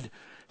infrared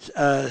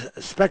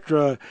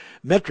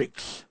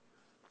spectrometrics,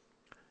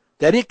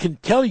 that it can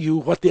tell you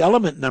what the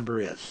element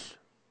number is.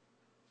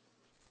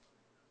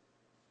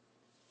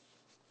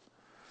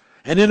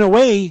 And in a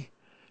way,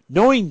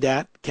 knowing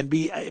that can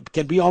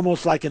be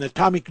almost like an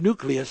atomic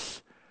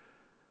nucleus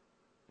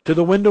to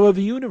the window of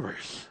the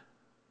universe.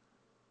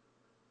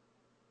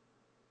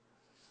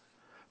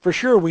 For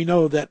sure, we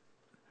know that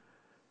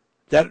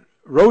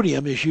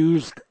rhodium is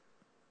used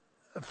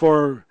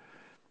for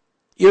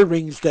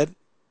earrings that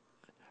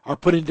are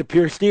put into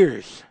pierced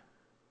ears.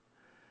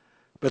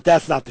 But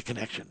that's not the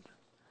connection.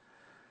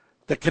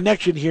 The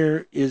connection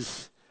here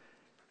is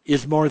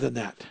more than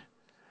that.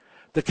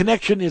 The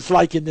connection is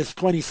like in this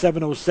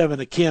 2707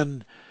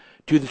 akin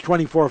to the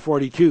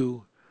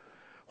 2442,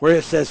 where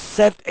it says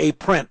set a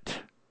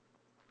print.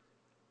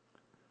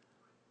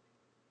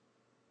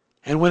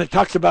 And when it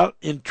talks about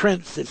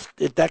entrance,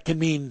 that can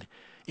mean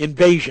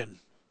invasion.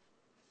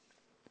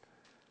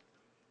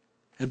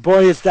 And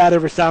boy, is that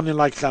ever sounding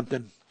like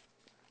something.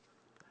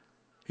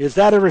 Is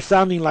that ever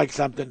sounding like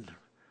something?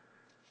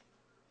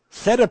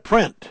 Set a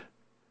print.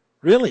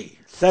 Really,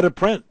 set a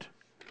print.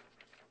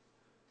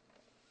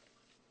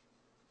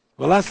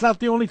 Well, that's not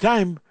the only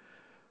time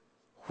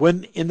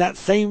when in that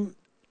same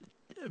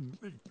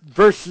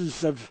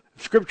verses of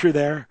Scripture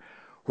there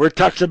where it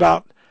talks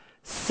about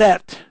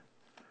set.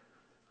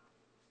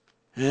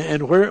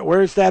 And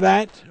where is that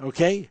at?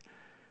 Okay,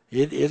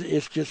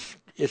 it's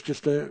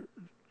just a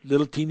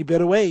little teeny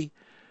bit away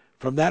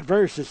from that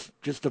verse. It's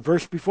just a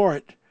verse before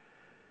it.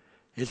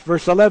 It's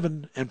verse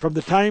 11. And from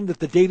the time that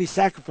the daily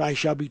sacrifice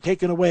shall be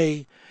taken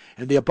away,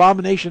 and the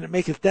abomination that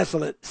maketh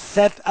desolate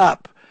set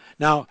up.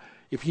 Now,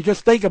 if you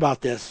just think about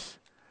this,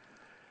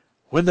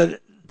 when the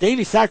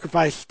daily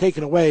sacrifice is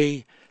taken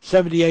away,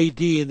 70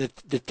 A.D., and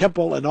the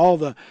temple and all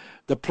the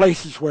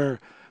places where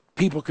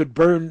people could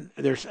burn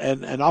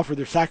and offer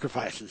their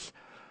sacrifices,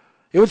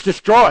 it was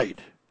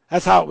destroyed.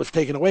 That's how it was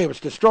taken away. It was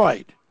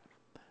destroyed.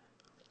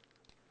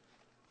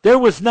 There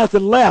was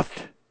nothing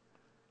left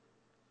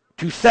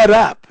to set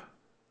up.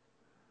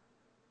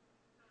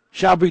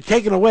 Shall be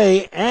taken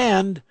away,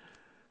 and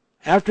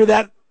after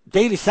that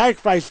daily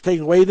sacrifice is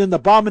taken away, then the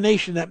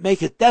abomination that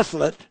maketh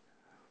desolate.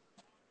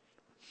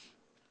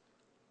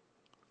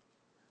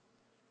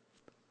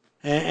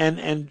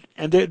 And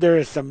there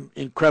is some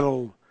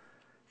incredible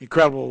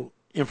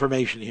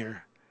information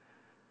here,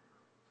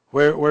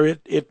 where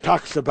it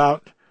talks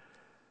about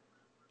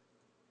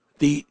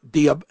the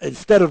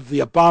instead of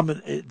the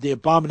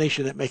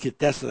abomination that maketh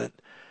desolate,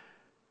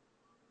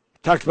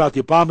 it talks about the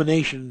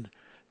abomination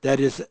that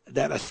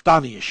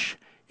astonish.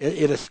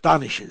 It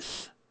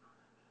astonishes.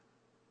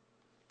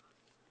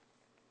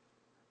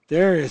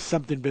 There is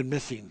something been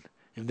missing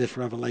in this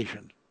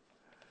revelation.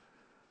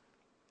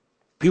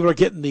 People are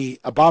getting the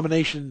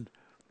abomination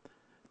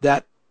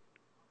that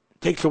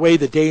takes away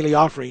the daily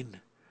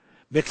offering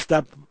mixed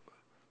up.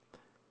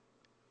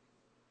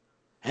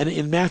 And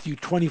in Matthew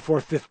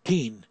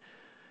 24:15,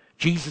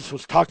 Jesus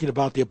was talking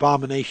about the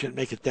abomination that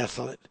maketh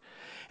desolate.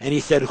 And he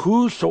said,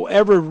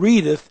 whosoever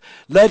readeth,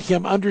 let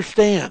him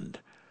understand.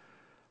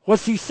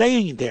 What's he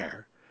saying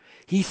there?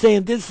 He's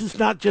saying this is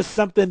not just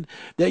something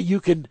that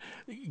you can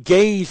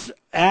gaze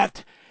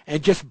at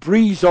and just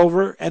breeze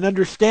over and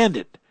understand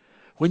it.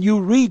 When you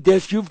read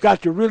this, you've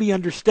got to really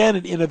understand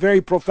it in a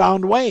very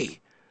profound way.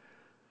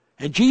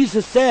 And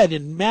Jesus said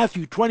in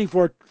Matthew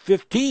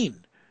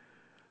 24:15,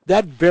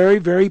 that very,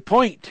 very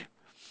point.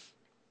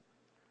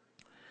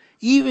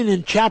 Even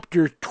in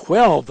chapter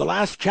 12, the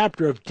last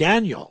chapter of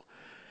Daniel,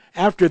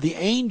 after the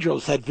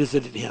angels had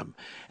visited him,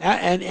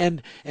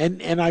 and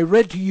I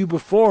read to you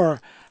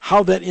before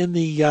how that in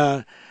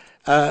the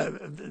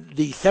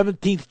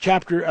 17th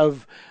chapter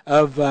the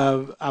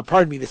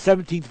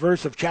 17th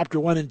verse of chapter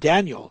 1 in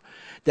Daniel,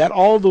 that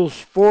all those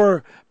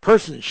four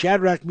persons,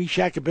 Shadrach,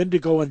 Meshach,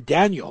 Abednego, and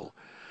Daniel,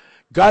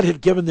 God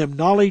had given them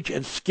knowledge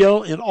and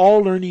skill in all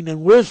learning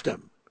and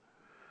wisdom.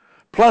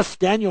 Plus,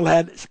 Daniel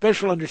had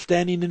special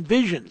understanding in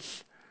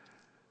visions.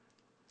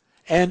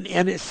 And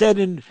it said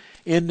in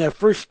the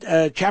first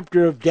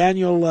chapter of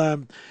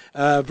Daniel,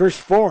 verse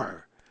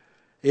 4,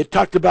 it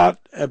talked about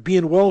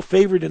being well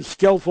favored and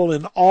skillful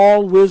in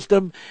all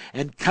wisdom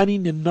and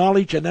cunning in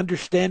knowledge and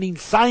understanding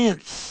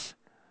science.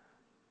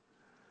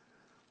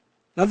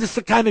 Now, this is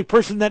the kind of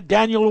person that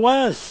Daniel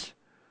was.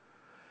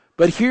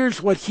 But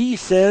here's what he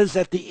says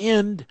at the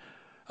end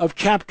of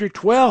chapter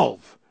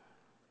 12.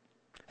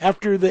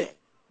 After the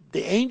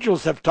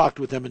angels have talked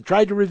with him and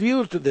tried to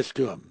reveal this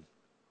to him.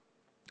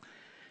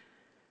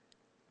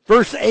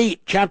 Verse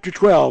 8, chapter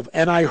 12,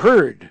 and I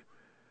heard,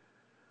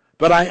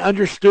 but I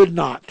understood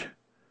not.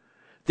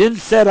 Then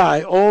said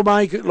I, O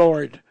my good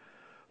Lord,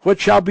 what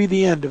shall be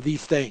the end of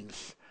these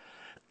things?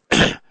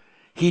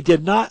 He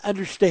did not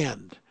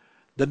understand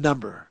the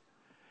number.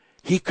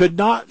 He could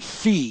not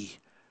see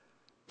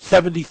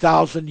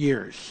 70,000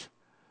 years.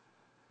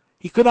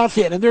 He could not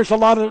see it. And there's a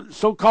lot of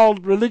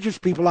so-called religious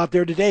people out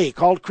there today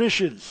called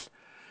Christians.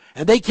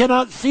 And they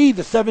cannot see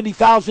the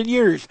 70,000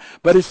 years,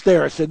 but it's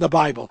there. It's in the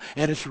Bible,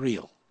 and it's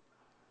real.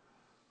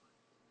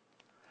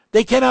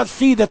 They cannot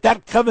see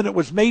that covenant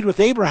was made with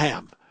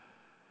Abraham.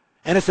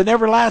 And it's an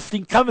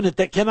everlasting covenant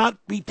that cannot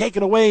be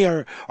taken away,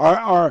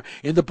 or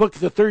in the book,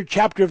 the 3rd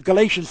chapter of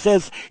Galatians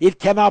says it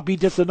cannot be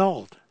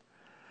disannulled.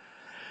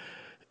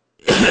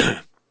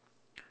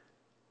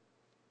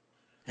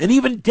 And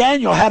even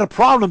Daniel had a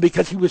problem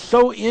because he was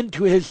so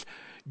into his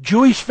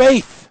Jewish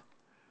faith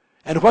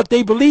and what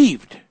they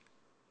believed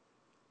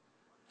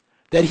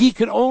that he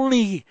could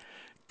only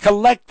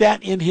collect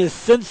that in his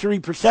sensory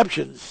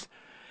perceptions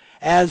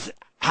as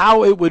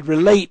how it would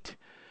relate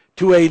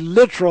to a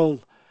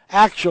literal,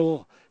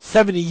 actual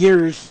 70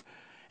 years,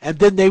 and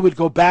then they would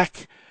go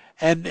back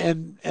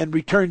and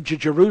return to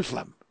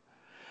Jerusalem.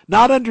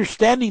 Not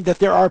understanding that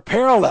there are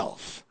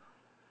parallels.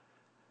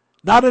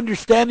 Not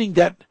understanding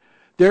that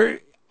there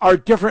are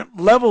different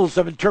levels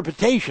of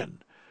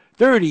interpretation.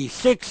 30,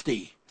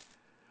 60,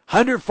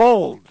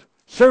 100-fold,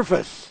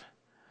 surface.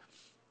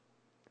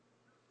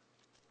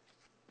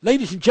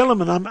 Ladies and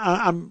gentlemen,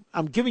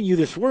 I'm giving you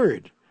this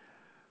word.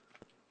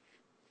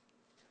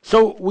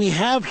 So we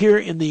have here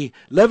in the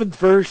 11th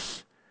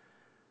verse,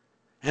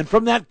 and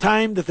from that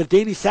time that the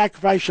daily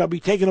sacrifice shall be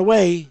taken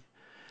away,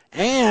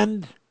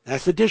 and,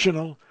 that's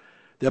additional,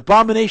 the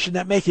abomination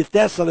that maketh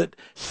desolate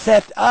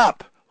set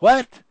up.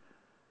 What?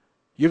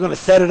 You're going to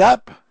set it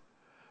up?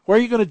 Where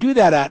are you going to do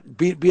that at,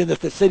 being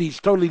that the city's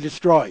totally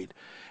destroyed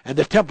and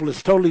the temple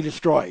is totally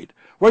destroyed?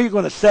 Where are you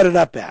going to set it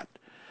up at?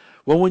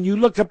 Well, when you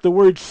look up the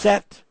word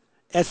set,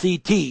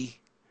 S-E-T,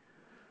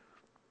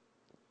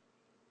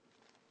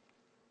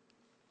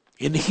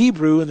 in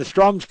Hebrew, in the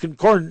Strong's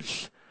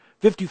Concordance,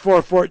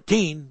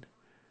 54:14,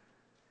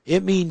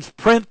 it means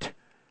print,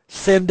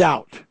 send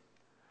out.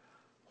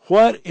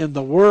 What in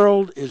the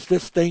world is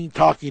this thing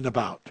talking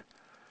about?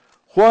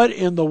 What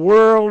in the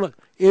world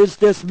is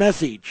this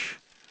message?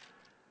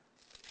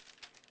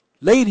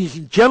 Ladies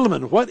and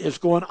gentlemen, what is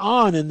going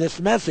on in this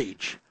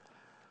message?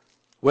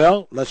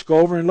 Well, let's go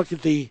over and look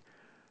at the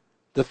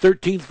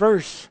 13th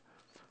verse,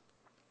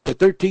 the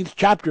 13th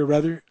chapter,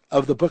 rather,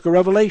 of the book of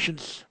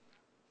Revelations.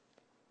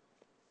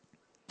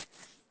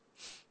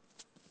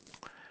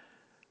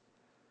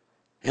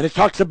 And it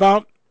talks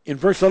about, in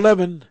verse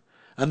 11,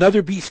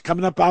 another beast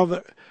coming up out of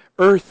the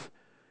earth,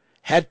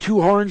 had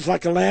two horns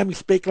like a lamb, he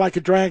spake like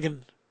a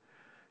dragon.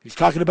 He's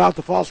talking about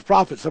the false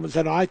prophet. Someone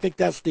said, oh, I think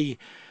that's the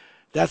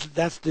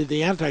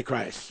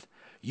Antichrist.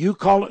 You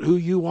call it who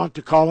you want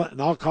to call it,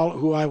 and I'll call it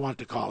who I want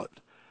to call it.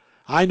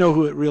 I know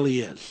who it really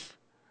is.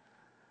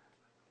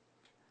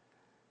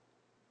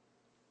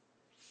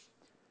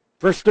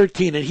 Verse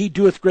 13, and he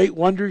doeth great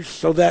wonders,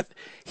 so that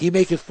he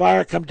maketh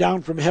fire come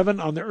down from heaven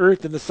on the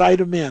earth in the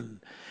sight of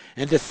men,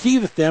 and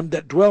deceiveth them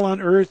that dwell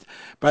on earth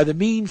by the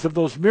means of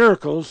those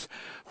miracles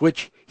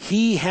which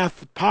he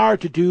hath power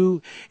to do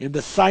in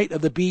the sight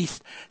of the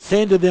beast,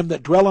 saying to them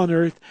that dwell on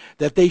earth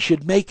that they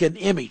should make an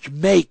image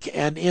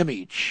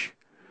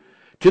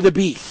to the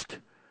beast,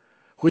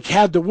 which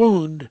had the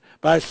wound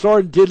by a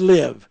sword and did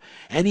live,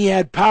 and he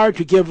had power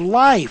to give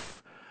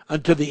life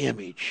unto the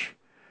image.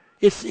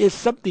 It's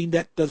something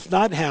that does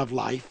not have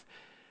life.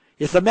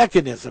 It's a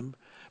mechanism,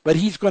 but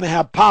he's going to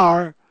have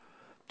power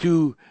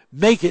to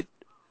make it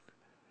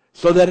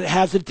so that it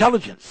has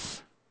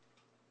intelligence,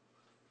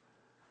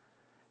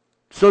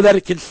 so that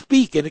it can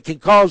speak, and it can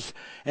cause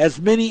as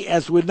many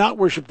as would not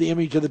worship the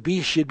image of the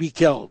beast should be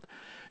killed.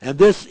 And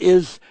this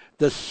is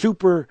the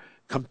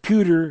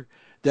supercomputer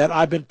that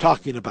I've been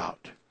talking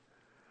about.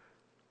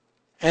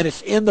 And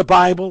it's in the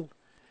Bible,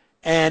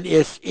 and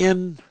it's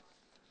in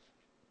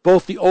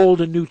both the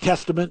Old and New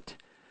Testament,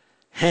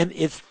 and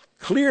it's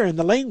clear in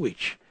the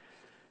language.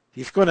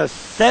 He's going to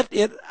set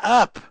it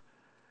up.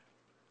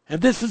 And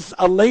this is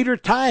a later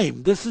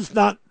time. This is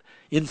not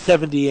in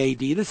 70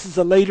 A.D. This is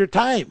a later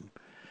time.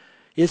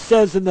 It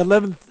says in the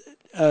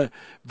 11th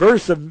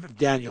verse of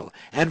Daniel,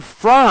 and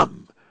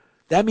from,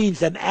 that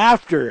means and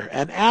after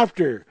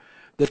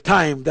the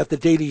time that the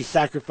daily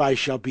sacrifice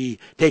shall be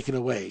taken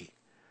away.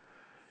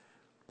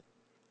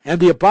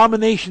 And the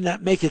abomination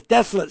that maketh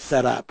desolate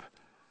set up.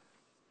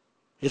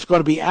 It's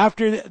going to be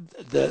after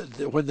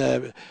when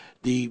the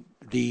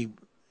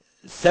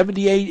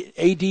 70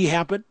 A.D.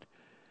 happened,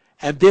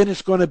 and then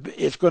it's going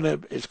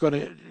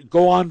to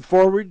go on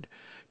forward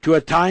to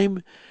a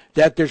time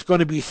that there's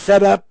going to be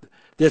set up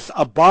this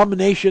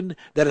abomination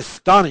that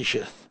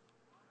astonisheth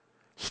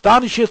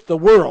the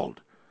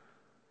world,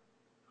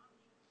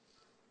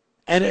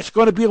 and it's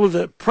going to be able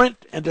to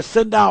print and to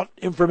send out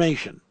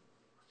information,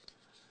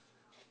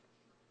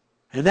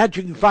 and that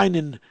you can find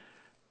in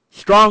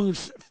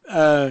Strong's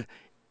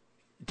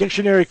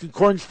Dictionary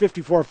Concordance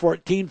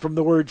 54:14 from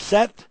the word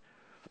set,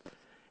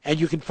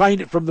 and you can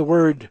find it from the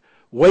word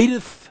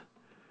waiteth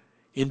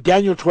in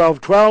Daniel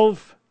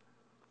 12:12,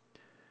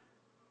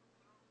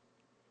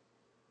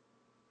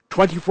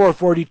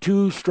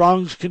 24:42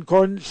 Strong's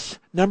Concordance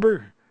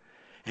number,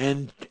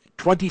 and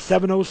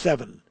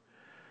 2707.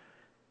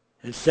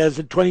 It says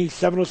in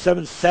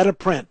 2707, set a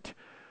print,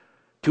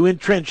 to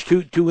entrench,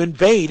 to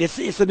invade.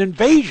 It's an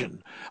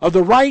invasion of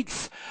the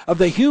rights of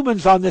the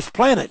humans on this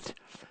planet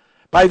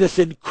by this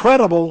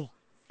incredible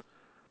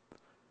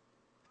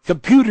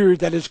computer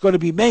that is going to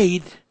be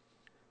made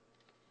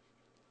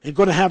and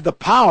going to have the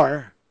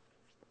power.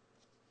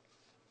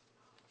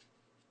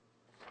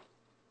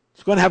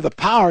 It's going to have the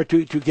power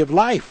to give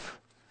life.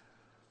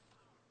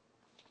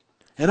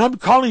 And I'm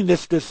calling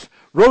this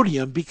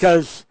rhodium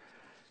because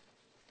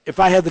if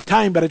I had the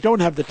time, but I don't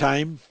have the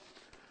time,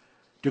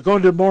 to go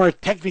into more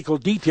technical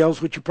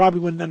details, which you probably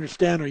wouldn't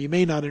understand or you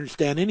may not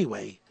understand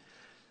anyway,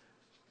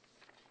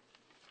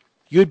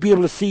 you'd be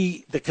able to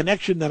see the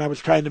connection that I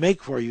was trying to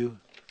make for you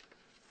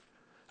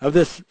of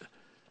this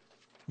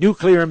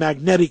nuclear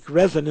magnetic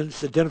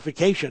resonance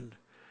identification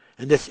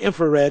and this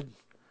infrared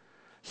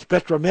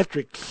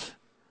spectrometrics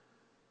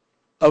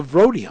of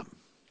rhodium.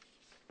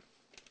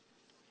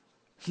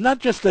 It's not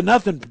just a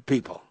nothing,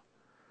 people.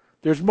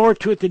 There's more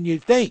to it than you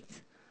think.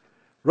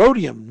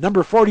 Rhodium,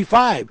 number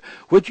 45,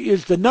 which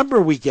is the number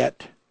we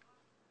get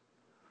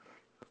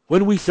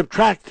when we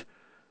subtract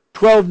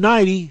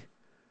 1290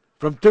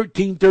 From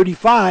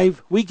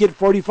 1335, we get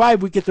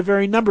 45. We get the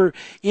very number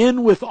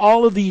in with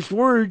all of these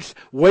words,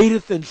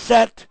 waiteth and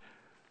set,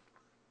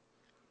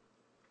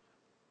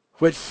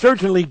 which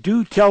certainly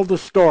do tell the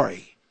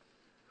story.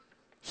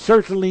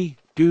 Certainly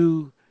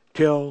do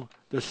tell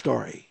the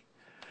story.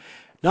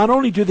 Not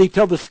only do they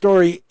tell the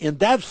story in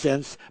that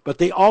sense, but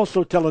they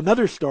also tell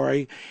another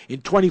story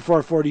in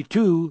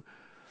 2442,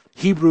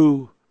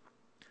 Hebrew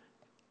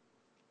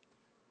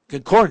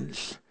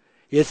Concordance.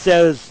 It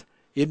says,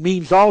 it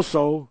means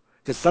also,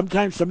 because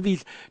sometimes some of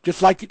these,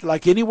 just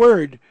like any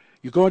word,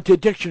 you go into a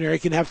dictionary,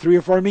 it can have 3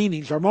 or 4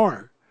 meanings or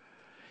more.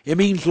 It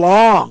means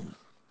long.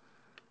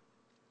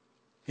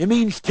 It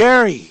means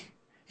tarry.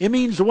 It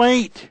means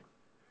wait.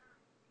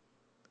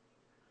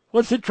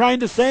 What's it trying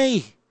to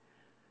say?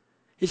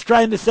 It's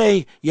trying to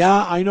say,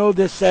 yeah, I know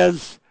this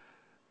says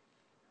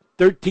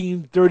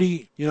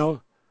 1330,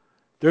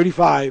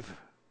 35.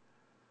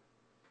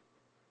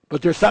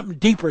 But there's something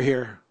deeper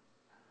here.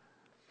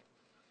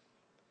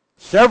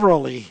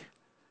 Severally,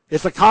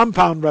 it's a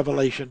compound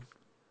revelation.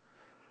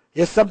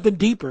 It's something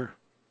deeper.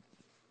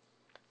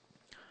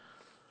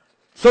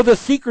 So the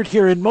secret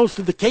here in most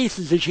of the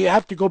cases is you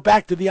have to go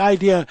back to the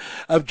idea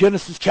of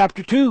Genesis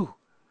chapter 2,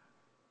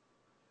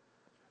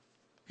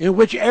 in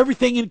which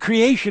everything in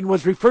creation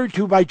was referred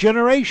to by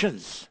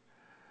generations.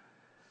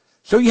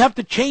 So you have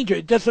to change it.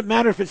 It doesn't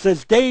matter if it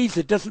says days.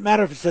 It doesn't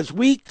matter if it says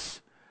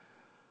weeks.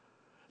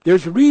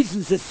 There's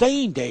reasons it's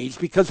saying days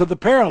because of the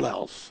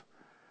parallels.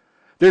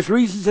 There's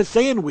reasons it's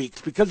saying weeks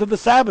because of the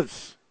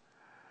Sabbaths.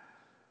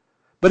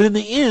 But in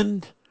the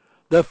end,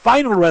 the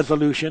final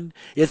resolution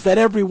is that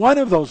every one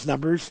of those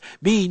numbers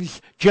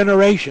means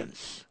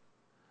generations.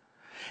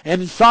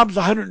 And in Psalms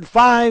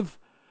 105,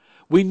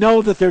 we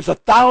know that there's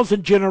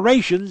 1,000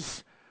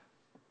 generations.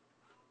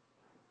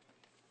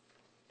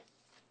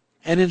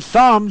 And in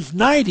Psalms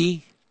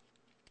 90,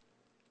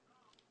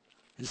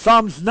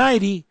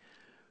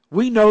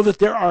 we know that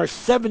there are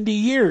 70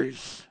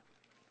 years.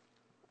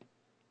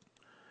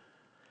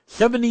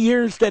 70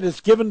 years that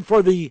is given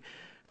for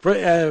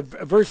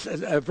verse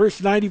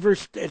 90,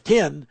 verse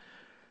 10.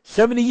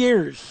 70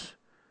 years,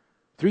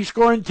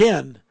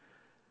 70,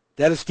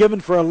 that is given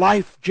for a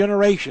life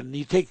generation.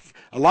 You take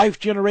a life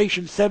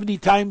generation 70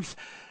 times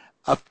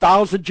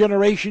 1,000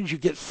 generations, you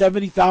get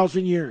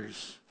 70,000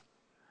 years.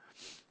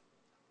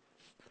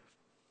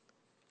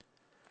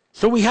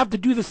 So we have to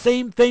do the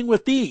same thing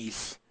with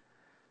these.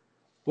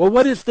 Well,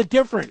 what is the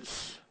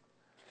difference?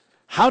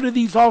 How do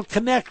these all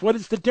connect? What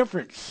is the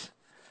difference?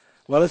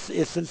 Well,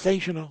 it's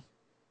sensational.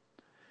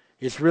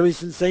 It's really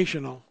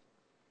sensational.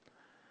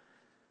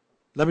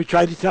 Let me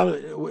try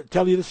to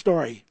tell you the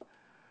story.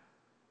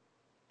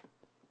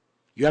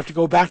 You have to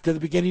go back to the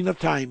beginning of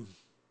time.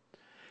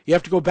 You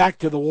have to go back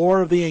to the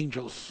war of the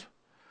angels,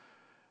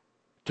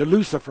 to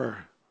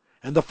Lucifer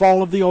and the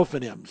fall of the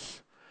Ophanims,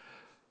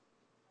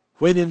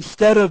 when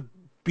instead of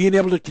being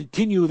able to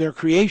continue their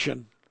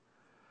creation,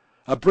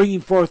 of bringing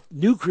forth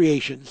new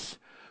creations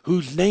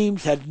whose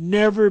names had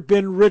never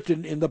been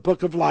written in the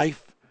book of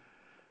life,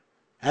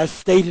 as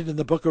stated in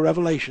the book of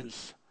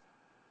Revelations.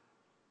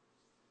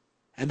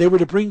 And they were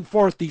to bring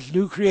forth these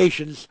new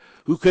creations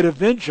who could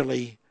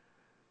eventually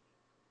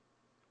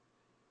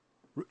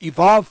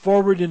evolve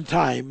forward in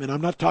time, and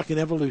I'm not talking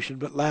evolution,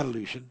 but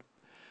latitude,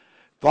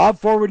 evolve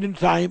forward in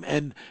time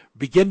and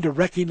begin to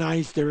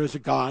recognize there is a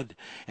God,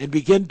 and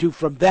begin to,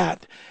 from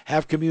that,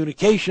 have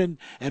communication,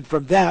 and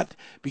from that,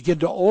 begin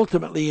to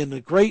ultimately, in a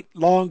great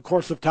long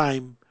course of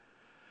time,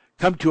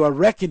 come to a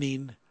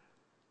reckoning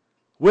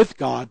with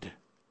God,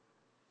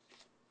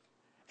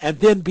 and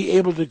then be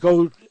able to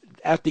go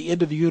at the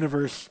end of the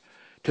universe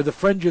to the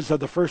fringes of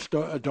the first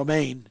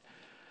domain,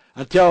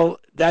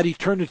 until that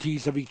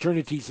eternities of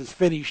eternities is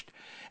finished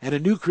and a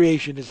new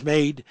creation is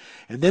made,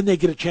 and then they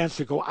get a chance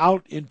to go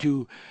out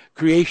into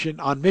creation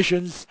on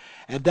missions,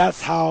 and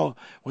that's how,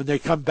 when they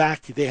come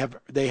back, they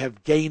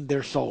have gained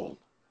their soul.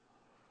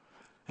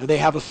 And they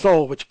have a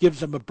soul which gives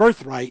them a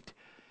birthright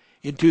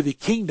into the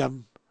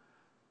kingdom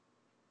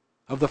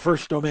of the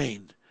first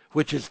domain,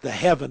 which is the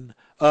heaven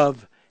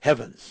of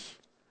heavens.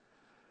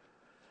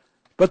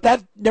 But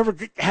that never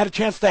had a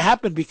chance to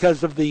happen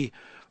because of the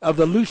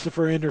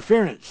Lucifer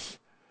interference,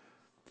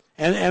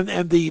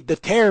 and the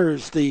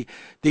tares, the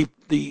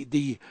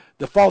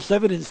false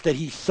evidence that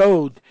he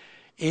sowed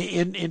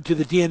into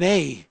the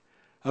DNA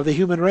of the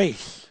human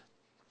race.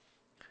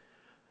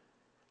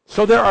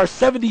 So there are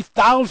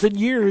 70,000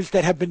 years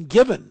that have been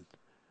given.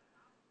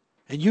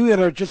 And you that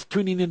are just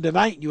tuning in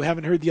tonight and you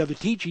haven't heard the other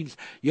teachings,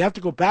 you have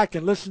to go back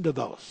and listen to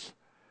those.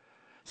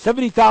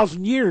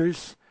 70,000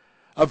 years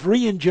of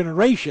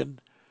regeneration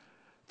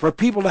for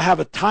people to have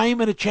a time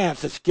and a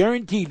chance. That's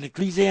guaranteed in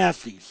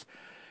Ecclesiastes.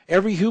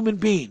 Every human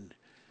being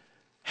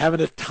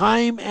having a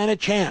time and a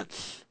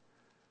chance.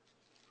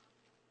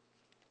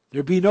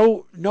 There'd be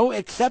no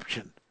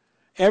exception.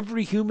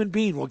 Every human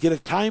being will get a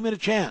time and a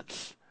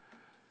chance.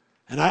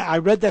 And I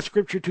read that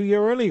scripture to you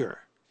earlier.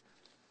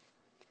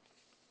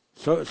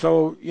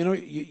 So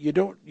you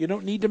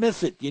don't need to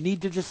miss it. You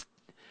need to just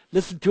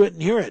listen to it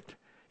and hear it.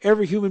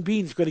 Every human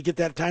being is going to get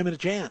that time and a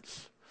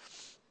chance.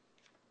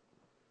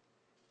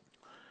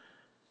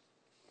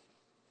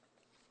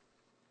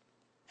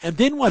 And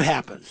then what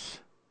happens?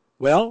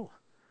 Well,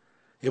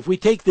 if we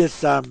take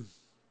this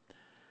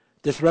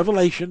this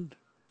revelation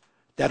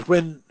that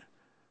when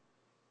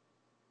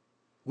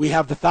we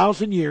have the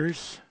 1,000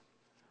 years,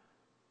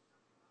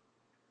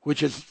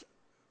 which is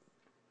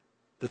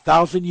the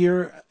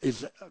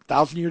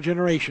 1,000-year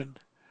generation,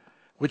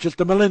 which is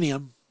the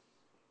millennium.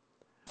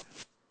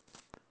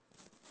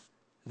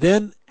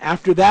 Then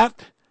after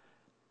that,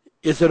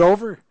 is it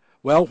over?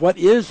 Well, what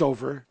is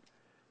over?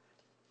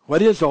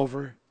 What is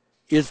over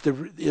is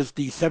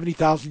the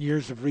 70,000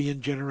 years of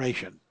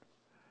regeneration.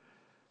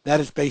 That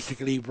is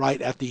basically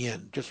right at the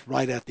end, just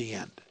right at the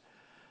end.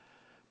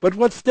 But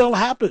what still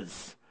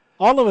happens?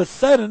 All of a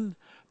sudden,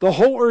 the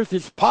whole earth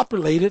is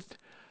populated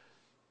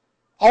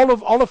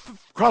all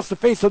across the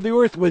face of the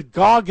earth with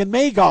Gog and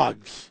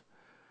Magogs.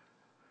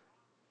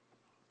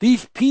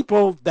 These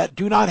people that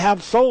do not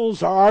have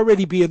souls are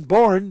already being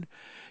born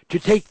to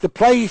take the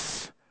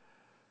place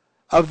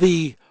of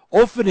the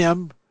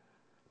Ophanim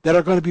that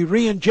are going to be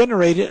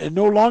regenerated and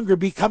no longer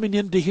be coming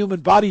into human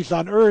bodies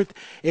on earth,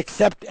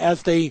 except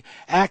as they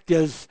act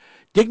as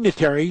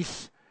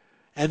dignitaries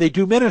and they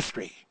do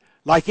ministry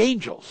like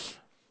angels.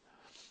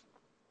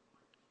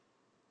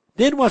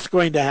 Then what's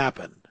going to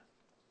happen?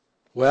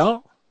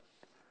 Well,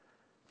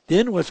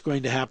 then what's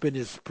going to happen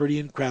is pretty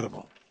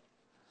incredible.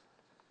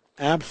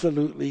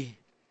 Absolutely,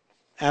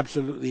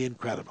 absolutely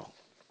incredible.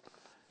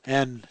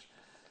 And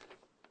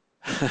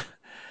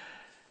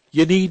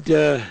you need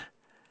to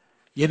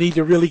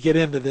really get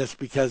into this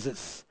because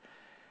it's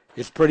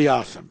pretty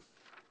awesome.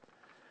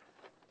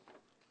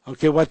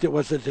 Okay, what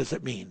does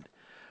it mean?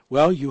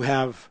 Well, you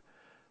have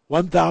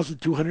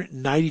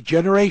 1,290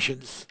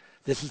 generations.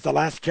 This is the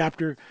last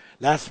chapter,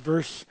 last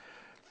verse,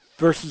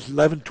 verses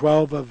 11,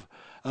 12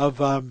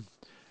 of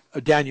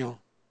Daniel.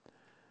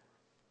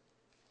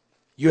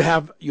 You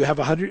have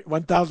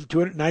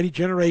 1,290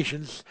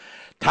 generations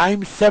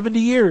times 70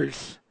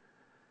 years,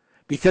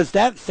 because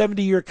that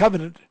 70-year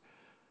covenant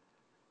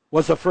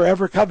was a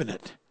forever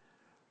covenant.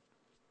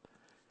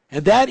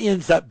 And that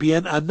ends up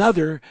being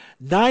another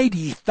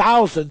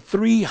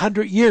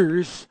 90,300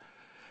 years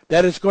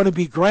that is going to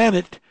be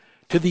granted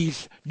to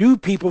these new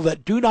people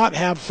that do not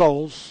have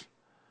souls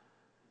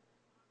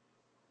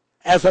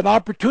as an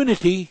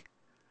opportunity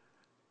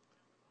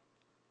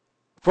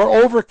for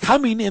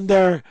overcoming in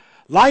their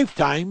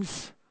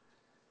lifetimes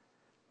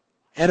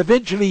and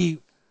eventually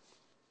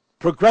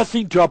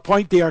progressing to a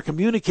point they are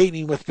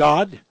communicating with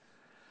God.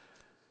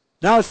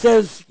 Now it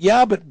says,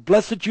 yeah, but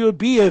blessed you would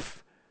be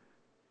if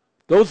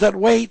those that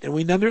wait, and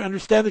we never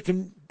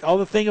understand all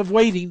the thing of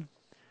waiting,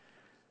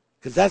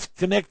 because that's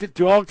connected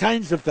to all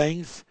kinds of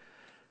things.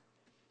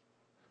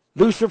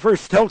 Lucifer's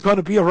still going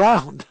to be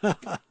around.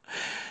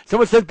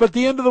 Someone said, but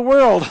the end of the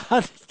world,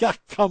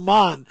 come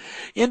on,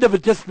 end of a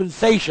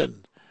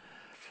dispensation.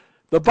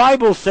 The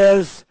Bible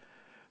says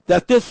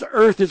that this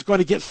earth is going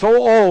to get so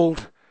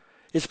old,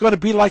 it's going to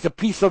be like a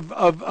piece of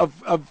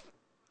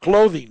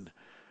clothing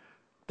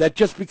that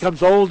just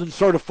becomes old and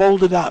sort of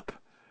folded up.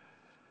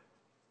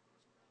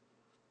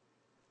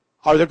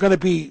 Are there going to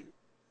be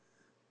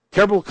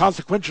terrible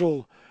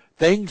consequential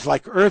things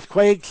like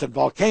earthquakes and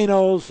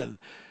volcanoes and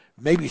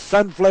maybe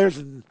sun flares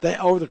and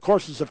over the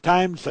courses of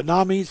time,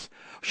 tsunamis?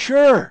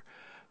 Sure,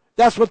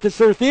 that's what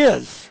this earth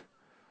is.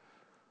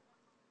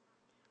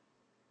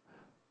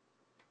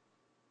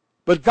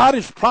 But God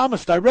has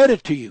promised, I read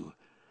it to you,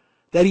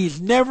 that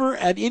he's never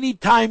at any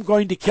time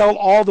going to kill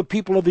all the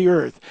people of the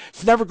earth.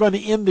 It's never going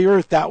to end the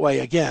earth that way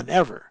again,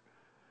 ever.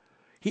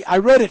 I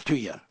read it to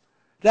you.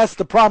 That's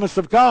the promise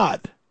of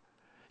God.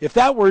 If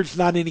that word's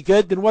not any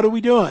good, then what are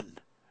we doing?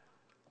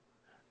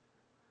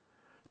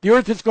 The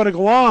earth is going to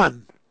go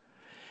on.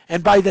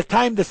 And by the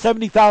time the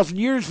 70,000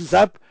 years is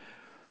up,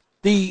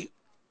 the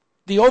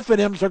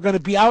Ophanims are going to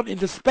be out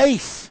into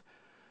space.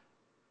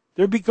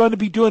 They're going to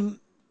be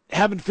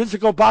having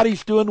physical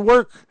bodies doing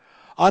work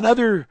on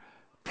other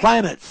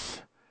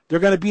planets. They're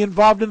going to be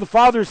involved in the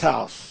Father's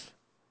house.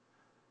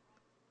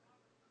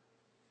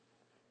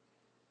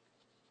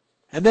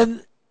 And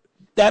then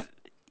that,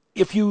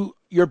 if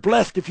you're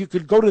blessed, if you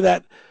could go to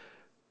that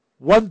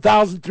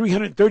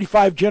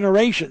 1,335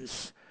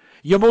 generations,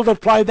 you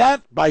multiply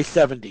that by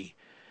 70,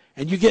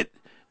 and you get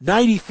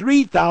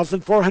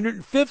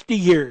 93,450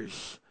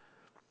 years.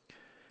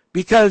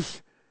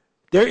 Because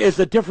there is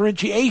a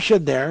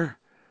differentiation there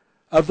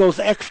of those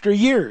extra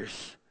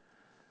years.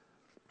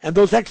 And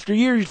those extra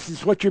years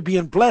is what you're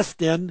being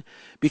blessed in,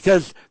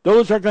 because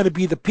those are going to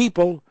be the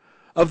people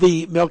of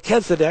the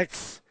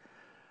Melchizedeks,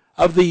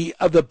 of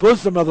the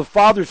bosom of the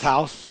Father's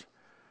house,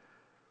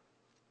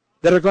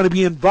 that are going to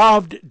be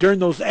involved during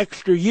those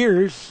extra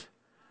years,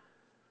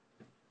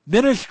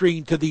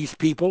 ministering to these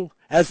people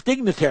as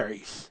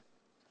dignitaries.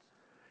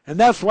 And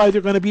that's why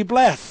they're going to be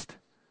blessed.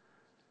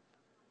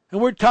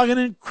 And we're talking an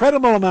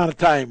incredible amount of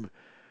time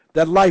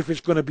that life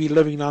is going to be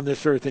living on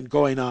this earth and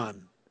going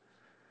on.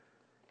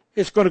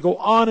 It's going to go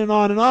on and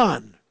on and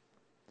on.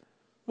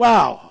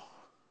 Wow.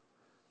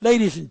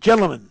 Ladies and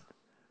gentlemen,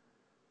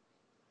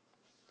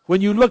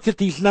 when you look at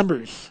these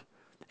numbers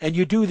and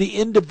you do the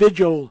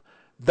individual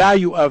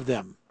value of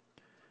them,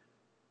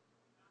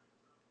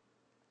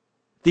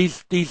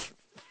 these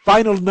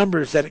final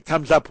numbers that it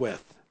comes up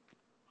with.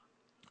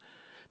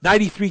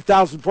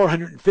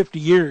 93,450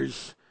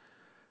 years,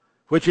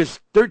 which is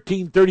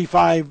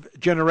 1,335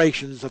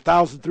 generations,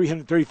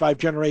 1,335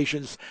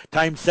 generations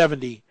times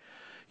 70.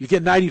 You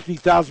get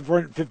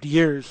 93,450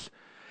 years.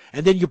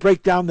 And then you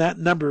break down that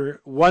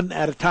number one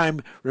at a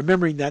time,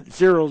 remembering that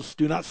zeros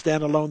do not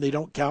stand alone. They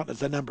don't count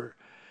as a number.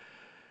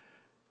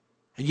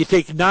 And you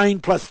take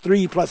 9 plus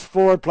 3 plus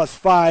 4 plus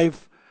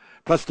 5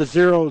 plus the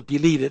 0,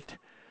 delete it.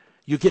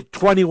 You get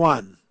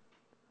 21.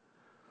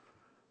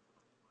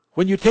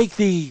 When you take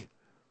the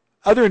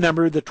other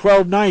number, the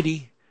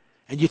 1290,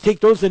 and you take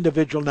those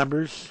individual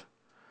numbers,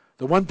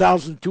 the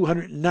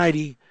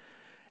 1,290,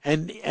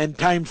 and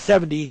times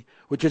 70,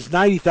 which is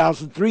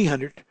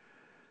 90,300,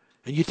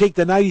 and you take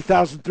the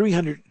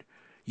 90,300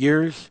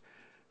 years,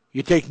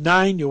 you take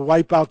 9, you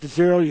wipe out the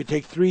 0, you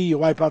take 3, you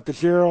wipe out the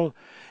 0,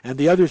 and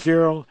the other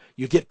 0,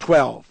 you get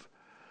 12.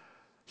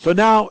 So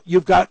now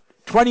you've got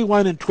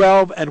 21 and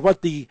 12, and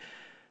what the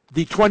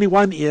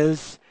 21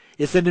 is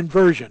an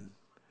inversion.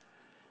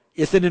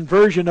 It's an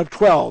inversion of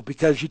 12,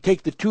 because you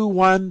take the 2,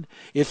 1,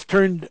 it's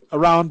turned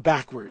around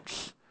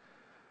backwards.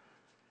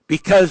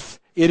 Because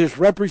it is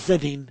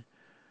representing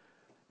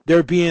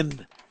there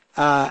being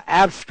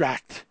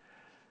abstract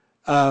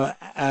that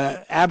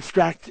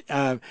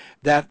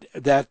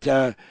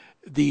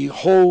the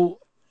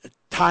whole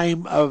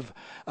time of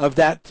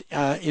that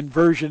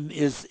inversion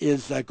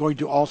is going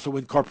to also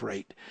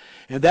incorporate.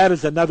 And that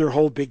is another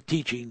whole big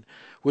teaching,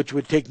 which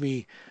would take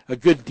me a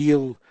good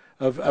deal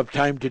of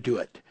time to do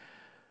it.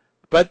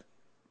 But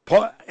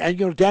Paul,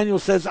 and Daniel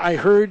says, I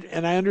heard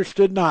and I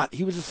understood not.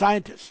 He was a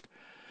scientist.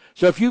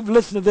 So if you've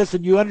listened to this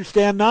and you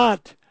understand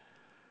not,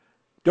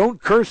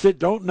 don't curse it,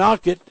 don't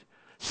knock it,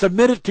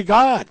 submit it to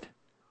God,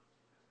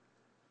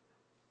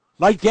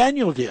 like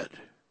Daniel did.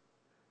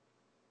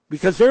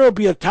 Because there will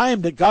be a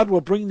time that God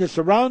will bring this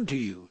around to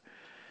you,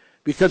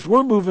 because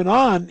we're moving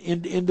on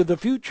into the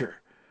future.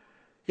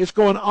 It's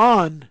going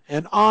on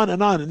and on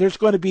and on, and there's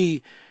going to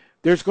be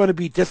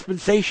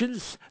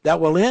dispensations that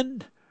will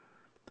end,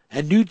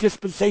 and new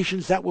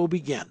dispensations that will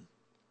begin.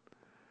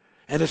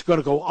 And it's going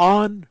to go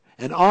on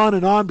and on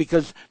and on,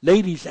 because,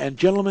 ladies and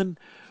gentlemen,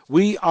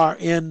 we are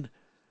in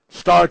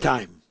star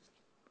time.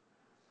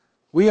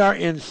 We are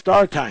in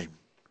star time.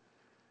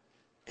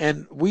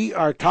 And we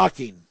are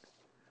talking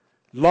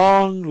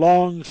long,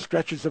 long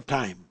stretches of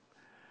time.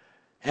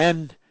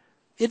 And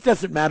it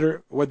doesn't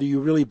matter whether you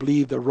really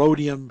believe the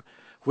rhodium,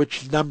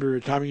 which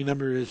atomic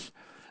number is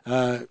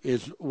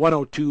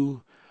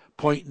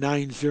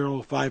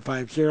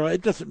 102.90550.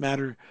 It doesn't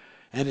matter.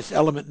 And it's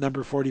element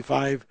number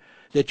 45,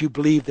 that you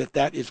believe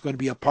that is going to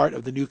be a part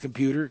of the new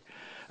computer.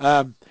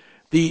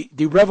 The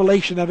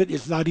revelation of it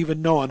is not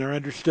even known or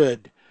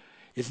understood.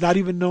 It's not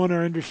even known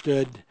or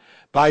understood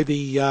by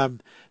the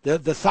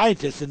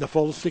scientists in the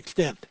fullest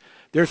extent.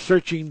 They're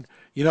searching,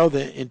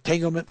 the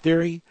entanglement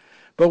theory.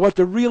 But what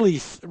the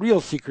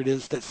real secret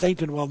is that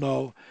Satan will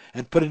know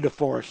and put into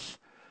force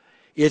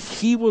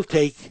is he will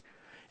take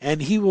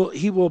and he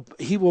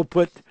will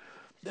put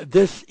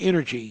this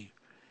energy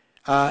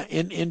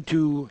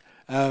into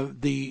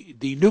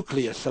the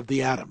nucleus of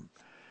the atom.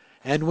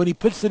 And when he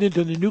puts it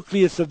into the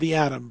nucleus of the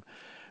atom,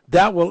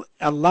 that will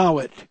allow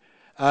it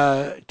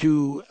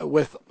to,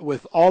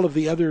 with all of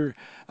the other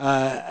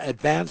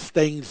advanced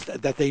things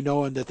that they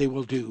know and that they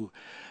will do,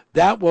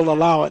 that will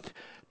allow it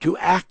to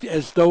act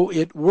as though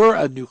it were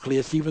a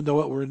nucleus, even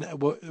though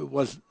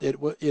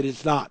it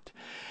is not.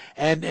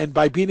 And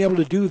by being able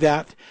to do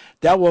that,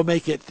 that will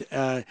make it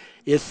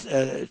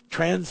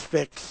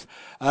transfix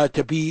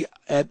to be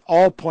at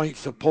all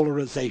points of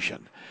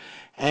polarization,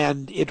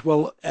 and it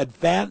will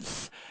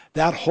advance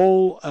that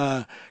whole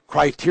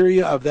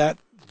criteria of that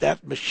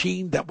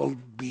machine that will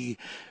be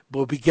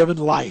given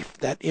life,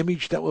 that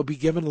image that will be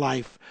given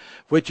life,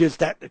 which is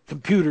that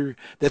computer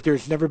that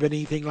there's never been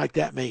anything like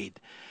that made.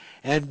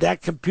 And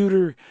that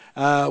computer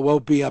will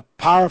be a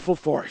powerful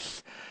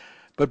force.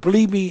 But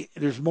believe me,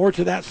 there's more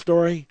to that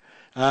story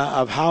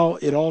of how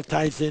it all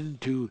ties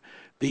into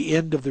the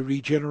end of the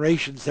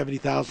regeneration,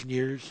 70,000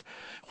 years.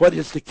 What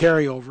is the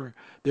carryover?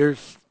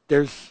 There's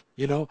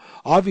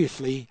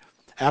obviously,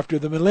 after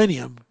the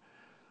millennium,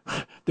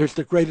 there's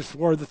the greatest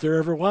war that there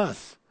ever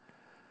was.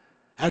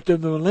 After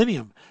the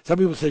millennium, some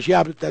people say,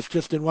 yeah, but that's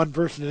just in one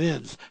verse and it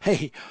ends.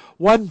 Hey,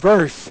 one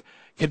verse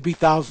can be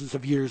thousands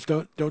of years.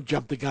 Don't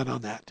jump the gun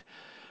on that.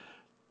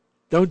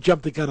 Don't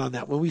jump the gun on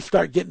that. When we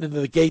start getting into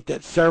the gate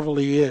that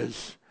severally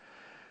is,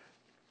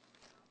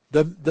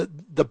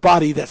 the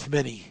body that's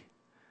many,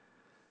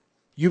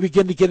 you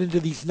begin to get into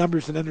these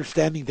numbers and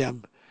understanding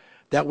them,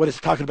 that what it's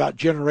talking about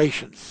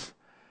generations.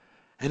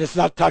 And it's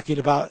not talking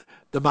about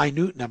the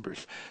minute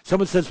numbers.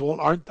 Someone says, well,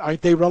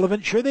 aren't they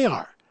relevant? Sure they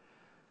are.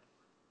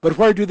 But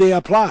where do they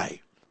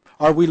apply?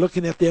 Are we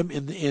looking at them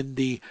in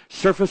the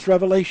surface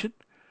revelation?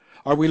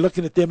 Are we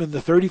looking at them in the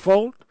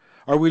 30-fold?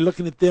 Are we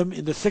looking at them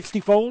in the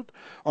 60-fold?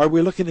 Are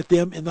we looking at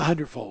them in the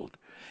 100-fold?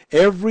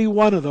 Every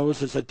one of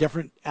those is a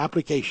different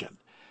application.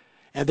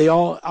 And they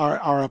all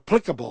are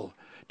applicable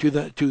to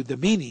the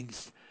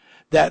meanings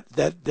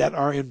that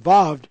are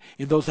involved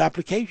in those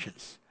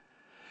applications.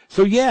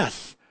 So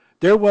yes,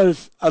 there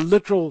was a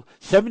literal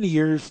 70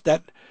 years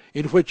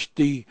in which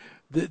the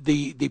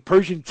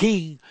Persian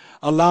king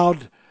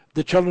allowed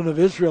the children of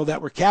Israel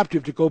that were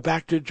captive to go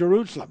back to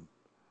Jerusalem.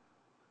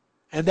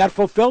 And that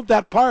fulfilled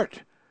that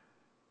part.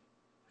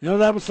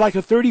 That was like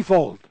a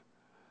 30-fold.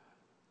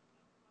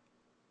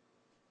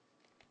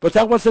 But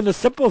that wasn't a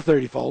simple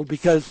 30-fold,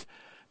 because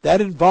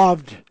that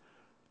involved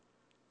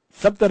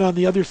something on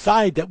the other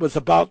side that was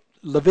about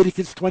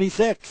Leviticus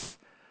 26.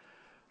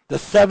 The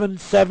 7,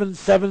 7,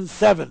 7,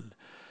 7.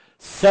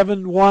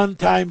 7 1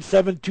 times,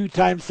 7 2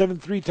 times, 7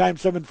 3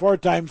 times, 7 4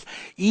 times.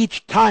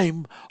 Each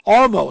time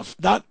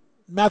almost, not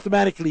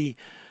mathematically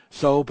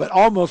so, but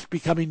almost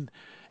becoming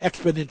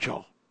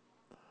exponential.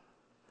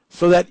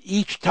 So that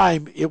each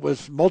time it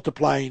was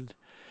multiplying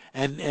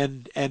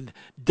and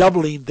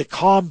doubling the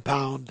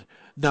compound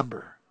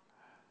number.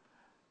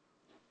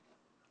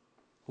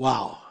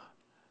 Wow.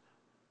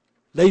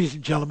 Ladies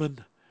and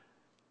gentlemen,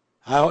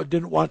 I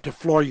didn't want to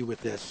floor you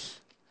with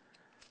this,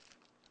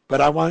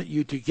 but I want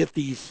you to get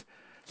these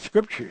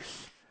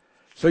scriptures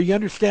so you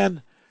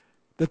understand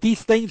that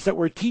these things that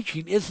we're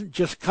teaching isn't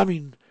just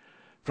coming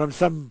from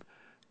some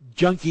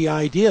junky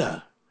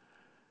idea.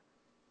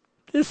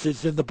 This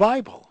is in the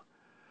Bible.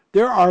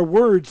 There are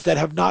words that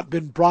have not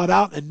been brought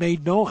out and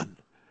made known.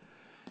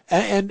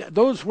 And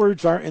those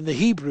words are in the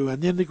Hebrew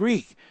and in the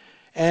Greek.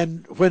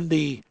 And when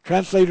the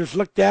translators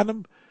looked at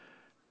them,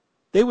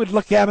 they would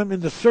look at them in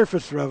the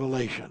surface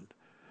revelation,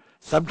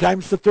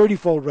 sometimes the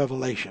 30-fold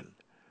revelation.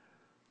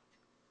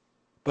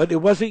 But it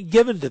wasn't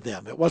given to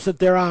them. It wasn't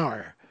their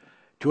hour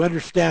to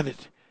understand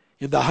it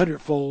in the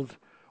 100-fold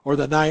or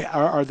the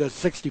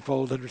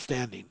 60-fold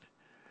understanding.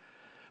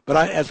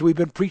 But as we've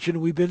been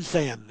preaching, we've been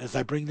saying, as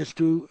I bring this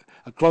to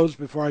a close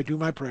before I do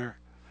my prayer,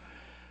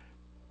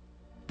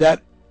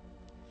 that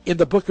in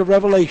the book of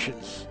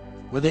Revelations,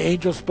 when the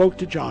angel spoke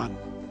to John,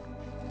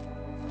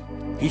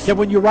 he said,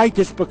 when you write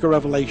this book of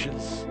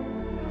Revelations,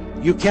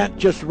 you can't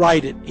just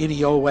write it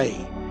any old way.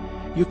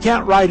 You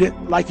can't write it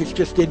like it's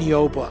just any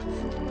old book.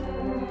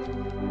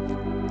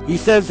 He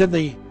says in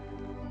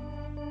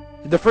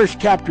the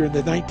first chapter, in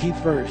the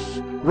 19th verse,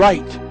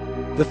 write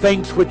the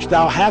things which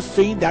thou hast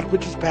seen, that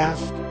which is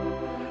past,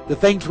 the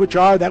things which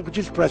are, that which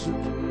is present,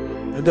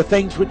 and the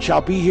things which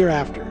shall be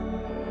hereafter.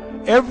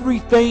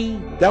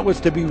 Everything that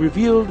was to be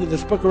revealed in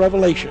this book of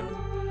Revelation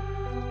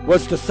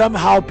was to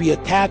somehow be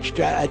attached,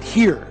 to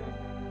adhere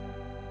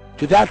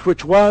to that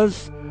which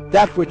was,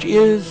 that which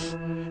is,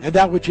 and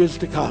that which is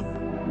to come.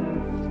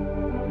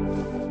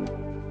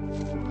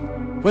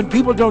 When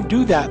people don't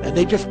do that, and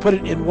they just put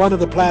it in one of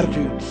the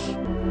platitudes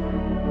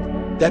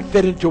that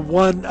fit into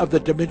one of the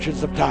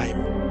dimensions of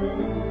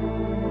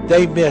time,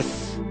 they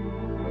miss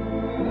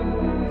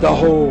the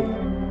whole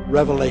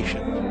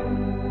revelation.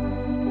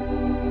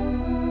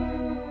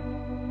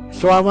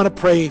 So I want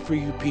to pray for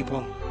you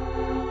people,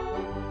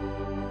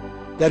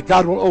 that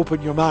God will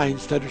open your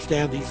minds to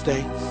understand these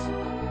things.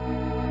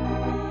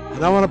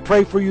 And I want to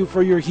pray for you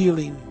for your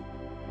healing.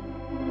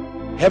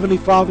 Heavenly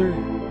Father,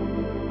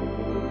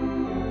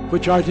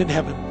 which art in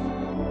heaven,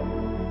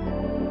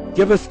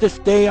 give us this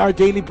day our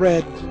daily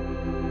bread.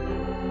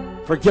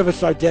 Forgive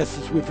us our debts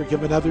as we've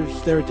forgiven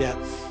others their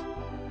debts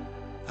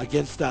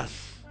against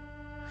us.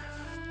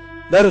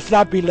 Let us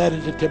not be led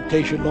into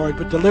temptation, Lord,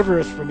 but deliver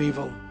us from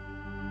evil.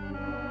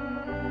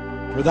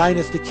 For thine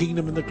is the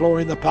kingdom and the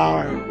glory and the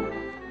power.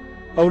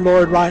 Oh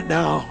Lord, right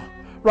now,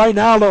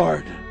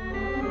 Lord,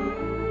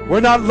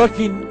 we're not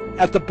looking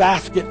at the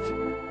basket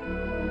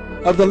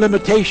of the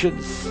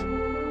limitations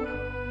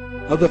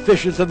of the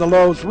fishes and the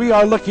loaves. We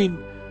are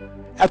looking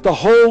at the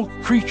whole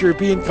creature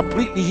being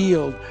completely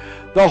healed,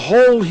 the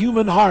whole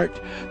human heart,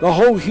 the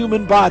whole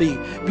human body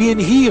being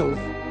healed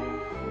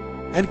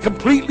and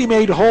completely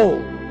made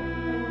whole,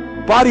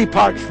 body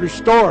parts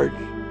restored.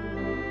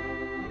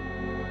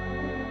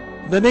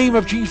 In the name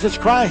of Jesus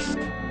Christ,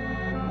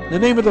 in the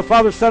name of the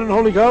Father, Son, and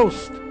Holy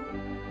Ghost,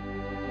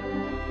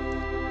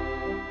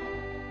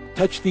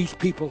 touch these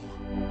people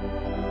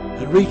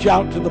and reach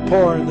out to the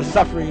poor and the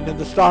suffering and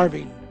the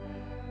starving.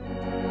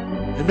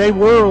 And may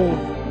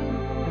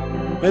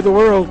the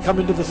world come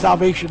into the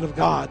salvation of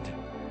God.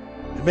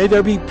 And may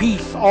there be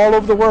peace all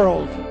over the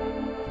world.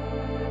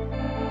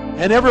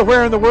 And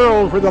everywhere in the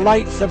world where the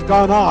lights have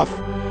gone off,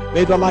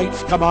 may the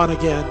lights come on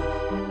again.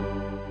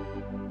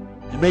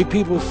 And may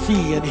people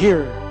see and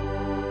hear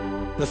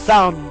the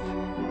sound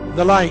and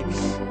the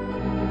lights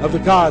of the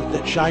God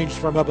that shines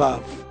from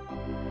above.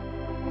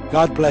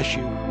 God bless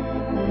you.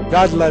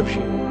 God loves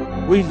you.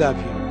 We love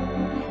you.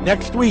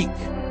 Next week,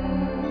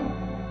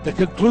 the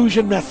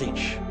conclusion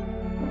message,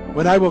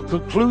 when I will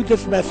conclude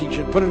this message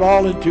and put it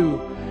all into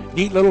a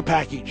neat little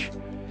package.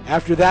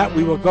 After that,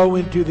 we will go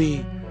into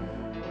the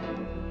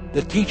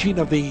teaching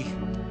of the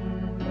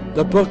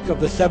book of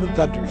the seven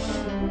thunders.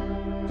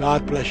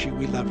 God bless you.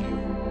 We love you.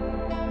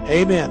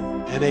 Amen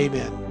and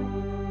amen.